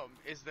I don't know,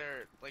 is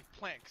there like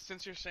Plank?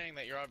 Since you're saying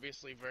that you're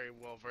obviously very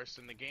well versed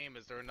in the game,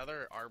 is there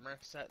another armor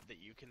set that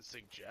you can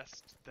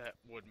suggest that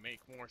would make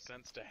more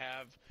sense to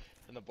have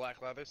than the black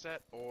leather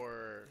set,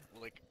 or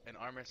like an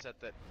armor set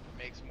that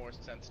makes more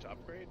sense to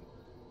upgrade?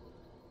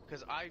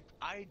 Because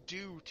I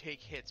do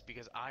take hits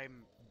because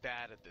I'm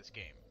bad at this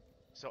game.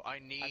 So I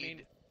need... I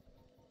mean...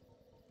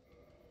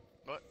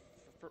 What?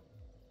 Go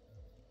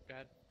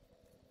ahead.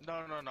 No,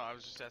 I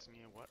was just asking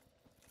you what.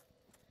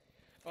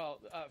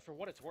 Well, for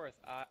what it's worth,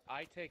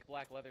 I take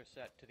black leather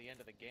set to the end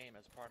of the game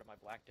as part of my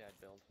Black Dad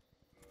build.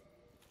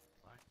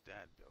 Black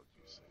Dad build,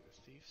 you say.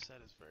 The Thief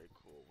set is very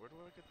cool. Where do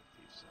I get the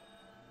Thief set?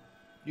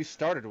 You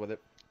started with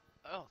it.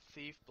 Oh,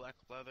 Thief, Black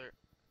Leather.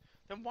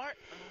 Then why...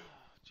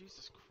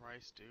 Jesus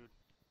Christ, dude.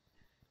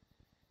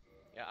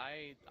 Yeah,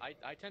 I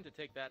tend to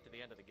take that to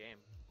the end of the game.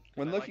 'Cause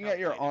When I looking like how at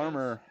your great it is.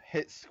 armor,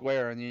 hit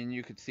square and then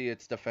you could see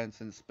its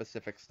defense and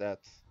specific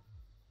stats.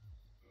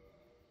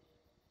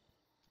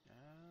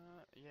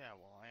 Yeah,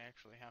 well, I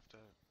actually have to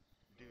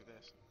do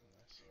this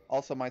and this.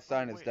 Also, my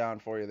sign is wait. down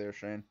for you there,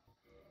 Shane.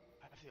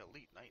 I have the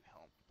Elite Knight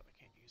helm, but I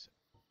can't use it.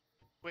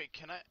 Wait,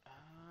 can I...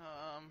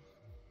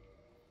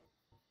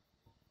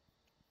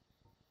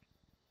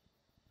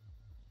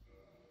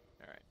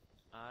 Alright.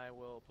 I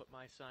will put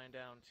my sign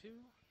down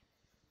too.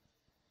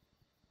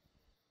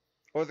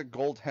 Or the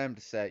gold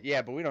hemmed set.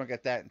 Yeah, but we don't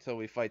get that until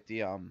we fight the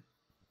Gold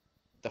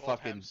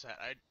fucking hem set.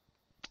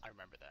 I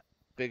remember that.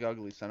 big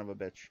ugly son of a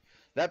bitch.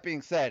 That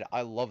being said,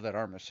 I love that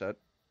armor set.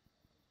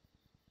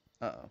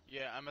 Uh-oh.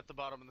 Yeah, I'm at the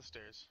bottom of the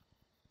stairs.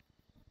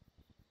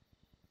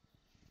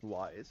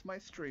 Why is my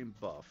stream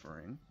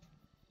buffering?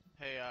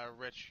 Hey,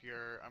 Rich,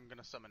 I'm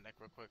gonna summon Nick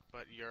real quick,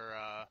 but you're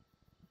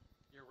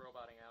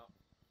roboting out.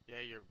 yeah,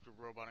 you're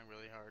roboting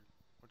really hard,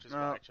 which is No.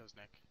 why I chose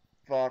Nick.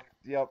 Fuck.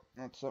 Yep.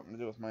 That's something to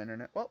do with my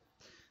internet. Well,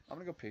 I'm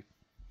gonna go pee.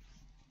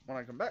 When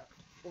I come back,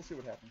 we'll see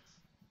what happens.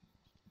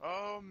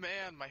 Oh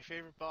man, my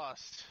favorite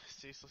boss,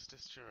 Ceaseless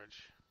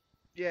Discharge.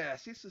 Yeah,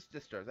 ceaseless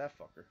discharge, that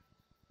fucker.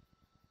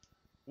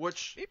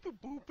 Which, Beep, boop,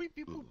 boop, beep,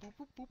 beep, boop, boop,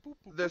 boop, boop, boop,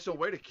 boop, there's a boop.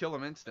 way to kill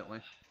him instantly.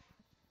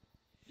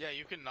 Yeah,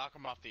 you can knock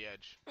him off the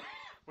edge,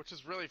 which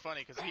is really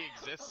funny because he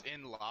exists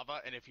in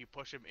lava, and if you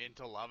push him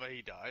into lava,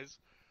 he dies.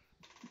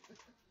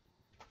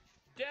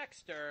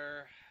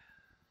 Dexter!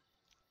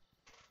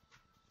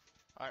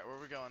 Alright, where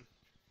are we going?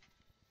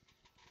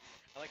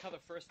 I like how the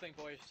first thing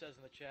Boy says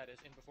in the chat is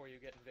in before you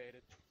get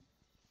invaded.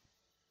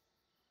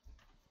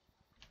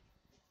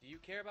 Do you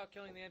care about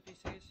killing the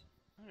NPCs?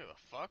 I don't give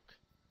a fuck.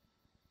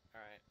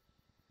 Alright.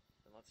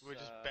 Then let's, We're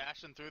just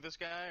bashing through this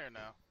guy, or no?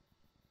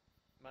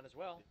 might as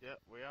well. Yep,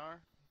 we are.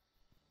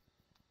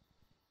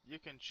 You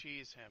can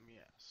cheese him,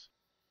 yes.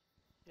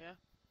 Yeah,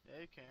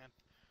 you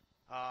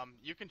can.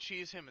 You can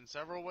cheese him in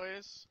several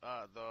ways.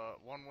 The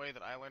one way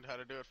that I learned how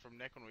to do it from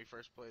Nick when we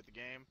first played the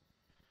game.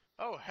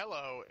 Oh,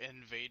 hello,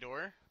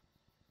 Invader.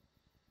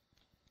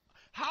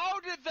 How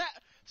did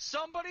that...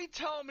 Somebody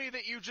tell me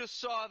that you just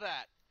saw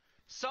that.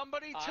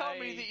 Somebody tell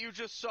me that you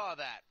just saw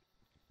that.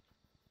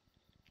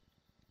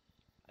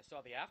 I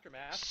saw the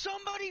aftermath.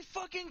 Somebody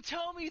fucking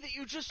tell me that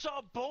you just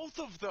saw both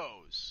of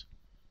those.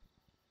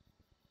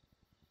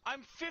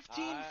 I'm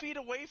 15 feet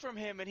away from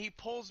him and he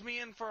pulls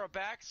me in for a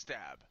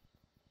backstab.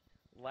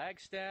 Lag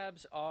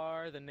stabs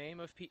are the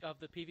name of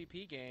the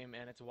PvP game,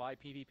 and it's why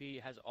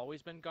PvP has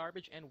always been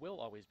garbage and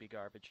will always be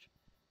garbage.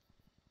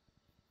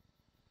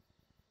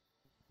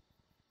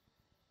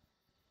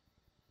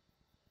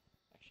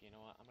 Actually, you know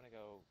what? I'm gonna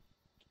go...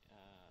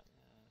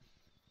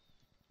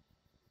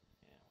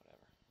 yeah,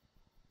 whatever.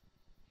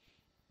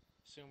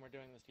 Assume we're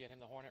doing this to get him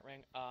the Hornet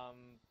Ring.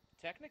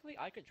 Technically,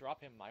 I could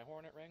drop him my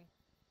Hornet Ring.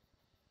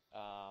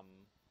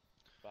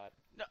 But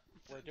No,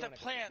 we're doing it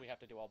 'cause we have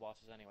to do all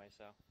bosses anyway,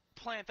 so...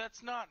 Plant,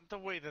 that's not the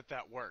way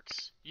that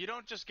works. You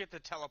don't just get to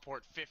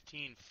teleport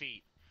 15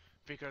 feet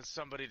because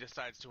somebody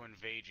decides to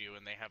invade you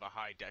and they have a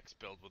high dex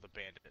build with a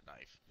bandit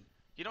knife.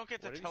 You don't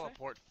get to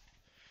teleport...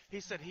 He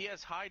said he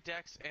has high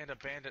dex and a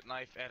bandit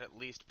knife at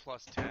least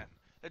plus 10.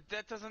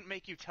 That doesn't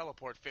make you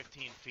teleport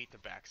 15 feet to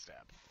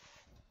backstab.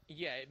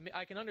 Yeah,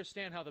 I can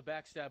understand how the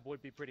backstab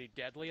would be pretty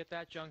deadly at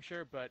that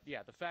juncture, but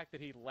yeah, the fact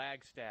that he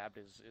lag stabbed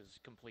is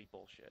complete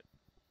bullshit.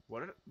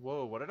 What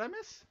did I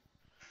miss?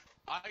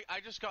 I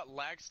just got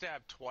lag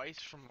stabbed twice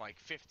from like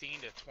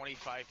 15 to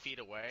 25 feet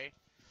away.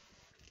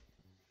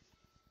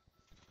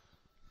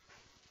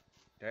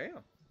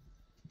 Damn.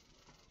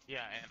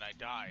 Yeah, and I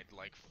died,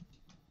 like...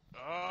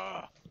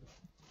 Ugh!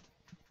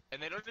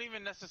 And they don't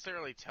even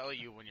necessarily tell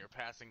you when you're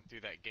passing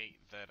through that gate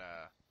that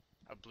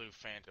a blue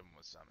phantom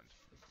was summoned.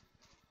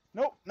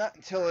 Nope, not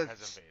until it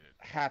Has invaded.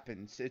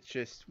 happens. It's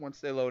just, once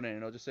they load in,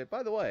 it'll just say,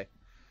 by the way.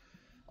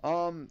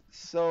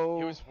 So...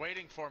 He was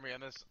waiting for me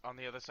on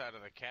the other side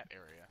of the cat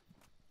area.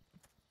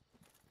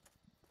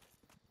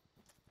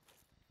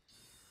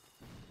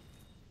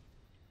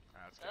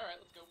 Alright,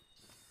 let's go.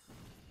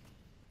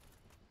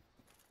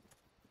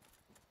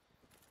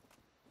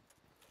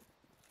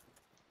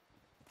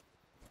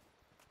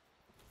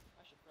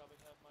 I should probably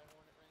have my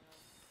Hornet Ring on.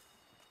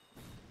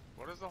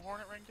 What does the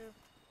Hornet Ring do?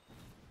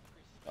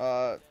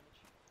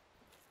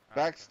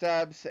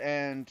 Backstabs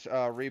and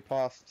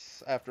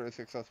riposts after a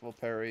successful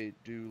parry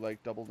do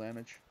like double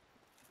damage.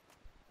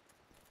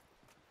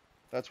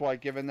 That's why,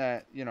 given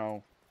that, you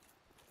know,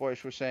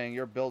 Boyish was saying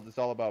your build is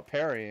all about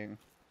parrying,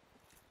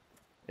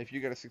 if you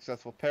get a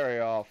successful parry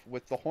off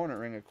with the Hornet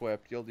Ring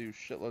equipped, you'll do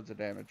shitloads of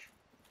damage.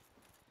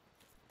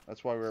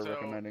 That's why we were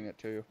recommending it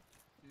to you.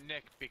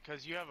 Nick,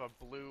 because you have a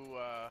blue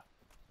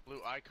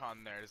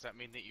icon there, does that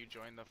mean that you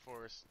joined the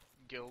Forest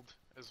Guild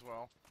as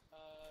well?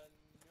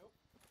 Nope.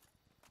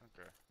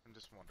 Okay, I'm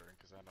just wondering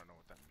because I don't know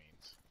what that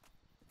means.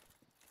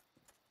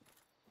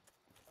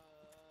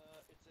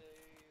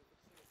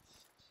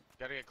 It's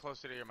Gotta get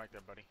closer to your mic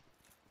there, buddy.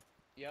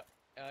 Yep.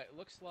 It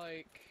looks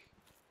like...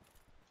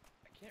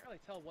 I can't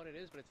really tell what it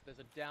is, but there's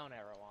a down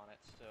arrow on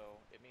it,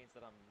 so it means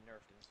that I'm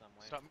nerfed in some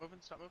way. Stop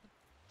moving, stop moving.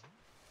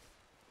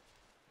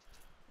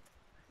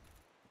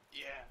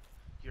 Yeah,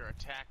 your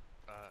attack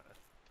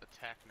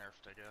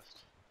nerfed, I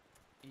guess.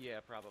 Yeah,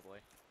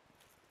 probably.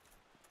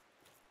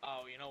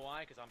 Oh, you know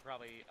why? Because I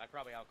probably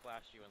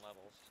outclassed you in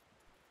levels.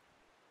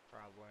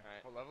 Probably.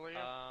 Right. What level are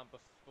you?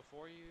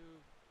 Before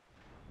you...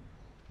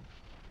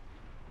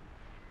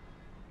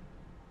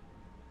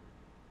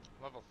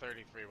 Level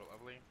 33, what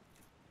level are you?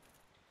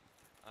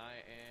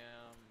 I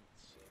am...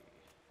 let's see...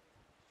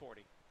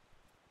 40.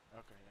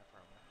 Okay, yeah,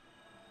 probably.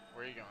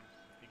 Where are you going?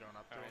 You going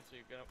up to Alright, it? so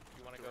you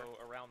want to go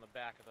around the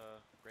back of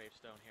the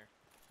gravestone here.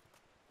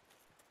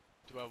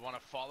 Do I want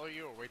to follow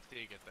you or wait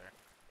till you get there?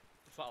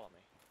 Follow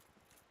me.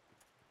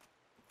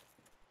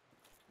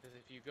 Because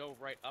if you go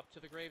right up to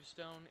the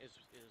gravestone,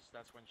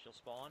 that's when she'll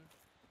spawn.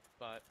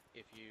 but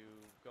if you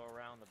go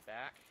around the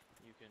back,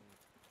 you can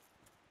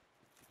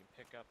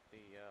pick up the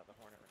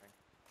Hornet ring.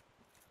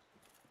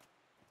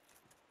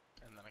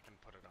 And then I can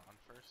put it on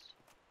first.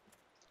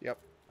 Yep.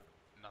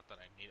 Not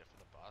that I need it for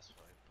the boss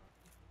fight, but...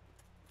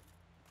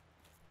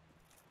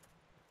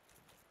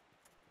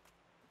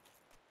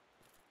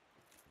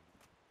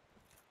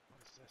 What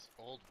is this?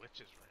 Old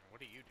witch's ring. What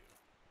do you do?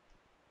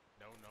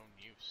 No known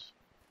use.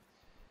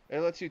 It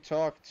lets you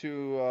talk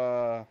to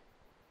a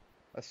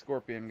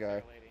scorpion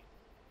guy. Fair lady.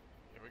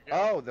 Here we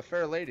go. Oh, the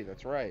fair lady.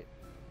 That's right.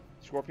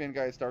 Scorpion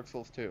guy is Dark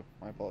Souls 2.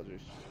 My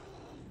apologies.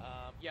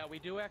 Yeah, we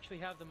do actually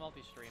have the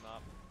multi-stream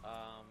up.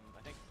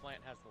 I think Plant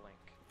has the link.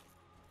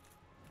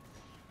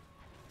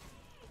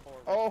 Or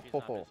Oh, he's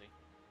not ho, ho. busy.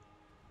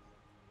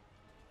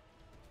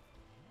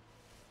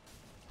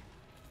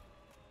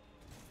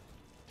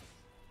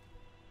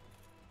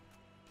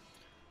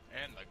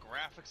 And the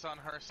graphics on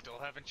her still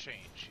haven't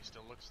changed. She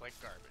still looks like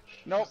garbage.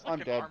 Nope, She's like I'm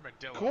an dead.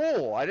 armadillo.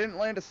 Cool. I didn't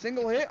land a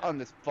single hit on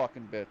this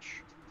fucking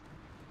bitch.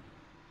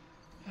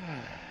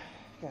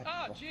 God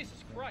Ah, fuck.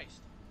 Jesus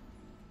Christ!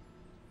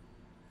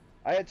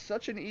 I had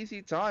such an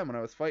easy time when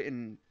I was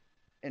fighting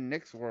in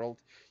Nick's world,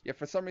 yet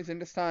for some reason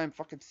this time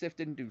fucking Sif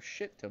didn't do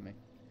shit to me.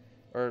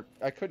 Or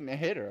I couldn't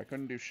hit her. I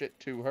couldn't do shit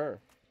to her.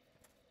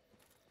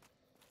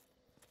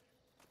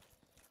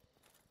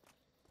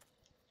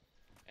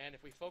 And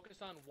if we focus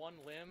on one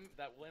limb,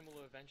 that limb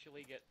will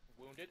eventually get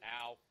wounded.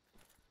 Ow.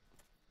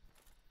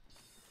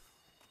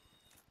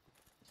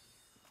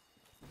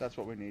 That's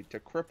what we need, to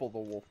cripple the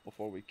wolf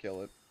before we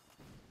kill it.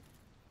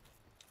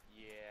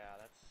 Yeah,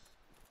 that's...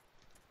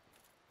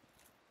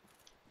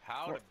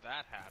 How What? did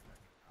that happen?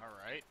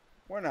 Alright.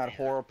 We're not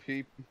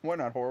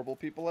horrible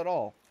people at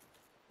all.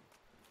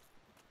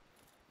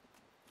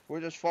 We're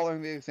just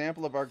following the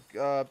example of our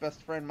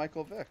best friend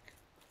Michael Vick.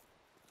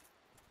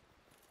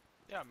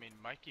 Yeah, I mean,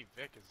 Mikey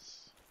Vick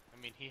is...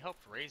 I mean, he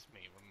helped raise me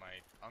when my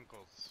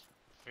uncle's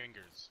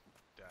fingers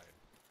died.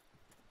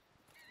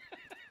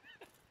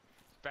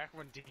 Back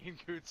when Dean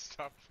Coots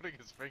stopped putting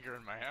his finger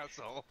in my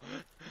asshole.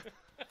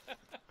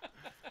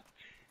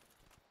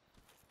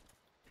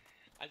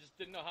 I just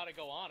didn't know how to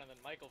go on, and then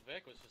Michael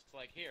Vick was just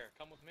like, here,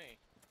 come with me.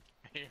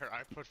 Here,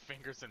 I put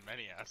fingers in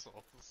many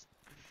assholes.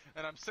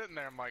 And I'm sitting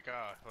there, I'm like,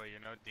 oh, well, you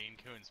know, Dean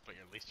Koontz, but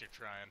at least you're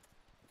trying.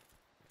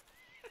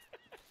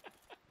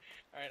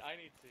 Alright, I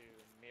need to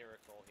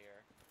miracle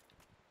here.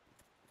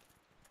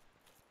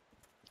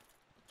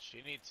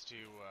 She needs to,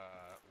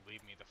 leave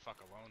me the fuck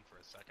alone for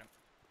a second.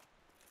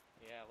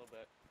 Yeah, a little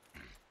bit.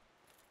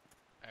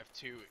 I have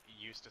 2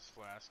 Eustace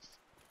flasks.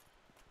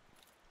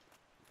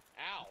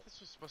 Ow! This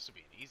was supposed to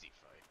be an easy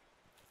fight.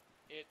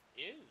 It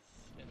is,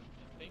 and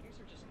things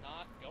are just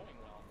not going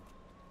well.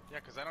 Yeah,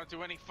 because I don't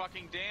do any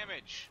fucking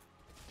damage.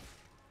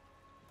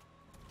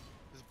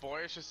 This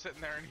boy is just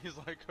sitting there and he's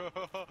like,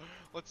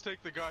 let's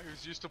take the guy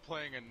who's used to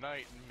playing a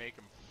knight and make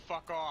him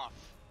fuck off.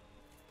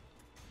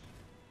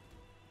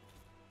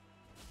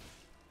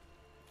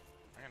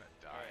 I'm gonna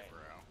die, Alright.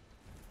 bro.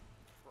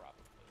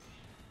 Probably.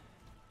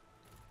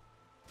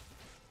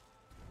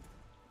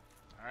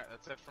 Alright,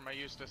 that's it for my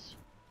Eustace.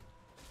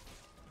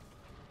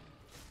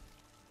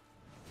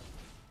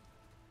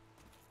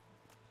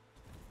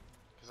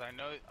 Because I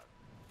know,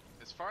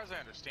 as far as I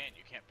understand,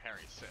 you can't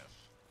parry Sif.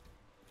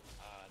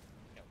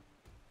 No.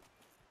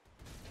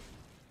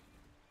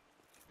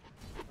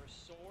 Her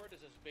sword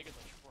is as big as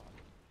a truck.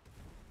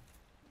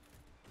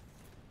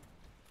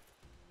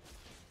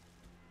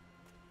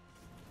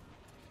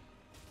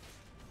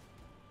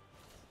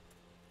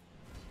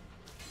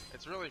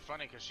 It's really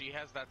funny because she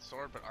has that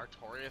sword, but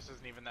Artorias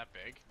isn't even that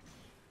big.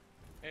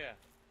 Yeah.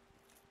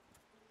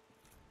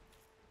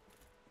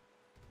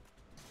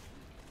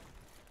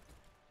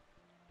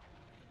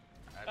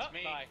 That's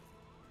me. Bye.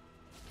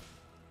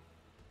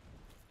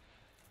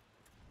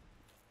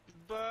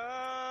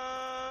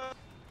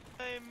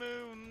 Bye,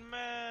 Moon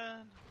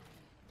Man.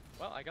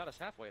 Well, I got us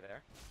halfway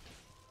there.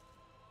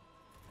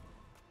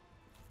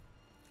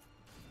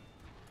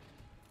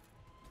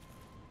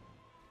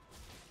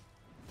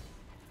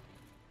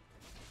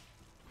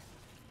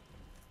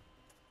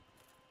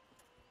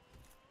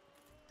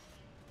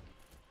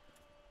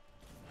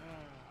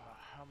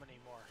 How many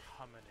more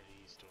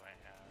hominides do I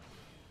have?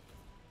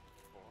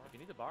 4? If you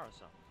need to borrow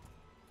some.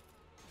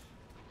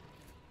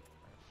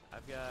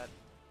 I've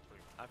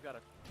got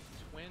a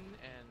twin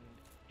and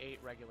 8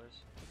 regulars.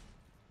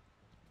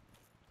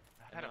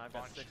 I And had then a I've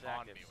got bunch 6 on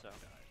active, me so. when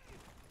I died.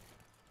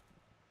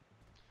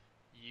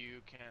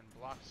 You can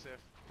block Sif,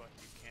 but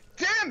you can't.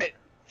 Damn it!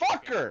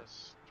 Fucker! The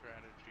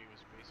strategy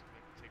was basically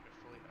to take a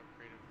fully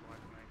upgraded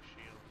Black Knight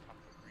shield, pop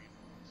the green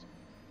blossom.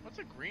 What's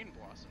a green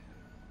blossom do?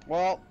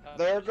 Well,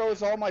 there there's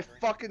goes all my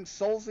different- fucking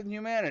souls in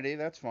humanity.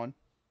 That's fun.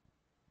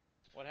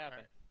 What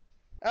happened?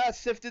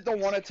 Sif did the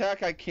one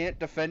attack I can't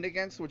defend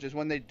against, which is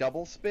when they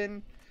double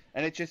spin,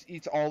 and it just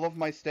eats all of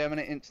my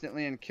stamina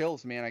instantly and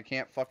kills me, and I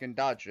can't fucking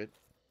dodge it.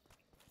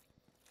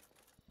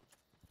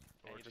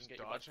 And Or you just didn't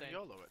get your butt dodge and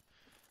stained? YOLO it.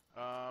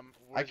 I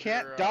where's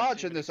can't your,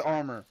 dodge in achievement this set?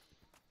 armor.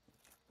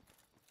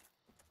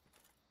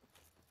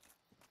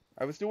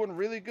 I was doing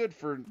really good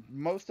for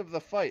most of the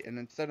fight, and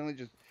then suddenly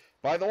just...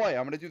 By the way,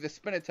 I'm going to do the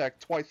spin attack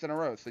twice in a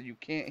row, so you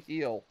can't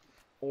heal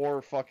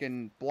or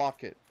fucking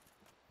block it.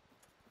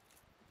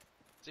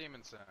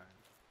 Demon sign.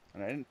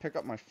 And I didn't pick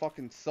up my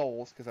fucking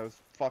souls, because I was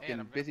And fucking I'm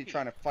gonna busy pee.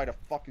 trying to fight a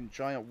fucking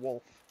giant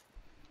wolf.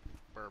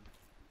 Burb.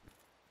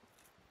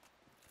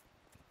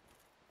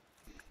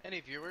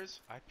 Any viewers?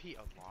 I pee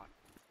a lot.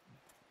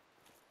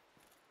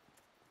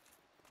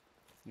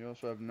 You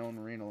also have known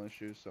renal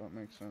issues, so it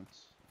makes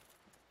sense.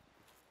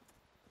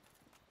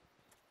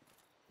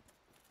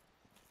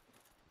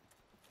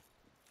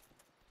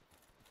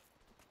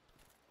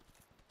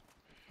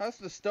 How's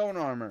the stone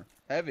armor?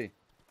 Heavy.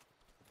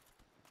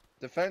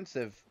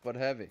 Defensive, but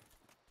heavy.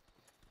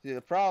 See,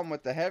 the problem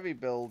with the heavy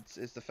builds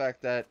is the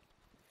fact that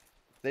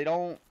they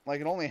don't, like,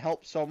 it only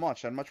helps so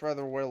much. I'd much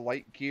rather wear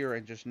light gear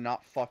and just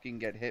not fucking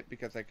get hit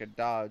because I could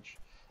dodge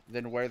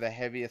than wear the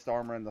heaviest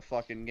armor in the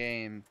fucking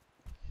game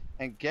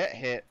and get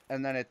hit,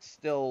 and then it's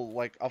still,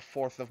 like, a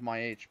fourth of my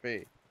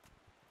HP.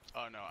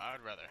 Oh no, I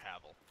would rather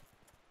Havel.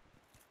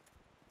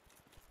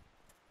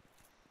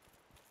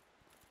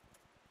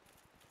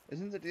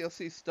 Isn't the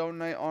DLC Stone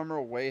Knight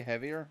armor way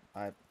heavier?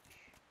 I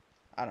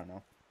don't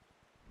know.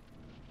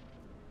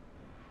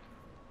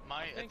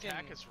 My I'm thinking-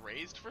 attack is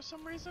raised for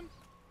some reason?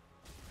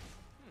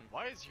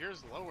 Why is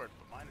yours lowered,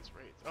 but mine is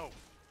raised? Oh,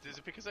 is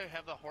it because I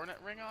have the Hornet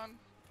ring on?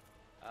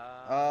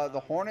 The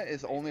Hornet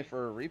is only maybe.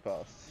 for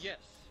reposts. Yes.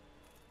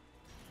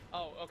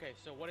 Oh, okay.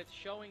 So what it's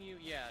showing you,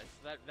 yeah,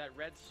 it's that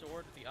red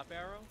sword with the up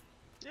arrow.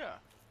 Yeah.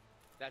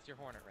 That's your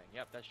Hornet ring.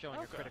 Yep, that's showing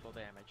your Okay. critical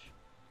damage.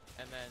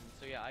 And then,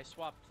 so yeah, I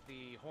swapped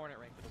the Hornet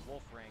ring for the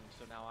Wolf ring,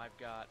 so now I've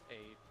got a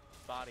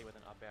body with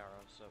an up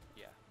arrow. So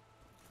yeah.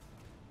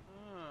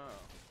 Oh.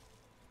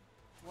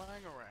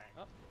 Wangarang.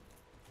 Oh.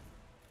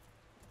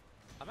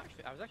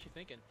 I was actually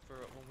thinking for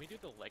when we do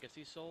the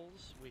Legacy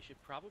Souls, we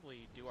should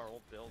probably do our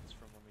old builds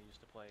from when we used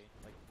to play.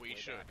 Like We way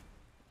should. back.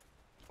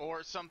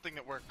 Or something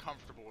that we're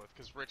comfortable with,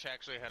 because Rich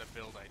actually had a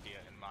build idea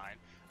in mind.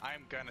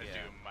 I'm gonna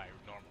Yeah. do my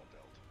normal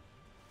build.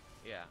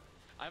 Yeah,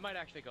 I might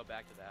actually go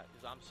back to that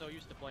because I'm so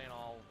used to playing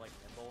all like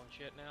nimble and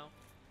shit now.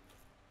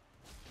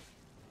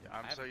 Yeah, I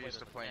I'm haven't so played used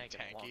to with a playing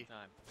tank in a long tanky.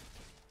 time.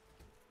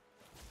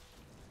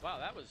 Wow,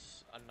 that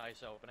was a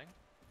nice opening.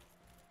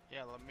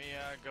 Yeah, let me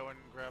go and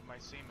grab my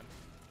semen.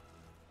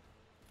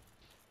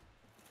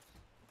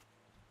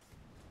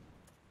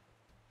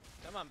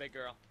 Come on, big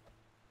girl.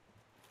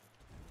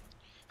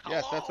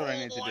 Yes, that's what I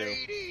need to do.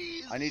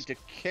 Ladies! I need to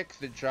kick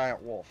the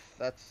giant wolf.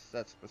 That's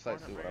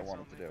precisely Hornet what I rings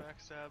wanted to only do.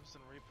 Backstabs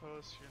and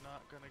reposts. You're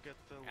not gonna get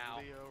the Ow.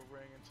 Leo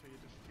ring until you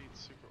defeat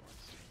Super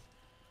Ornstein.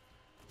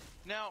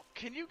 Now,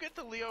 can you get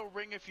the Leo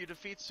ring if you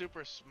defeat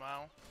Super Smo?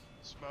 No.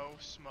 Smough,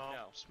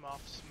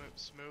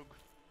 Smoog?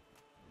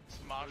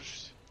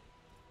 Smosh?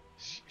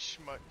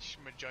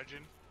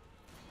 Schmajudgin?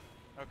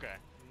 Okay.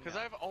 Because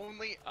No. I've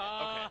only...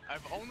 Uh. Okay,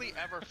 I've only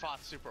ever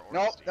fought Super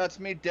Ornstein. Nope, that's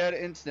me dead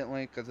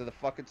instantly because of the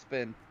fucking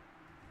spin.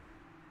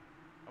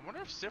 I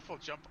wonder if Sif will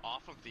jump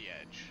off of the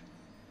edge.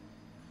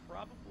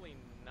 Probably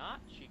not.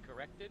 She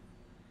corrected.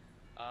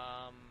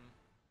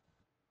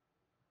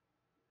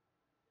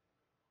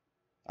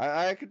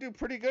 I could do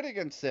pretty good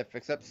against Sif,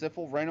 except Sif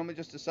will randomly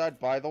just decide,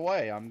 by the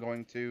way, I'm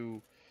going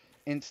to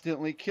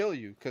instantly kill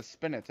you because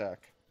spin attack.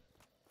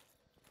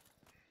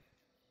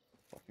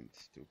 Fucking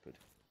stupid.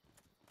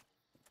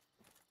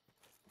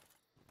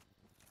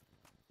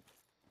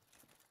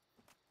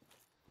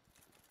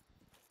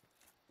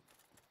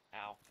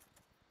 Ow.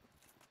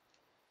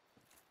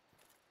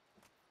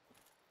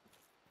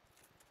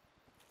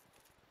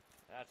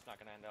 That's not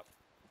gonna end up.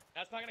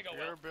 That's not gonna go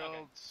Your well. build,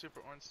 Okay.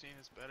 Super Ornstein,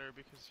 is better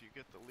because you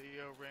get the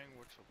Leo ring,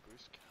 which will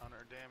boost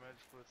counter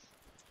damage with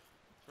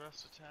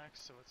thrust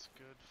attacks, so it's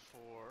good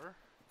for...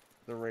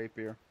 The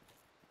rapier.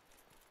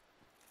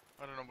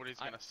 I don't know what he's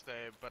I- gonna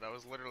say, but I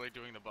was literally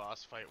doing the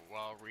boss fight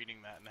while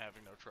reading that and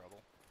having no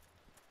trouble.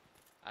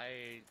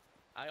 I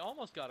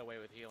almost got away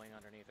with healing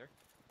underneath her.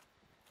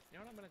 You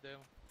know what I'm gonna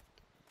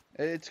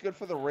do? It's good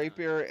for the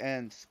rapier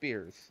and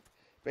spears.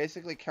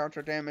 Basically,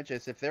 counter damage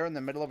is if they're in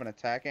the middle of an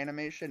attack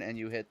animation and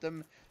you hit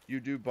them, you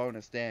do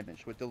bonus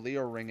damage. With the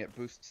Leo ring, it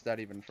boosts that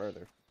even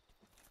further.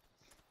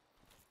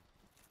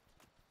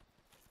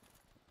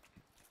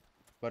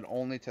 But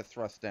only to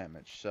thrust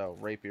damage, so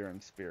rapier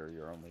and spear are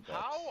your only dex.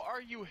 How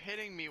are you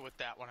hitting me with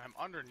that when I'm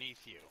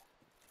underneath you?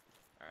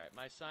 Alright,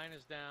 my sign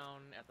is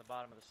down at the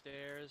bottom of the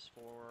stairs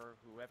for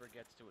whoever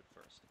gets to it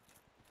first.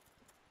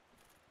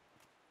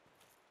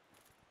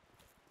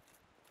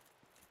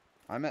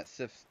 I'm at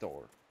Sif's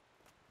door.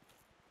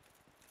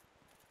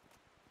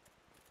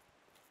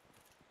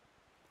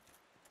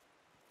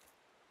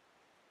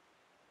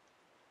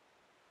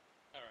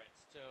 Alright,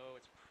 so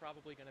it's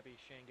probably gonna be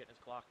Shane getting his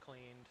clock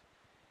cleaned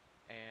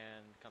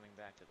and coming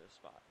back to this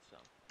spot, so.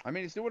 I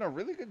mean, he's doing a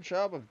really good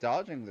job of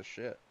dodging the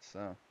shit,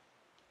 so.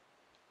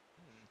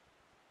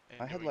 And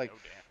I had, doing like, no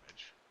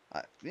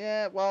damage.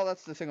 Yeah, well,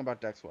 that's the thing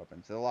about dex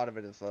weapons. A lot of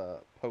it is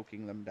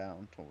poking them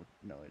down to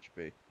no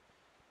HP.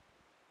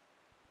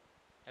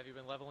 Have you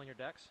been leveling your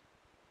decks?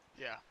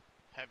 Yeah,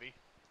 heavy.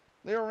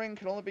 Leo ring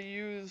can only be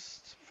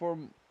used for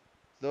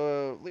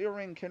The Leo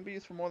Ring can be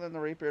used for more than the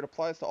Rapier. It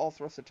applies to all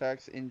thrust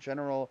attacks in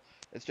general.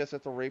 It's just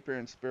that the Rapier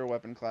and Spear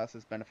weapon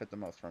classes benefit the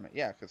most from it.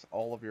 Yeah, because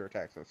all of your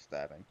attacks are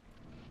stabbing.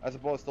 As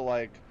opposed to,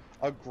 like,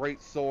 a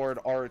Great Sword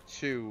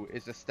R2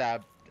 is a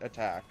stab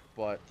attack,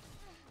 but...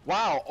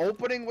 Wow,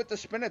 opening with the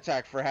spin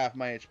attack for half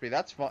my HP.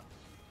 That's fun.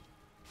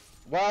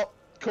 Well,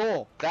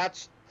 cool.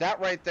 That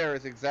right there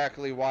is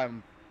exactly why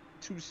I'm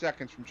 2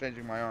 seconds from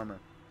changing my armor.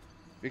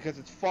 Because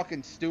it's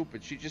fucking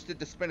stupid. She just did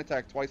the spin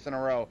attack twice in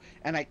a row,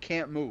 and I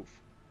can't move.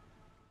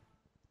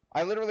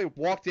 I literally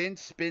walked in,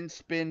 spin,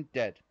 spin,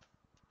 dead.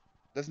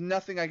 There's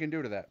nothing I can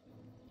do to that.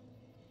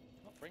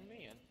 Well, bring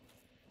me in.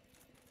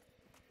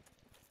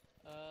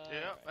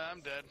 Yep, right, I'm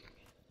dead.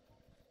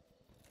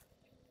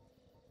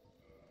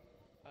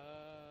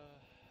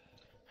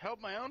 Held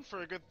my own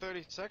for a good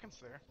 30 seconds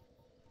there.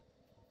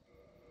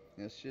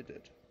 Yes, you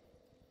did.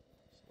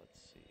 So let's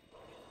see.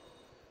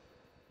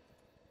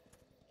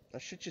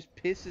 That shit just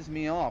pisses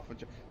me off.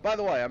 By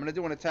the way, I'm gonna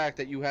do an attack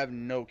that you have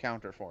no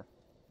counter for.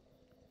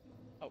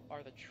 Oh,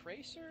 are the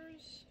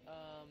tracers,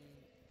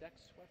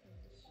 dex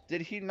weapons?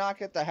 Did he not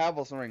get the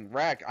Havel's Ring?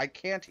 Rag, I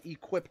can't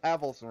equip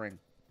Havel's Ring.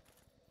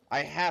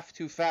 I have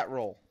to fat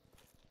roll.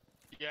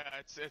 Yeah,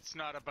 it's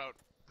not about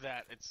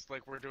that. It's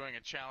like we're doing a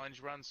challenge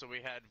run, so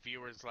we had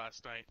viewers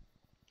last night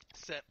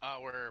set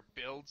our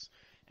builds,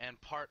 and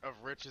part of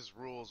Rich's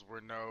rules were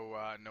no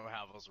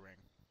Havel's Ring.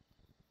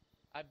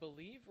 I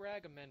believe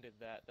Rag amended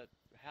that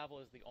Havel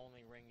is the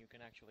only ring you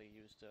can actually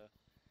use to...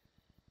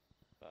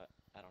 But,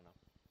 I don't know.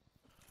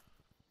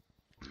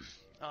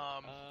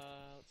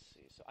 Let's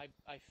see. So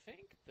I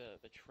think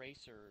the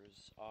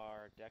tracers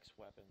are dex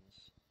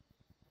weapons.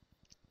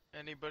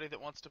 Anybody that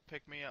wants to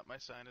pick me up, my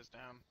sign is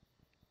down.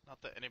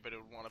 Not that anybody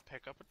would want to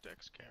pick up a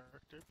dex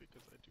character,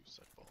 because I do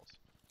suck balls.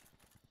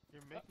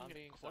 You're making I'm it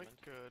being quite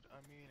summoned. good.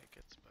 I mean, it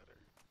gets better.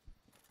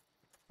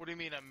 What do you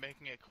mean I'm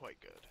making it quite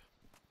good?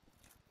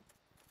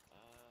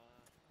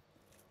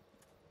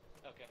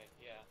 Okay,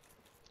 yeah.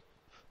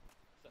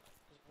 So,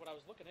 'cause what I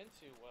was looking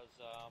into was,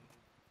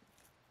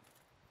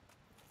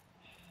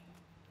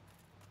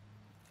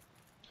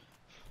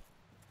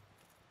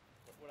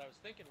 what I was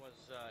thinking was,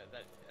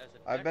 that as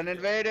a I've dex been build,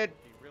 invaded.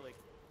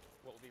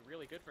 What would be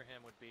really good for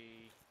him would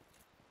be,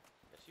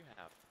 yes you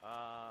have,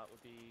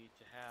 would be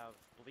to have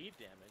bleed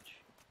damage,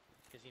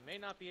 because he may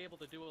not be able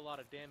to do a lot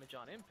of damage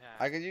on impact.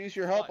 I could use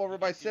your help but over he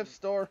by can do- Sif's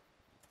store.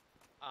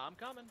 I'm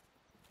coming.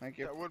 Thank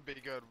you. That would be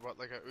good. What,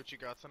 like a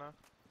Uchigatsuna?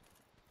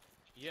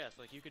 Yes,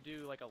 like you could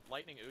do like a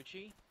lightning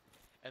Uchi,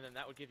 and then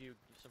that would give you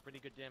some pretty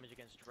good damage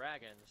against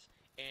dragons,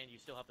 and you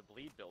still have the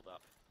bleed build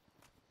up.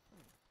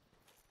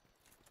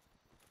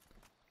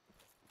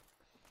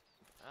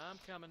 I'm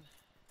coming.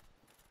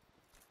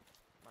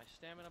 My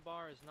stamina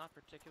bar is not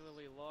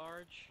particularly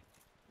large.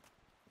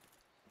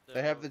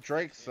 They have so the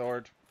Drake it's-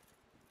 sword.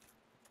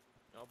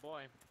 Oh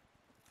boy.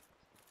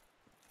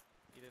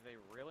 Either they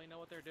really know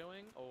what they're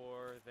doing,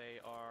 or they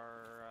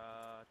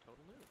are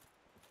total noob.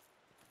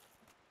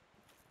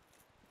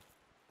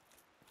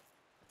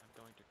 I'm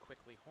going to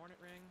quickly Hornet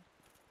Ring.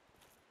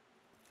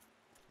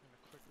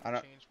 I'm I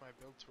gonna quickly don't- change my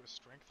build to a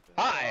strength build.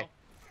 Hi.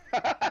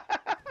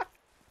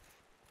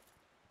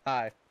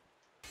 Hi.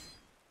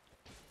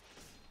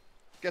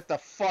 Get the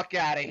fuck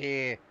out of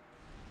here.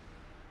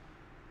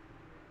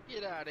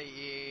 Get out of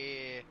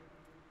here!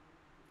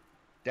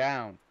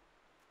 Down.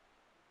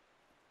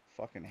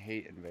 Fucking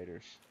hate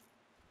invaders.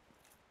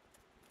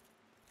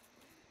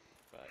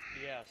 But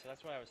yeah, so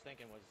that's what I was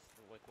thinking was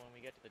like when we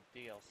get to the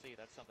DLC,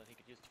 that's something he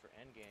could use for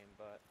endgame.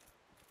 But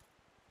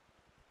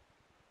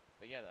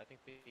yeah, I think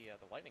the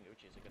lightning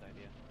Uchi is a good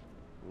idea.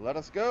 Let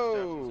us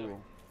go.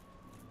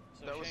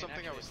 So That was Shane,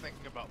 something I actually, was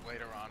thinking about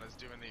later on, is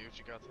doing the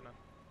Uchigatsuna.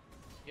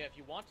 Yeah, if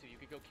you want to, you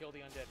could go kill the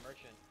undead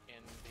merchant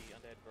in the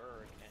undead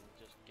burg and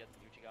just get the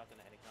Uchigaten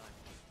at any time.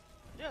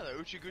 Yeah, the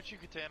Uchiguchi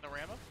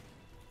Katanarama.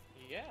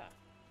 Yeah.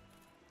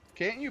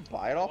 Can't you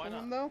buy it off Why of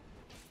not? him though?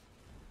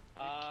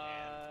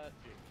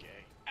 You're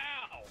gay.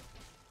 Ow!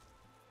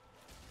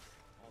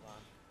 Hold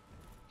on.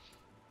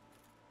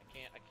 I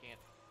can't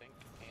think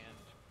and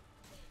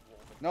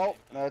wolf at the Nope,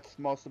 same time. that's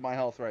most of my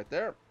health right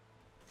there.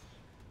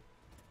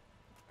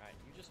 Alright,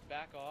 you just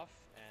back off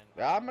and...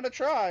 Yeah, I'm gonna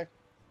try.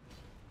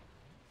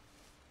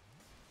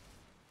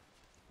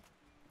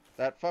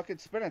 That fucking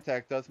spin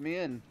attack does me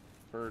in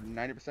for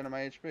 90% of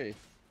my HP.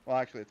 Well,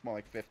 actually, it's more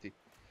like 50.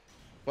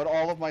 But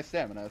all of my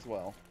stamina as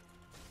well.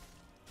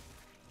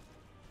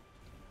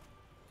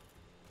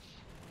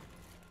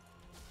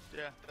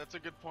 Yeah, that's a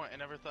good point. I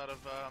never thought of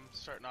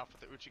starting off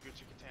with the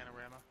Uchiguchi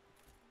Katanarama.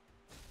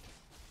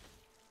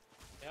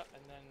 Yep,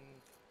 and then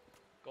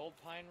gold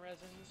pine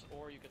resins,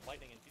 or you could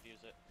lightning infuse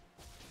it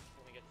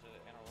when we get to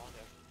Anor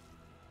Londo.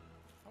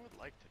 I would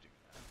like to do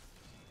that.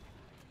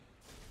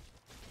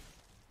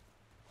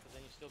 Because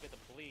then you still get the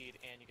bleed,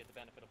 and you get the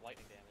benefit of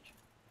lightning damage.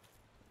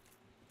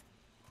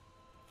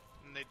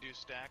 And they do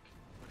stack,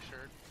 for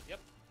sure. Yep.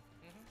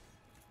 Mm-hmm.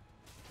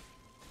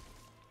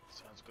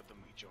 Sounds good to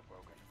meet Joe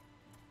Rogan.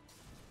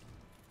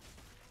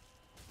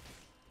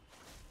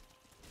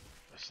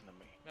 Listen to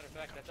me. Matter of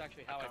fact, that's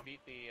actually how I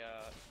beat the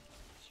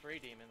Stray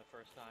Demon the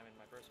first time in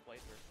my first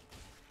playthrough.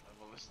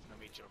 Well, listen to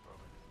me, Joe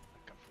Rogan. I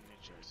come from New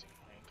Jersey.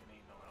 I ain't gonna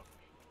eat no elk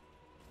meat.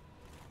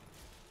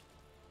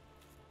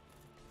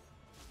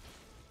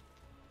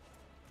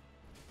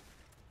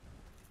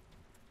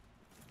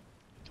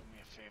 Do me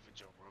a favor,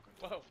 Joe Rogan.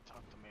 Don't Whoa. ever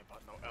talk to me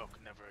about no elk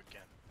never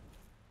again.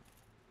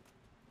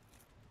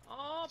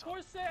 Oh, That's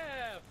poor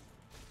Seth!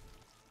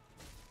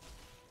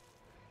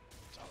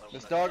 That's all I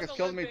This wanna dog do. has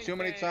killed me limping too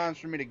many thing. times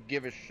for me to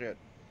give a shit.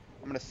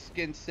 I'm gonna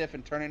skin Sif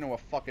and turn into a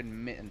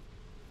fucking mitten.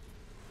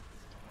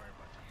 Don't worry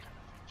about that kind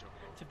of thing, Joe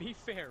Rogan. To be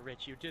fair,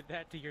 Rich, you did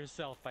that to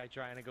yourself by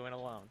trying to go in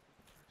alone.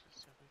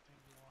 Purchase everything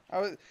you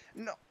want.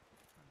 No,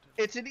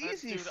 it's an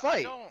easy Dude, I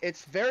fight. don't-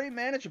 It's very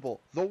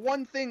manageable. The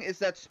one thing is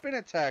that spin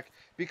attack,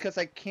 because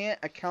I can't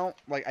I can't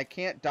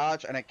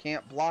dodge and I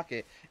can't block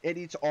it. It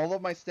eats all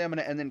of my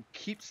stamina and then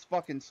keeps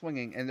fucking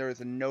swinging, and there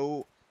is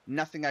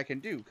nothing I can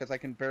do because I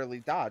can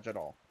barely dodge at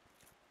all.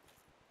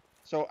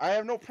 So I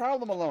have no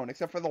problem alone,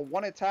 except for the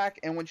one attack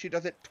and when she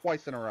does it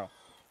twice in a row.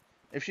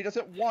 If she does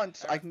it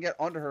once, I can get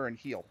under her and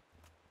heal.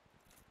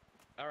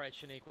 Alright,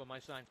 Shaniqua, my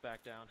sign's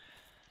back down.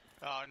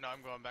 Oh no,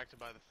 I'm going back to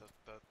buy the. Alright,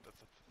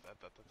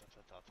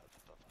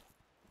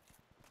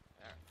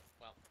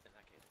 well, in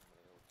that case, I'm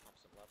gonna go pump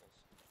some levels.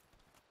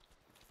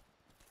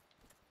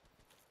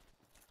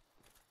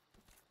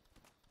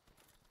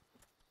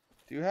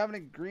 Do you have any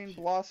green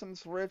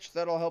blossoms, Rich?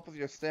 That'll help with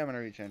your stamina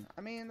regen.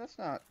 I mean, that's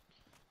not...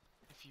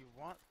 If you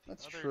want the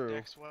That's other true.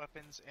 dex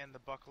weapons and the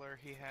buckler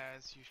he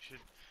has, you should.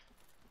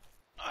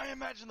 I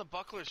imagine the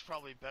buckler's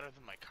probably better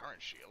than my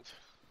current shield.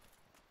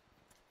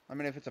 I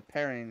mean, if it's a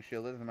parrying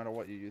shield, it doesn't matter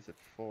what you use it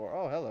for.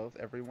 Oh, hello,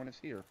 everyone is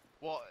here.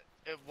 Well,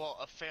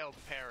 a failed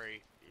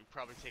parry, you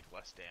probably take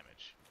less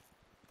damage.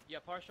 Yeah,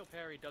 partial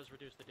parry does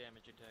reduce the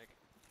damage you take.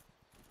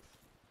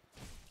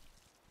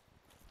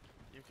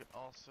 You can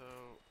also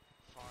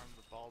farm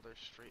the Balder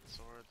Straight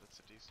Sword. That's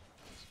a decent one.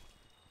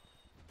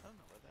 I don't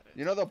know where that is.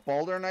 You know the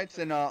Balder Knights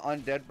in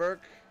Undeadburg?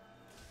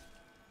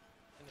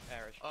 In the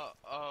parish.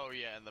 Oh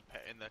yeah, in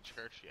the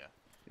church, yeah.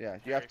 Yeah, you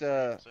Parry have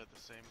to... frames are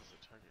the same as the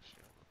target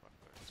shield. The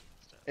buckler is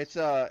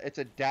stats. It's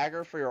a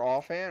dagger for your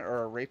offhand,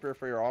 or a rapier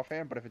for your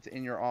offhand, but if it's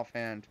in your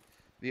offhand,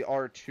 the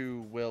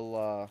R2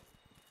 will,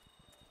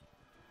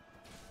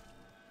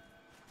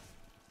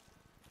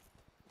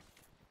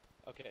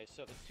 Okay,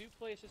 so the two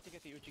places to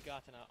get the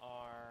Uchigatana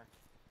are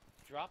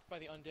dropped by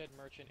the Undead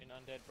Merchant in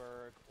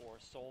Undeadburg or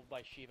sold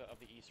by Shiva of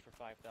the East for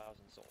 5,000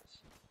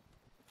 souls.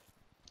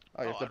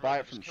 Oh, you have to I'd buy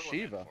rather it from just kill a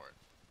man Shiva. for it.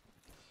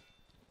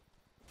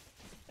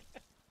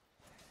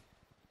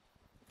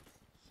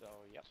 So,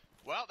 yep.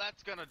 Well,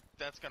 that's gonna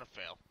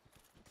fail.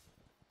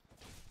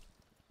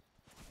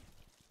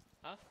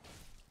 Huh?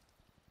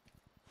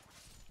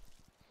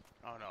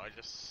 Oh no, I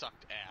just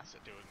sucked ass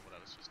at doing what I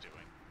was just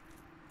doing.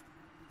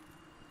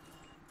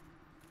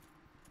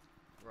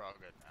 We're all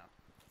good now.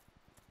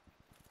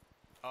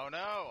 Oh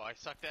no, I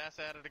sucked ass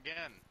at it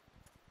again.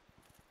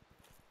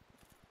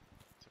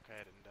 It's okay,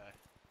 I didn't die.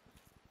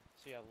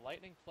 So yeah,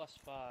 Lightning plus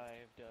 5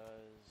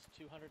 does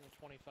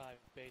 225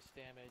 base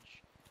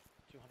damage,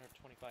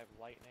 225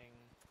 lightning.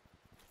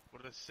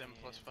 What does Sim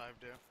plus And- 5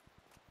 do?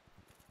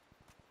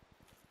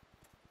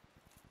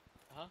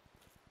 Huh?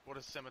 What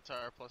does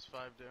Scimitar plus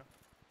 5 do?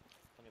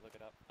 Let me look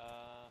it up.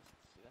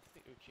 Let's see, that's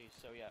the Uchi.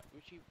 So yeah,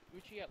 Uchi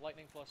at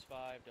lightning plus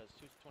 5 does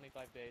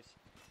 225 base,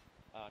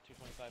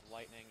 225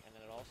 lightning, and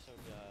then it also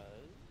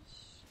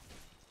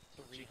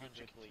does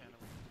 300 bleed.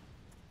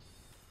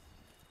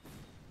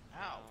 Ow,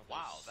 Now, the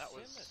wow, that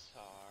was...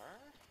 Scimitar.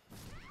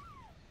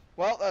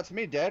 Well, that's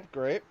me dead.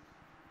 Great.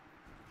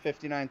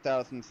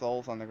 59,000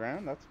 souls on the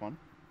ground. That's fun.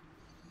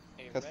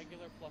 A 'Cause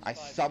regular plus I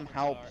 5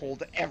 somehow scimitar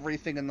pulled is,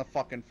 everything in the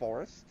fucking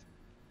forest.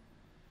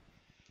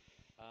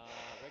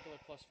 regular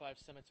plus 5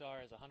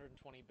 scimitar is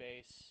 120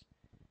 base,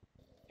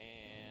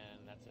 and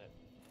that's it.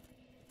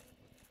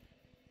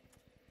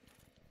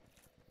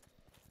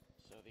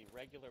 So the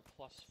regular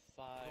plus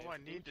 5 What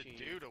do I need Uchi,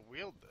 to do to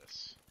wield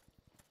this?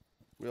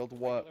 Wield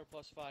what? regular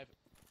plus 5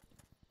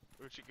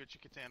 Uchi Gucci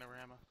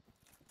Katanarama.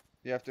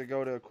 You have to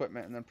go to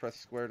equipment and then press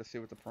square to see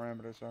what the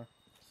parameters are.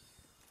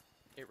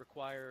 It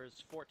requires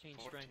 14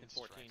 14 strength and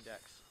 14 strength.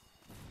 dex.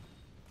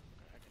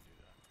 Okay, I can do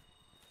that.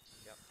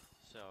 Yep.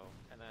 So,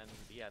 and then,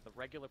 yeah, the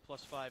regular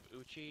plus 5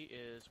 Uchi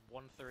is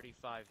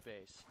 135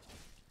 base.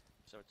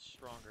 So it's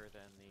stronger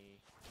than the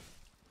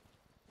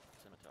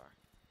scimitar.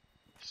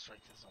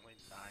 Strength is only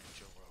 9,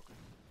 Joe Rogan.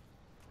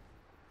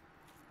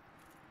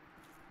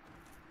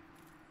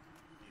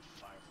 Need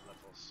 5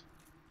 levels.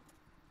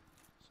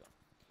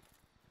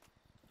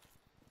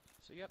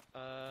 So yep,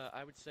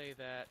 I would say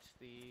that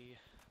the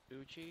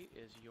Uchi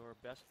is your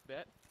best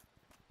bet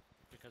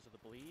because of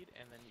the bleed,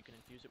 and then you can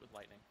infuse it with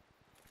lightning.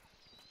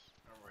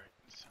 Alright,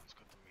 sounds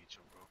good to me,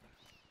 Joe Rogan.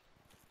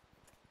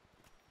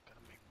 Gotta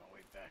make my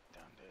way back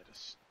down there to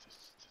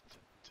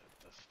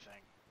the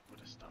thing where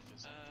the stuff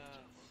is at,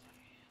 Joe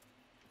Rogan.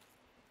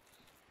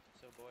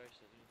 So boy,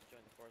 so you need to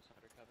join the Forest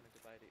Hunter Covenant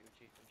to buy the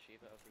Uchi from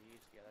Shiva of the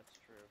East. Yeah, that's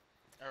true.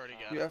 I already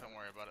got Yeah. it, don't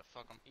worry about it,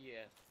 fuck 'em.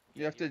 Yeah,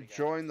 You have to already got it,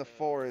 join the so-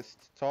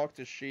 forest, talk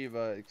to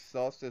Shiva,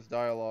 exhaust his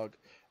dialogue,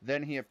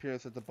 then he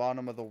appears at the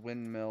bottom of the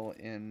windmill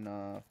in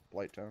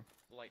Blighttown.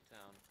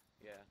 Blighttown,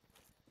 yeah.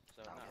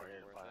 So Not not worried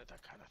really worth about it.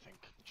 that kind of thing,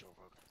 Joe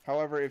Rogan.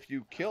 However, if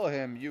you kill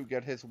him, you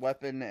get his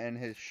weapon and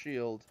his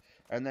shield,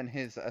 and then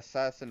his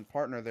assassin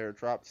partner there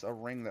drops a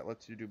ring that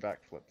lets you do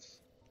backflips.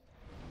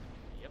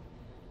 Yep.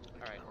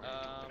 I Alright, can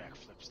already do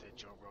backflips there,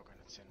 Joe Rogan.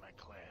 It's in my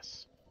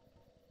class.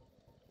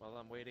 Well,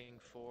 I'm waiting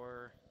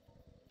for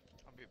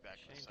I'll be back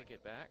in a Shane to second.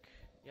 get back.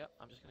 Yep,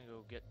 I'm just gonna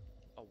go get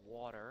a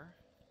water.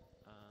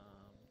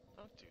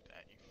 Don't do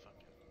that, you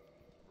fucking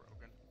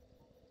Rogan.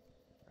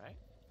 Right?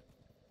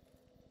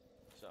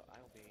 So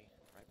I'll be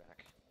right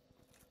back.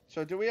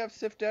 So do we have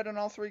Sif dead in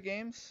all 3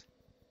 games?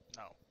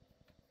 No.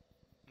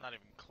 Not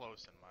even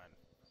close in mine.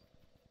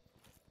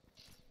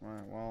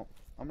 Alright, well,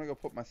 I'm gonna go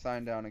put my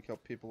sign down and kill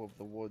people of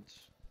the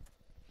woods.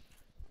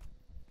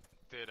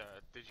 Did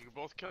you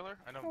both kill her?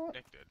 I know What?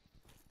 Nick did.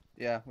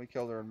 Yeah, we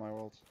killed her in my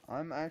worlds.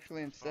 I'm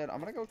actually instead, I'm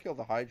gonna go kill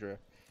the Hydra.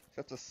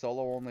 That's a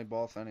solo-only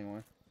boss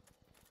anyway.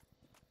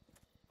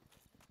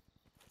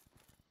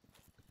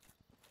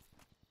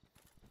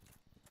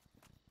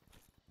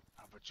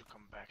 How about you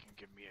come back and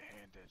give me a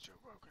hand there, Joe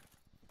Rogan?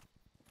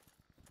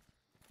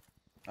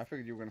 I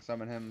figured you were gonna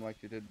summon him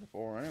like you did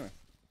before anyway.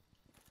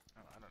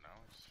 Oh, I don't know.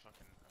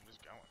 I'm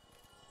just going.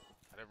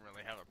 I didn't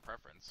really have a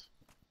preference.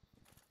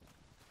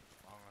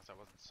 As long as I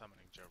wasn't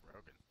summoning Joe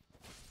Rogan.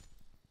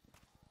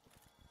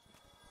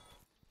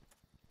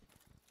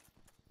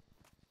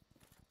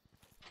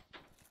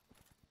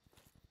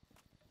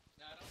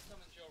 No, don't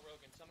summon Joe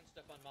Rogan. Summon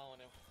Stefan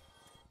Molyneux.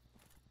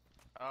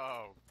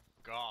 Oh,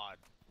 God.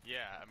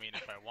 Yeah, I mean,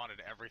 if I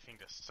wanted everything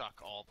to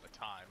suck all the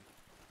time.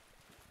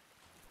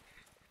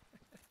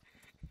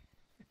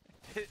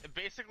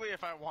 Basically,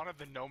 if I wanted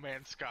the No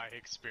Man's Sky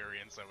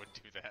experience, I would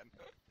do that.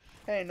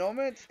 Hey, No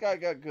Man's Sky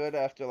got good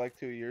after like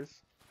 2 years.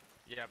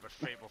 Yeah, but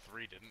Fable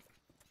 3 didn't.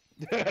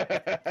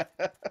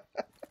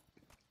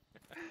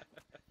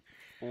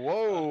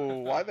 Whoa,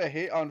 why the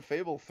hate on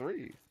Fable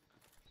 3?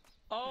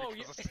 Oh,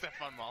 Because yeah. of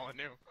Stefan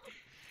Molyneux.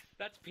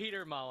 That's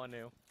Peter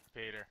Molyneux.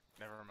 Peter,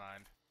 never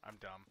mind. I'm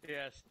dumb.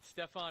 Yes,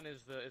 Stefan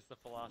is the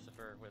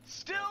philosopher with.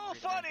 Still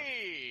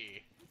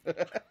funny!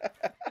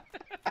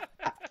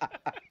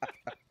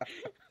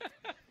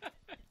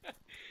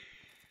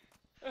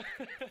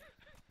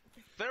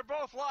 They're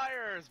both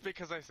liars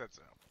because I said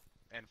so.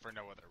 And for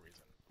no other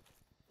reason.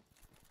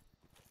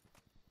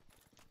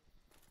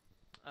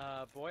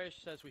 Boyish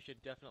says we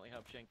should definitely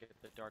help Shane get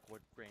the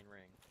Darkwood Grain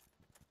Ring.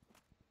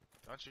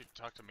 Don't you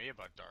talk to me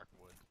about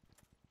Darkwood.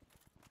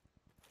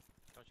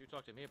 Don't you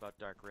talk to me about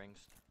dark rings.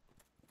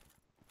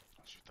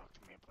 Don't you talk to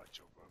me about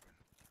Joe Rogan.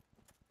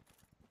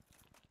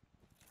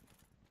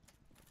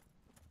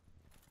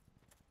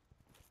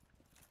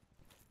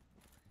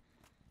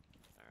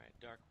 Alright,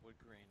 Darkwood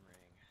Grain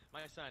Ring.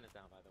 My sign is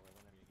down, by the way,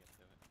 whenever you get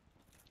to it.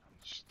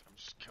 I'm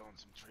just killing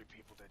some tree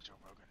people there, Joe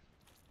Rogan.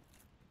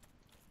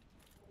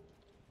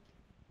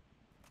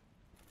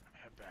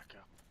 Head back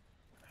up.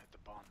 I hit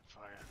the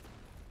bonfire.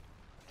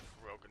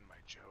 Rogan my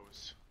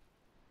Joes.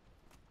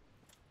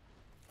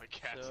 My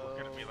cat's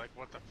looking at me like,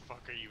 what the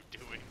fuck are you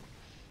doing?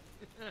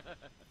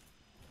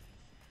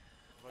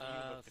 What are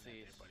you Let's looking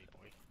see. at there, buddy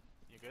boy?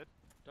 You good?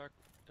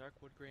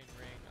 Darkwood Grain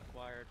Ring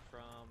acquired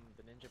from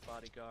the ninja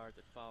bodyguard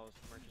that follows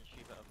the merchant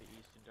Shiva of the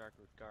East in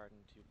Darkwood Garden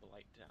to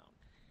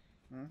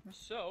Blighttown.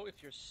 So,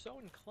 if you're so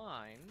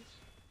inclined...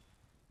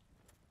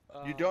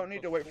 You don't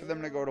need to wait for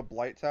them to go to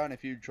Blighttown.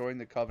 If you join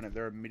the Covenant,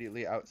 they're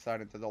immediately outside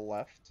and to the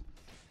left.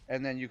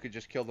 And then you could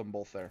just kill them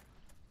both there.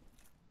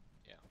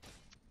 Yeah.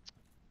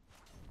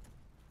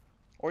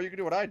 Or you could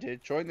do what I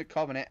did, join the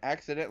Covenant,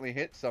 accidentally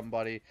hit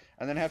somebody,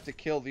 and then have to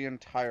kill the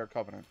entire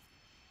Covenant.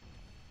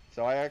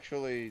 So I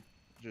actually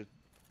just,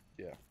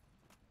 yeah.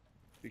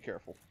 Be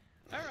careful.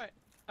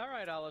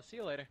 Alright, Olive, see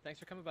you later. Thanks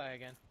for coming by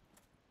again.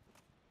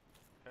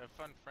 Have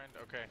fun, friend.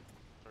 Okay.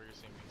 Throw your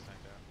seeming sign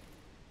down.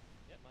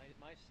 Yep,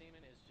 my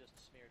semen is just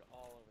smeared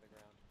all over the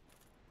ground.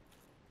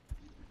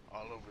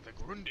 All over the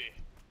Grundy.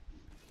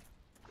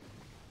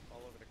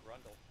 All over the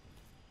grundle.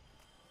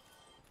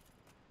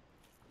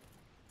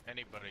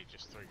 Anybody,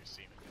 just throw your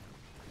semen down.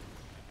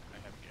 I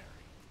have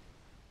Gary.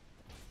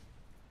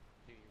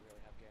 Do you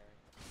really have Gary?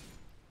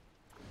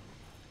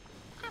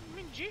 Come,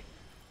 Minji.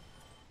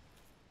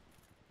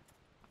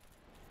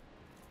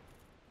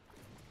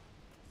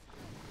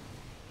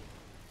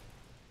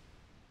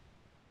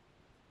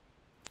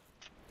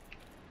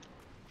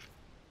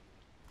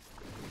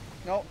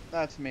 Nope,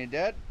 that's me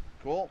dead.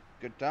 Cool,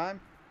 good time.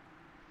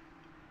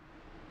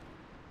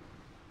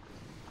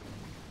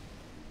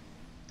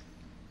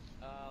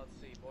 Let's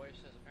see. Boyish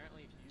says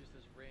apparently if you use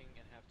this ring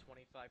and have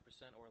 25%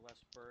 or less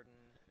burden,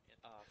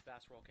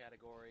 fast roll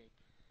category,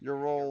 Your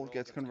roll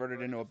gets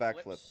converted into a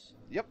backflip. flips.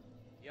 Yep.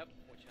 Yep,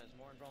 which has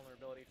more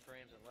invulnerability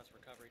frames and less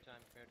recovery time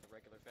compared to the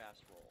regular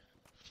fast roll.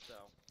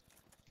 So.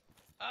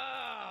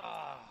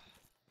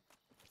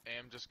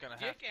 I'm just gonna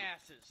have Dick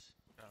asses!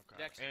 Oh god.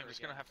 Dexter I'm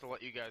just gonna again. have to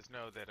let you guys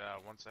know that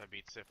once I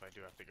beat Sif, I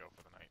do have to go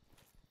for the night.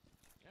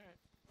 Alright.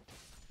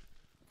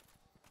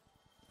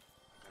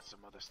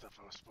 some other stuff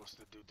I was supposed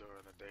to do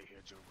during the day here,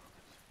 Joe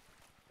Rogan.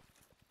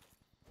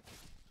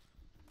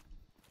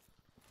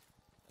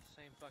 The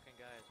same fucking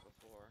guy as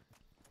before.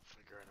 We'll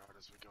figure it out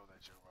as we go there,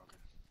 Joe Rogan.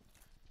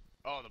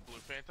 Oh, the Blue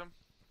Phantom?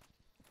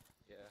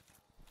 Yeah.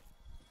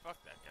 Fuck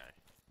that guy.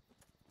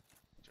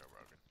 Joe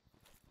Rogan.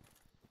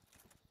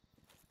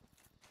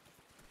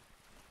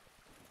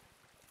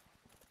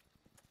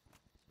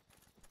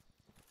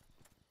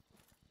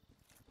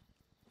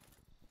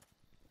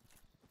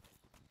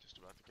 Just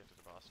about to get to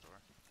the boss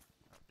door.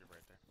 Oh, you're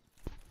right there.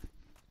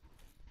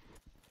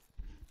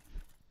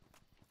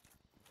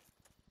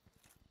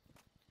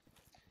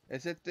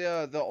 Is it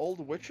the old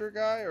Witcher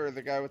guy or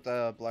the guy with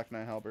the Black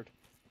Knight halberd?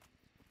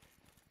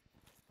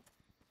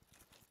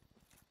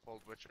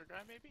 Old Witcher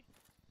guy, maybe?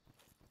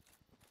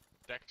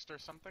 Dexter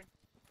something?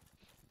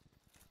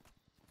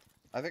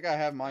 I think I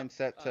have mine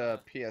set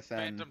to PSN.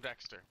 Phantom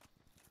Dexter.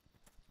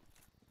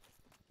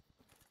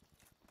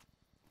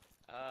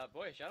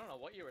 Boyish, I don't know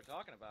what you were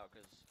talking about,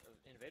 because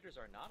invaders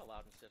are not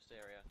allowed in Sif's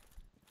area.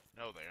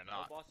 No, they are No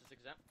not. boss is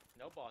exempt.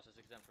 No boss is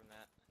exempt from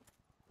that.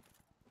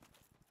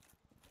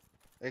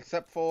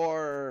 Except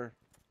for,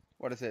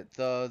 what is it?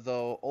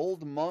 The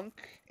old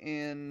monk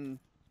in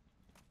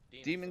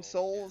Demon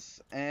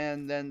Souls,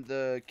 and then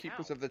the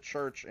Keepers Ow. of the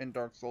Church in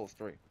Dark Souls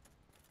 3.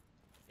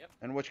 Yep.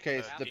 In which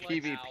case the Half-Life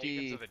Deacons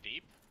PvP of the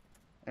Deep?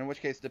 in which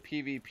case the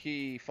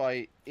PvP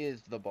fight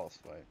is the boss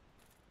fight.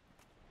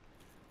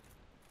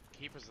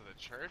 Keepers of the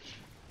Church?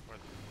 Or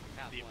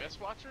the Half-Life. Abyss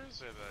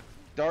Watchers? Or the...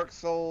 Dark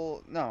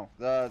Soul, no,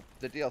 the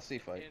DLC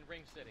fight. In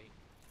Ring City.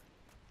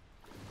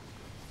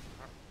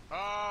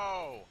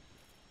 Oh!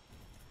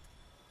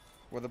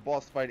 Where the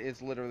boss fight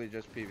is literally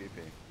just PvP.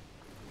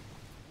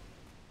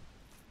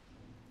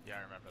 Yeah,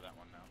 I remember that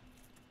one now.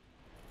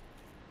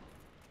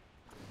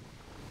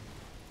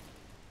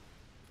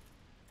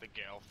 The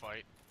Gale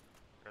fight.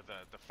 Or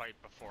the fight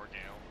before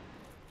Gale.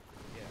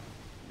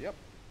 Yeah. Yep.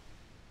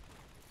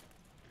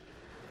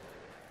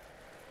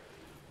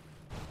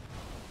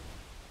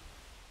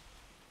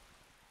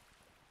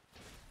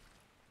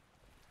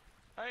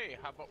 Hey,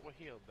 how about we're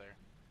healed there?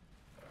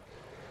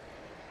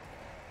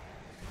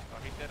 Oh,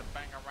 he did a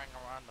bang-a-rang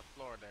around the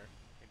floor there.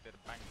 He did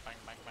a bang, bang,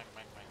 bang, bang,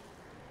 bang, bang.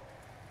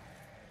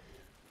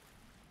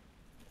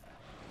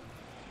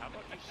 How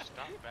about you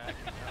stop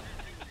backing up?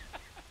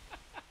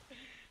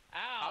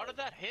 Ow! How did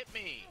that hit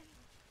me?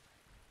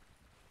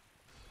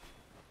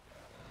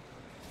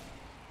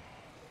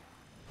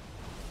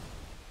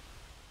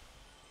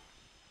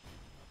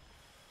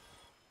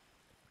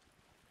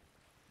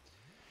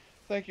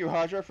 Thank you,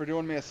 Hadra, for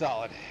doing me a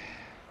solid.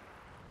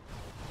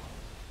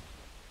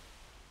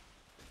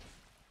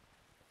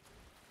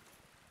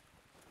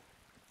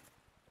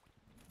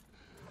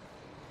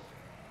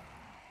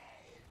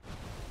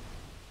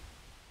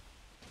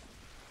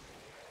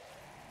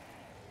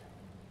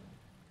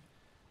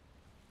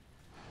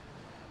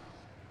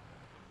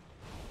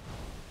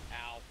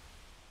 Ow.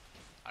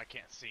 I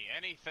can't see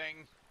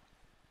anything.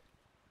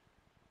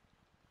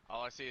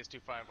 All I see is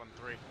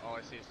 2513. All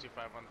I see is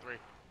 2513.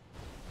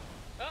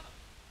 Oh!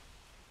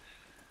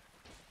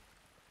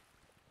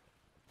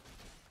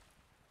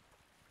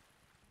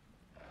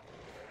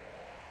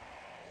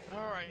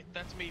 Alright,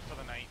 that's me for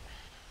the night.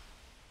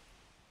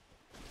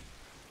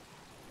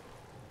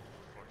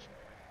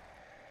 Unfortunately.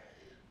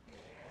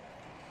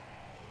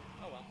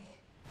 Oh well.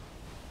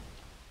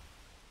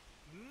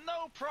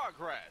 No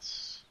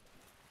progress!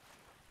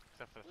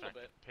 Except for the Little fact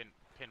bit. that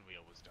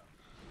Pinwheel was done.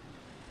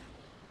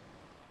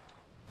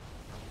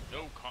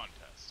 No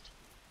contest.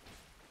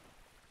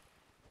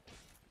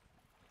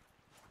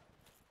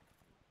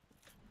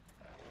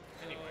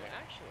 Anyway, Anyway,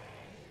 actually,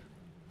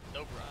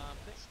 no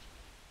progress.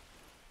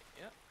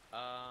 yep.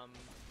 I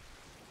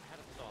had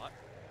a thought.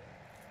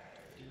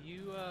 Do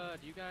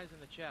you guys in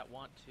the chat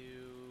want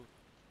to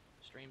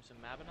stream some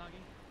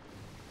Mabinogi?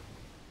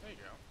 There you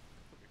go.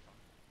 That'll be fun.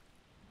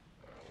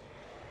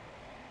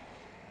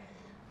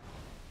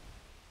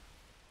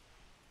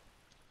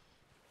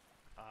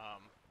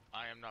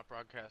 I am not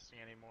broadcasting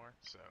anymore,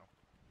 so.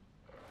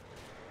 And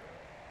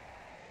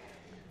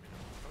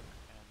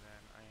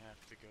then I have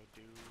to go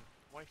do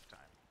wife time.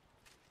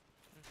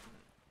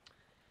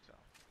 So.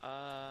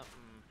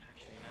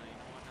 Actually, no, you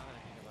know what? Now that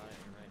I think about it,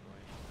 you're right,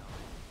 boy. No, I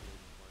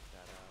didn't work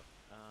that out.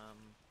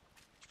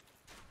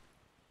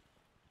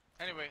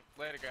 Anyway,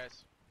 later,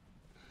 guys.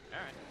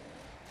 Alright.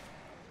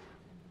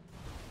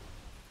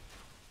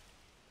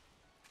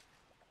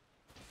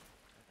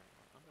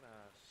 I'm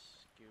gonna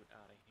scoot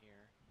out of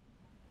here.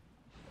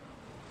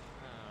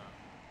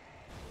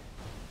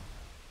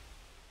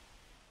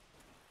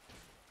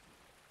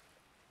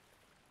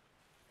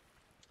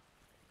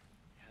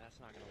 Yeah, that's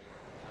not gonna work.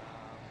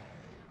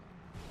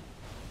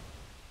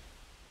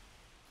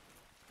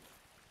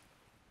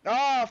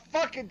 Ah,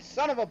 fucking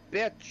son of a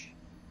bitch!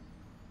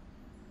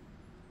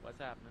 What's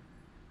happening?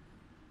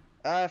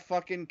 I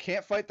fucking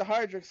can't fight the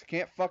Hydrix,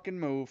 can't fucking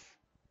move.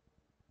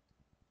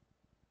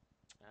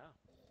 Oh.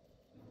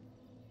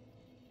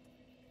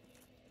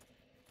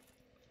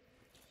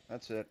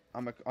 That's it.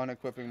 I'm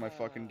unequipping my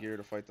fucking gear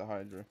to fight the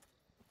Hydra.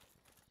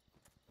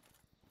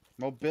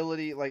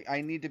 Mobility, like,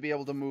 I need to be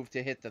able to move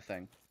to hit the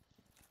thing.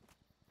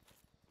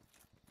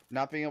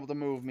 Not being able to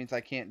move means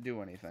I can't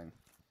do anything.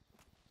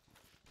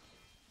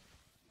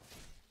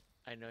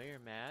 I know you're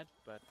mad,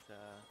 but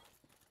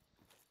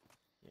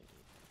you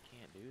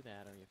can't do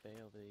that or you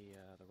fail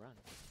the run.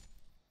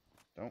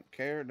 Don't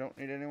care, don't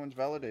need anyone's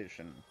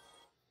validation.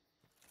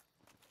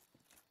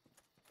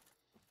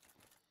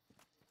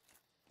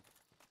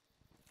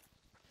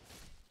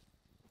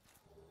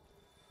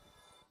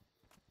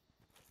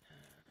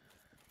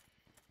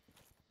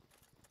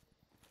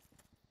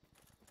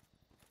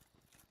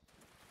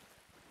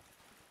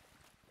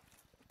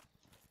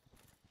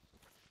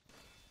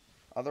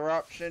 Other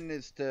option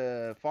is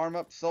to farm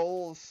up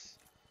souls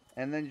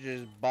and then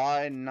just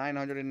buy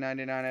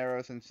 999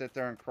 arrows and sit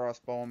there and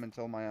crossbow them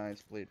until my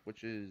eyes bleed,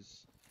 which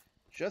is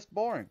just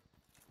boring.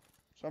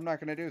 So I'm not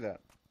going to do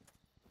that.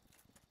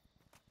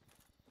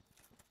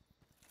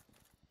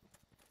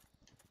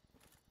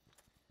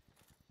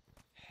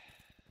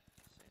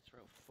 Saints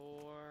Row 4.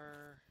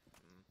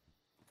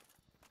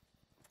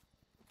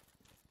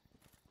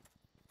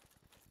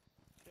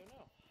 Don't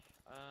know.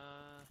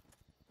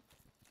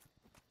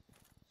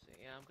 See,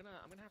 yeah, I'm gonna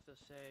have to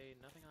say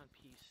nothing on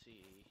PC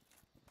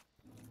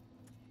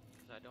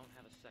because I don't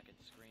have a second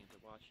screen to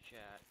watch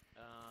chat.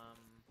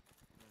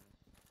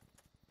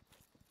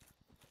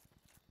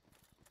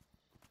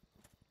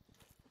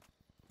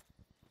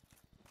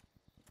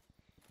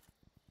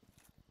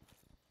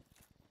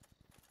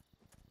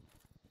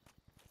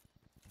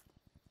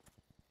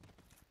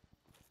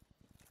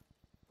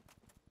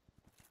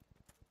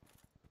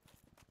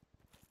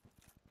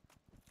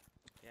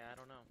 Yeah, I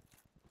don't know.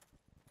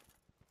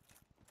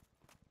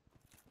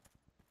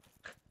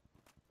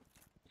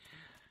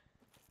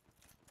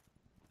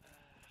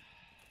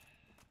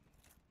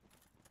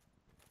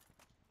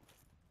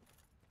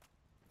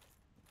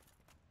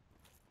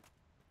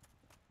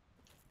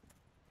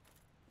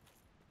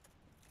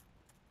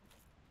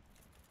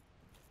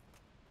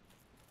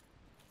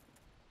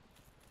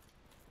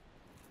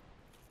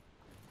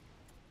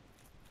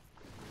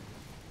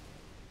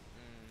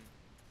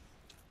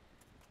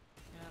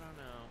 Yeah, I don't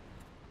know.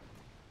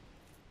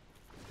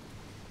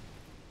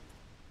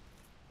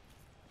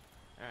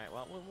 All right,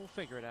 well, we'll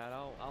figure it out.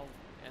 I'll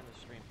end the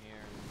stream here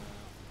and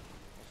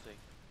we'll see.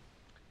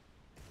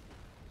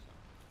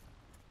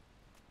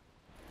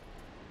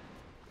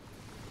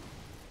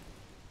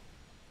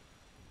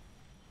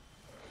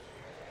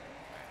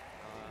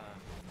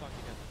 Talk to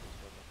you guys on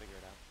Discord. We'll figure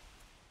it out.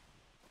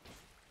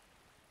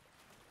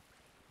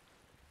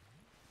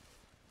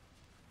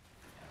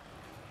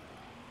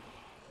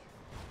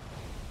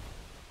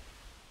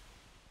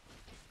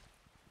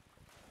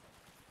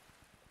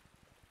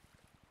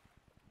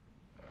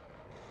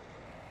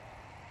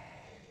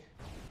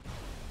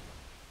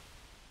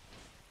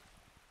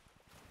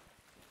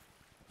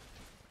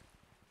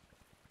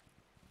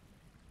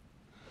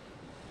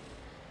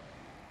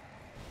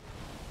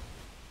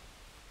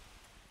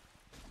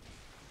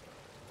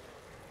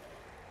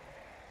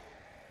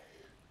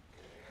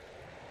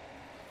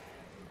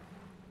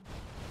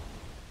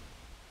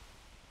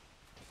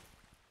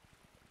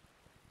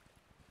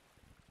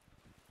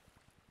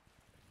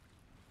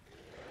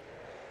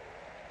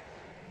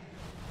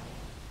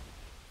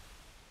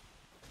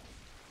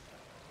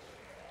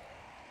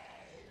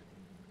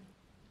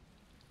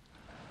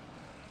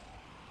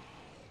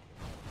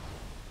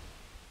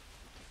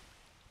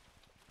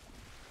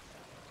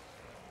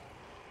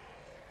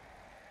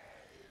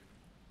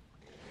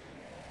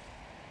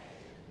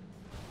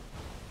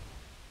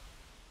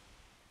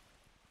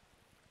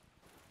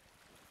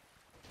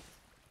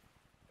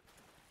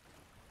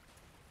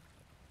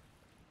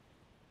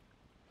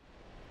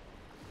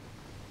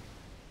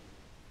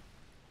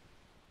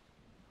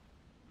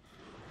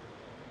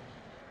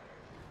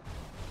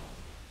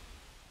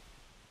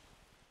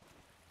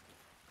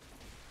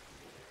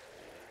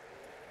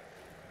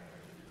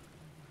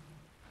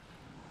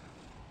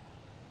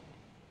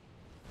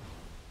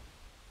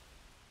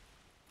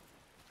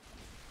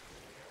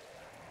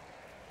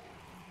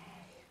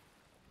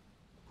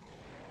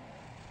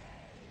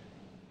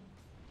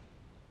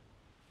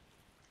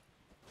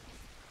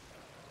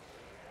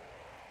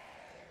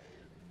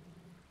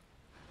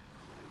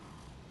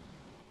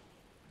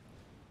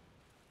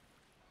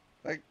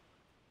 Like,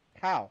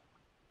 how?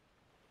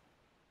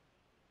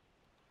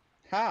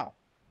 How?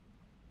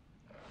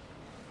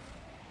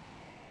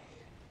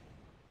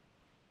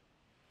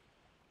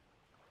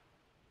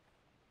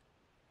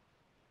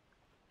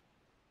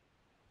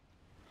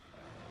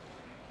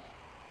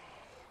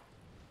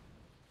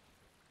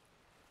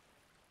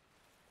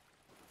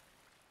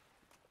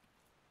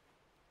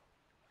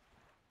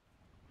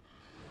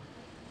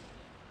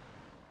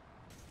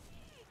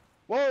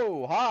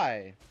 Whoa,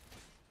 hi.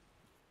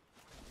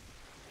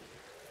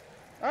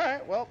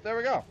 Alright, well, there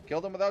we go.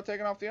 Killed him without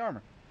taking off the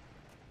armor.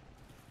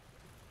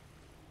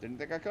 Didn't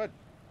think I could.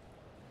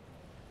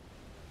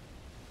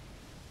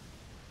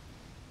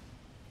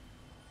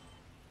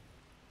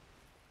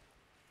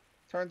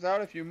 Turns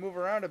out if you move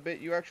around a bit,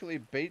 you actually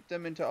bait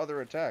them into other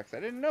attacks. I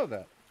didn't know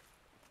that.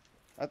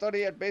 I thought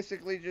he had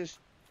basically just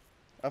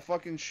a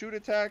fucking shoot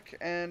attack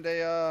and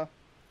a,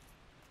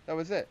 that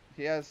was it.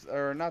 He has,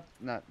 or not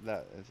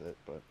that is it,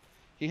 but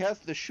he has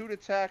the shoot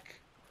attack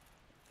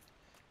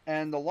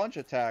and the lunge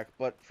attack,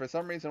 but for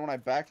some reason when I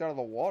backed out of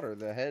the water,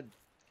 the head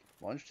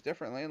lunged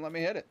differently and let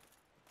me hit it.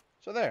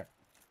 So there.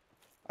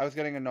 I was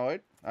getting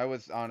annoyed. I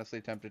was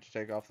honestly tempted to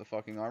take off the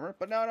fucking armor,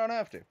 but now I don't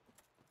have to.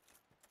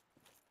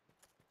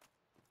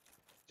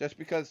 Just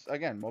because,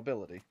 again,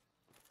 mobility.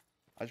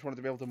 I just wanted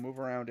to be able to move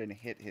around and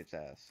hit his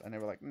ass. And they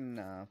were like,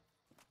 nah.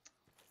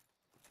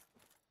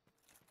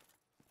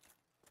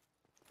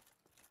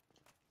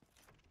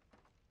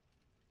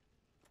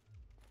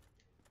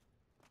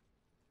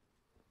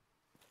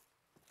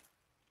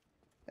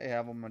 Hey,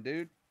 Havel, my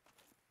dude.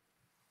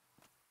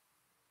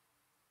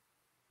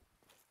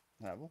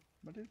 Havel,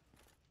 my dude.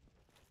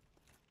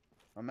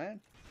 My man.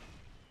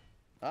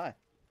 Hi.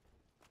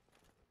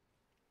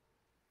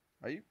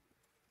 Are you...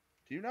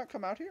 Do you not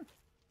come out here?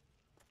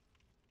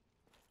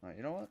 Alright,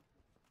 you know what?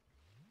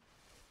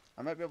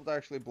 I might be able to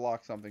actually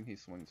block something he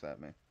swings at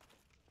me.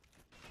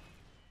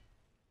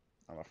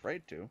 I'm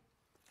afraid to.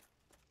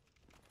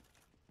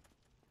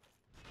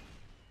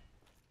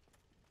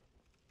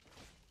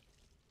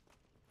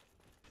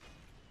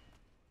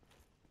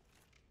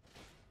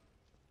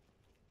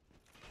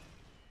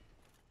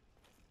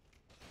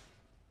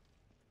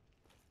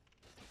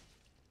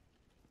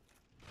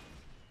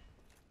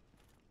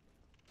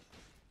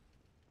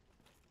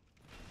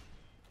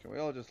 Can we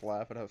all just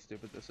laugh at how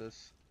stupid this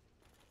is?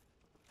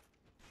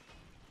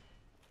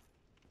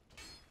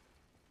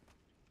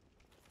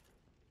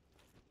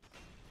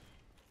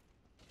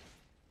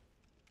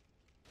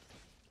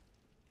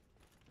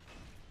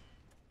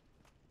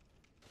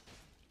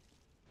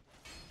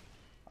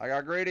 I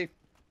got greedy.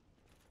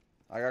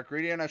 I got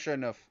greedy and I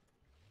shouldn't have.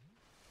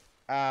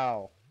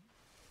 Ow.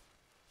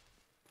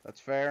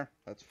 That's fair.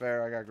 That's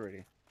fair. I got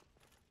greedy.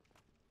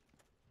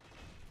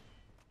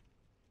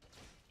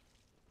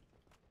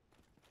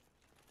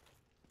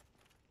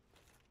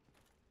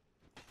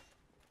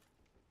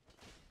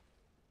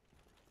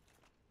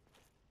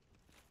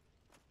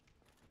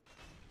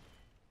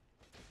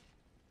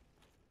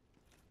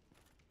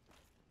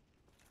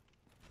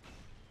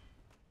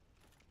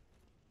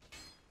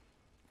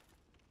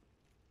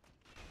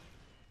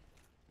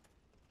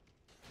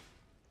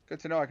 Good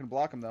to know I can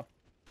block him, though.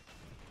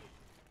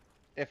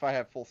 If I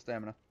have full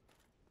stamina.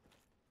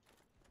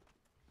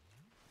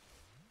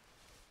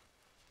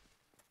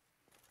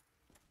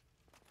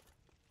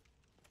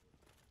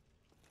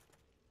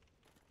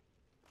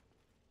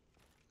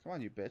 Come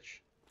on, you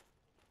bitch.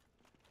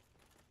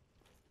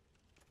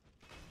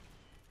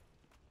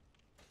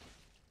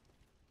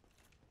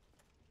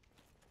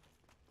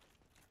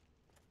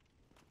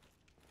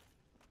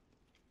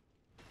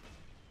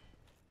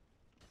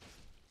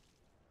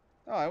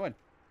 Oh, I win.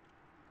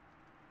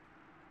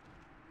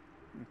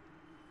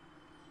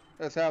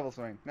 That's Havel's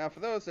Ring. Now, for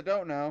those that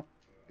don't know,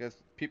 because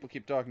people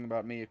keep talking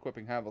about me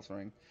equipping Havel's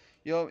Ring,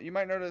 you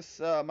might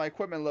notice my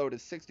equipment load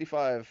is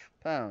 65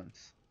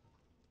 pounds.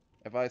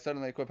 If I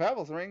suddenly equip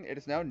Havel's Ring, it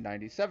is now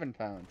 97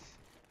 pounds.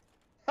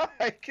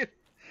 I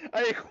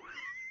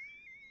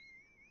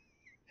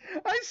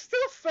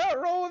still fat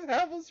roll with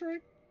Havel's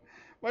Ring.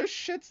 My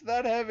shit's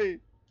that heavy.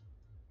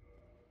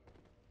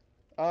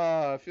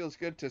 Ah, it feels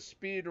good to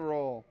speed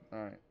roll.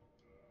 Alright.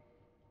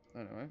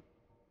 Anyway.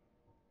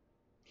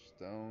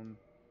 Stone.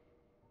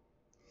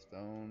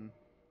 Stone.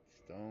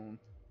 Stone.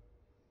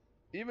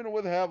 Even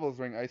with Havel's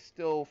Ring, I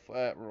still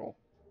fat roll.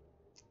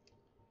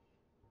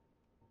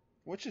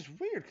 Which is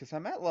weird, because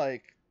I'm at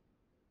like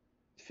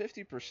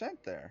 50%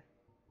 there.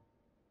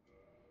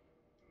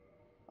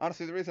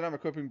 Honestly, the reason I'm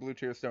equipping Blue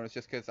Tier Stone is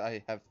just because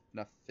I have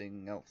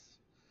nothing else.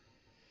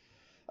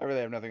 I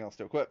really have nothing else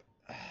to equip.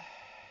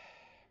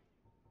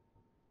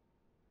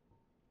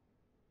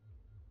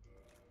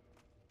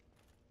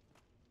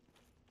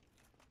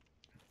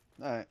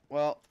 Alright,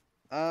 well,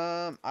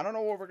 I don't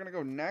know where we're gonna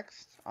go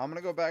next. I'm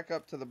gonna go back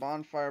up to the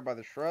bonfire by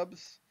the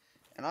shrubs,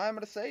 and I'm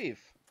gonna save.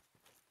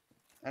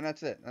 And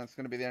that's it. That's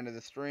gonna be the end of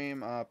the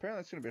stream.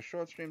 Apparently it's gonna be a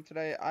short stream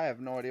today. I have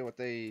no idea what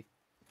they...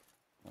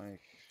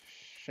 Like,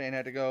 Shane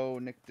had to go,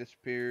 Nick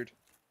disappeared.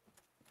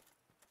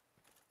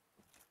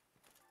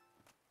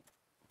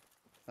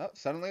 Oh,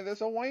 suddenly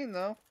there's a Wayne,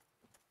 though.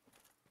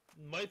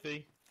 Might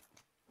be.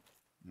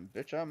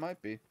 Bitch, I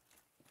might be.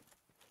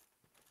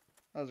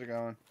 How's it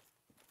going?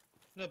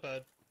 Not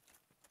bad.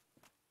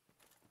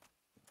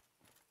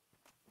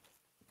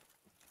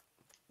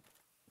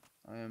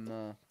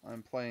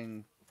 I'm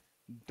playing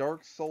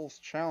Dark Souls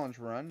Challenge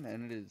Run,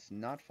 and it is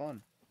not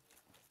fun.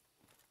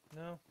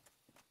 No.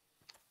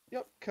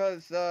 Yep,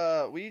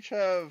 because we each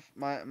have,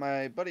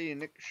 my buddy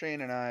Nick,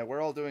 Shane, and I,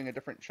 we're all doing a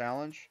different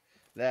challenge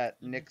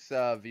that Nick's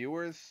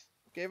viewers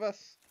gave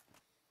us.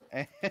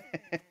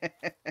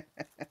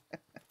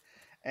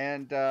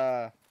 And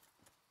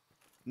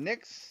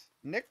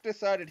Nick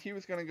decided he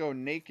was going to go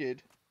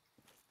naked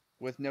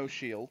with no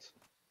shield.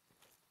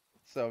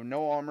 So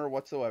no armor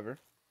whatsoever.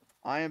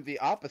 I am the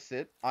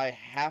opposite. I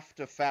have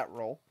to fat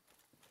roll.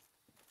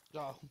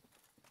 Oh.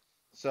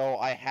 So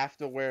I have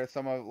to wear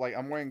some of, like,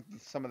 I'm wearing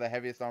some of the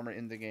heaviest armor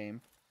in the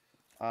game.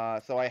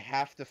 So I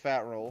have to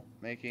fat roll,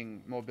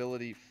 making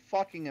mobility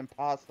fucking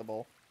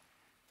impossible.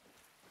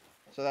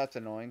 So that's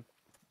annoying.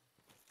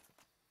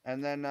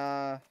 And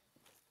then,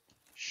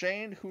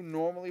 Shane, who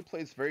normally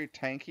plays very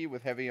tanky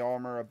with heavy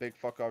armor, a big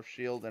fuck off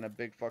shield, and a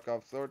big fuck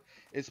off sword,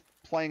 is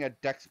playing a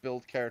dex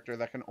build character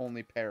that can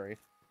only parry.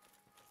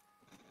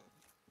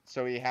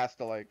 So he has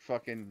to, like,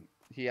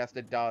 he has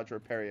to dodge or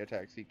parry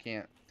attacks. He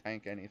can't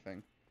tank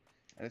anything.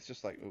 And it's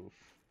just like, oof.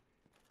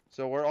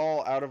 So we're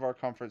all out of our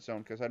comfort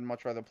zone, because I'd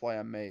much rather play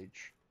a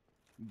mage.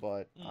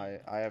 But I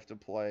have to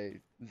play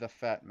the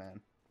fat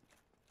man.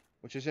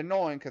 Which is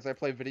annoying, because I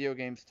play video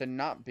games to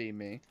not be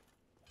me.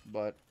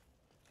 But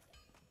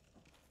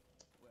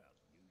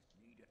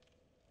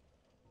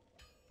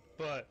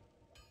But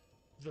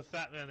the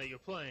fat man that you're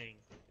playing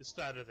is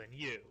fatter than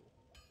you,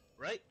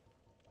 right?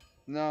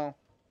 no,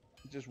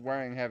 just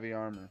wearing heavy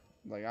armor.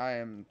 Like, I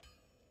am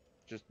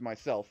just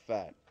myself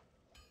fat.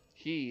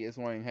 He is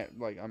wearing,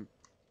 I'm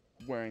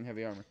wearing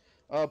heavy armor.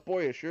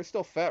 Boyish, you're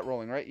still fat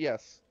rolling, right?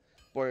 Yes.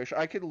 Boyish,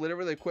 I could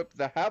literally equip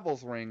the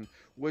Havel's Ring,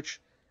 which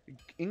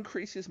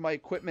increases my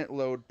equipment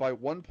load by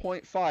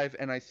 1.5,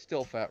 and I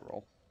still fat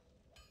roll.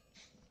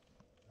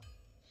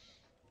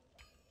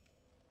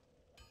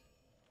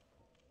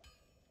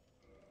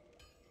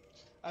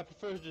 I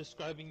prefer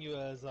describing you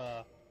as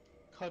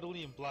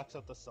cuddly and blacks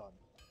out the sun.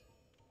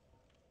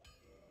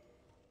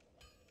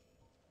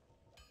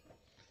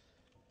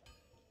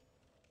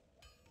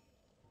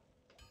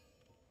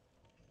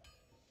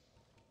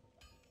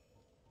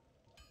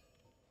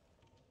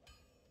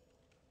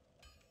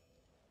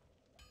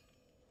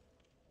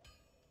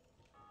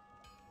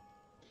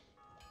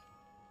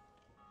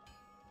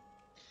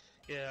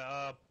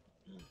 Yeah,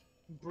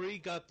 Bree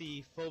got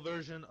the full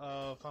version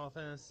of Final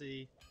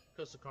Fantasy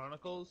Crystal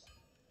Chronicles,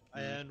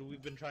 and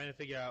we've been trying to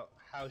figure out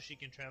how she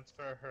can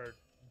transfer her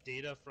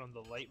data from the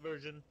light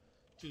version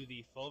to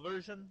the full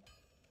version.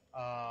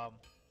 Oh,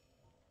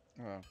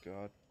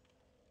 God.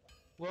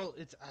 Well,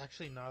 it's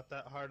actually not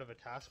that hard of a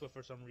task, but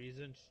for some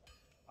reason,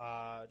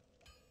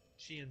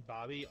 she and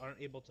Bobby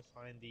aren't able to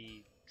find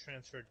the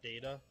transfer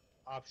data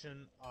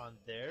option on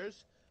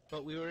theirs,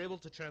 but we were able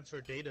to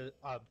transfer data,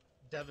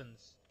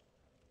 Devin's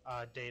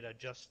data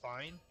just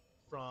fine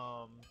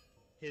from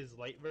his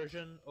light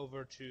version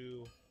over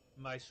to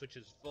my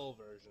Switch's full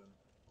version.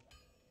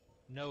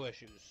 No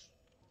issues.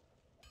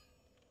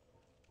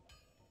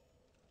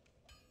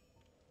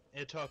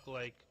 It took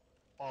like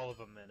all of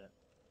a minute.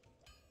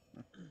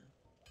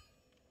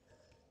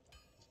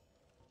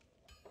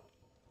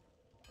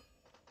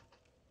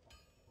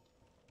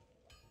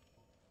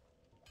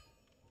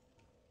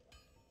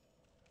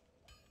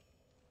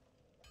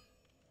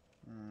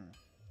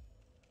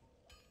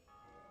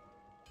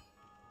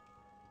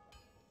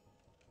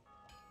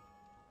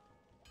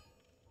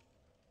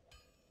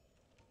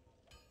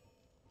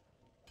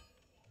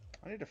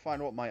 I need to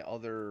find what my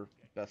other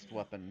best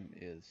weapon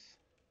is.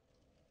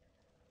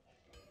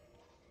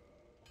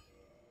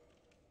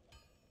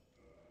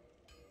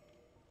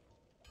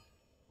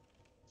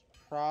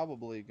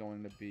 Probably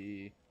going to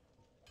be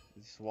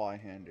this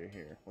Zweihander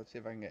here. Let's see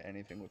if I can get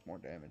anything with more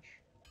damage.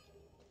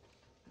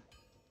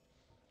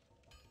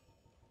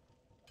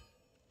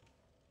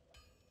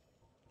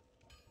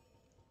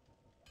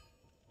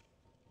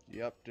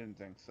 Yep, didn't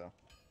think so.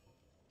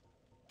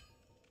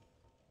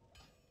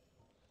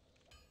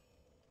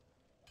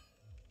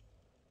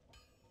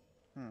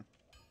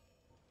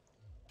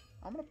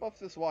 I'm gonna buff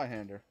this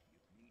Zweihander.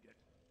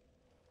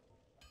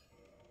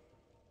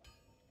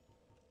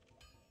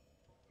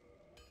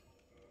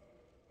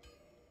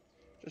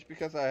 Just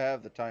because I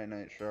have the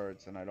Titanite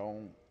shards and I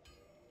don't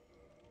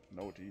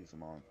know what to use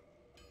them on.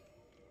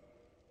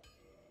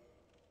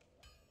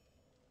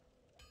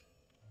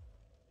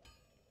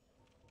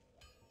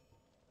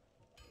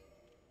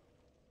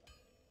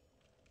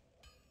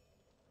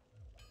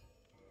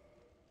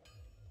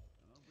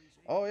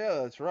 Oh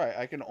yeah, that's right.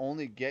 I can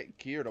only get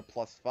gear to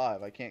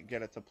 +5. I can't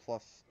get it to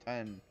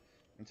 +10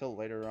 until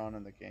later on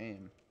in the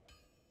game.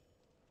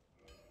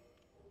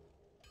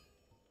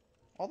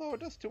 Although it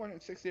does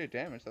 268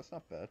 damage, that's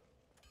not bad.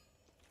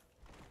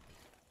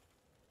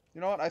 You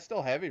know what? I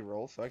still heavy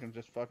roll, so I can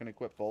just fucking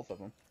equip both of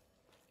them.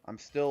 I'm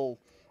still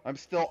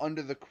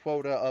under the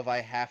quota of I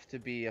have to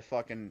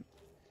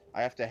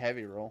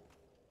heavy roll.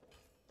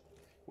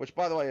 Which,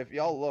 by the way, if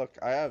y'all look,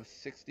 I have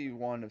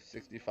 61 of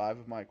 65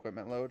 of my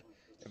equipment load.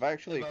 If I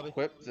actually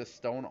equip the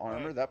stone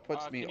armor, that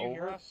puts me can you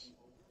hear over. us?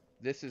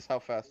 This is how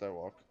fast I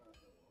walk.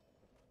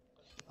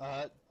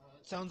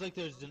 Sounds like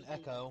there's an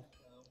echo.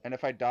 And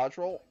if I dodge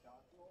roll,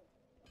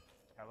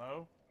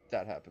 Hello?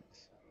 that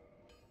happens.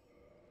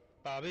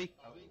 Bobby?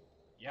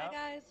 Yeah. Hi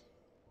guys.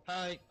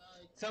 Hi.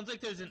 Sounds like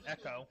there's an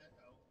echo.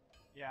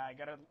 Yeah, I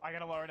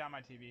gotta lower down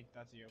my TV.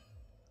 That's you.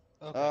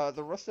 Okay.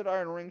 The rusted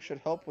iron ring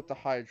should help with the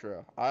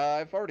Hydra.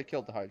 I've already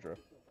killed the Hydra.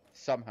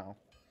 Somehow.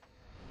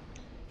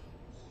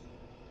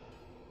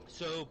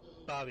 So,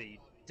 Bobby,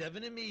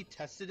 Devin and me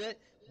tested it.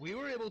 We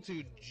were able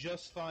to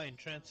just fine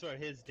transfer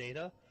his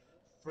data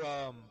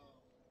from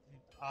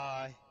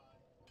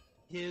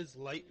his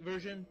light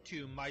version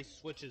to my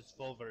Switch's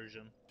full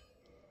version.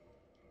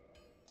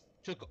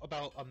 Took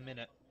about a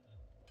minute.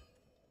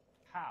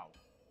 How?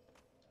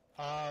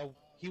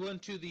 He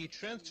went to the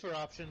transfer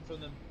option from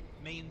the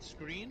main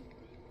screen.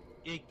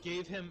 It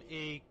gave him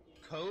a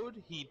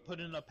code. He put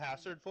in a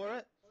password for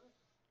it.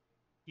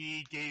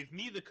 He gave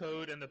me the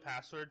code and the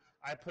password.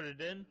 I put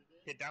it in,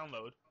 hit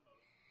download.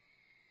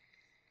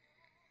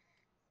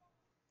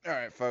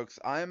 Alright, folks,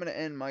 I am going to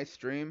end my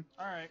stream,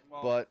 Alright,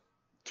 well, but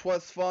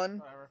 'twas fun.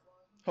 whatever.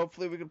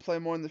 Hopefully we can play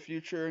more in the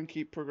future and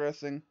keep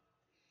progressing.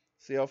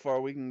 See how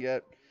far we can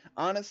get.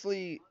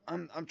 Honestly,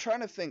 I'm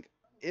trying to think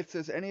if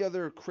there's any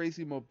other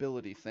crazy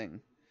mobility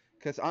thing.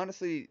 Because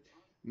honestly,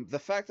 the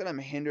fact that I'm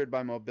hindered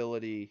by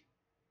mobility,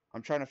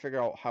 I'm trying to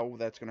figure out how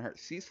that's going to hurt.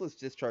 Ceaseless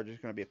Discharge is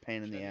going to be a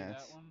pain in Should the I do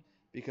ass. that one?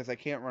 Because I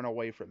can't run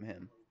away from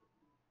him.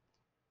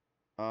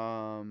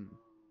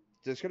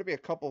 There's going to be a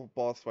couple of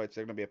boss fights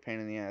that are going to be a pain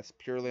in the ass,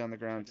 purely on the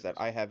grounds that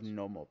I have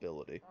no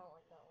mobility.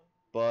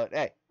 But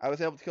hey, I was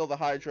able to kill the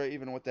Hydra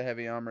even with the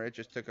heavy armor. It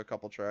just took a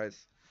couple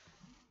tries.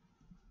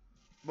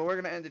 But we're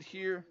going to end it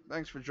here.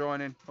 Thanks for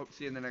joining. Hope to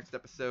see you in the next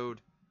episode.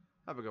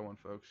 Have a good one,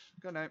 folks.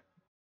 Good night.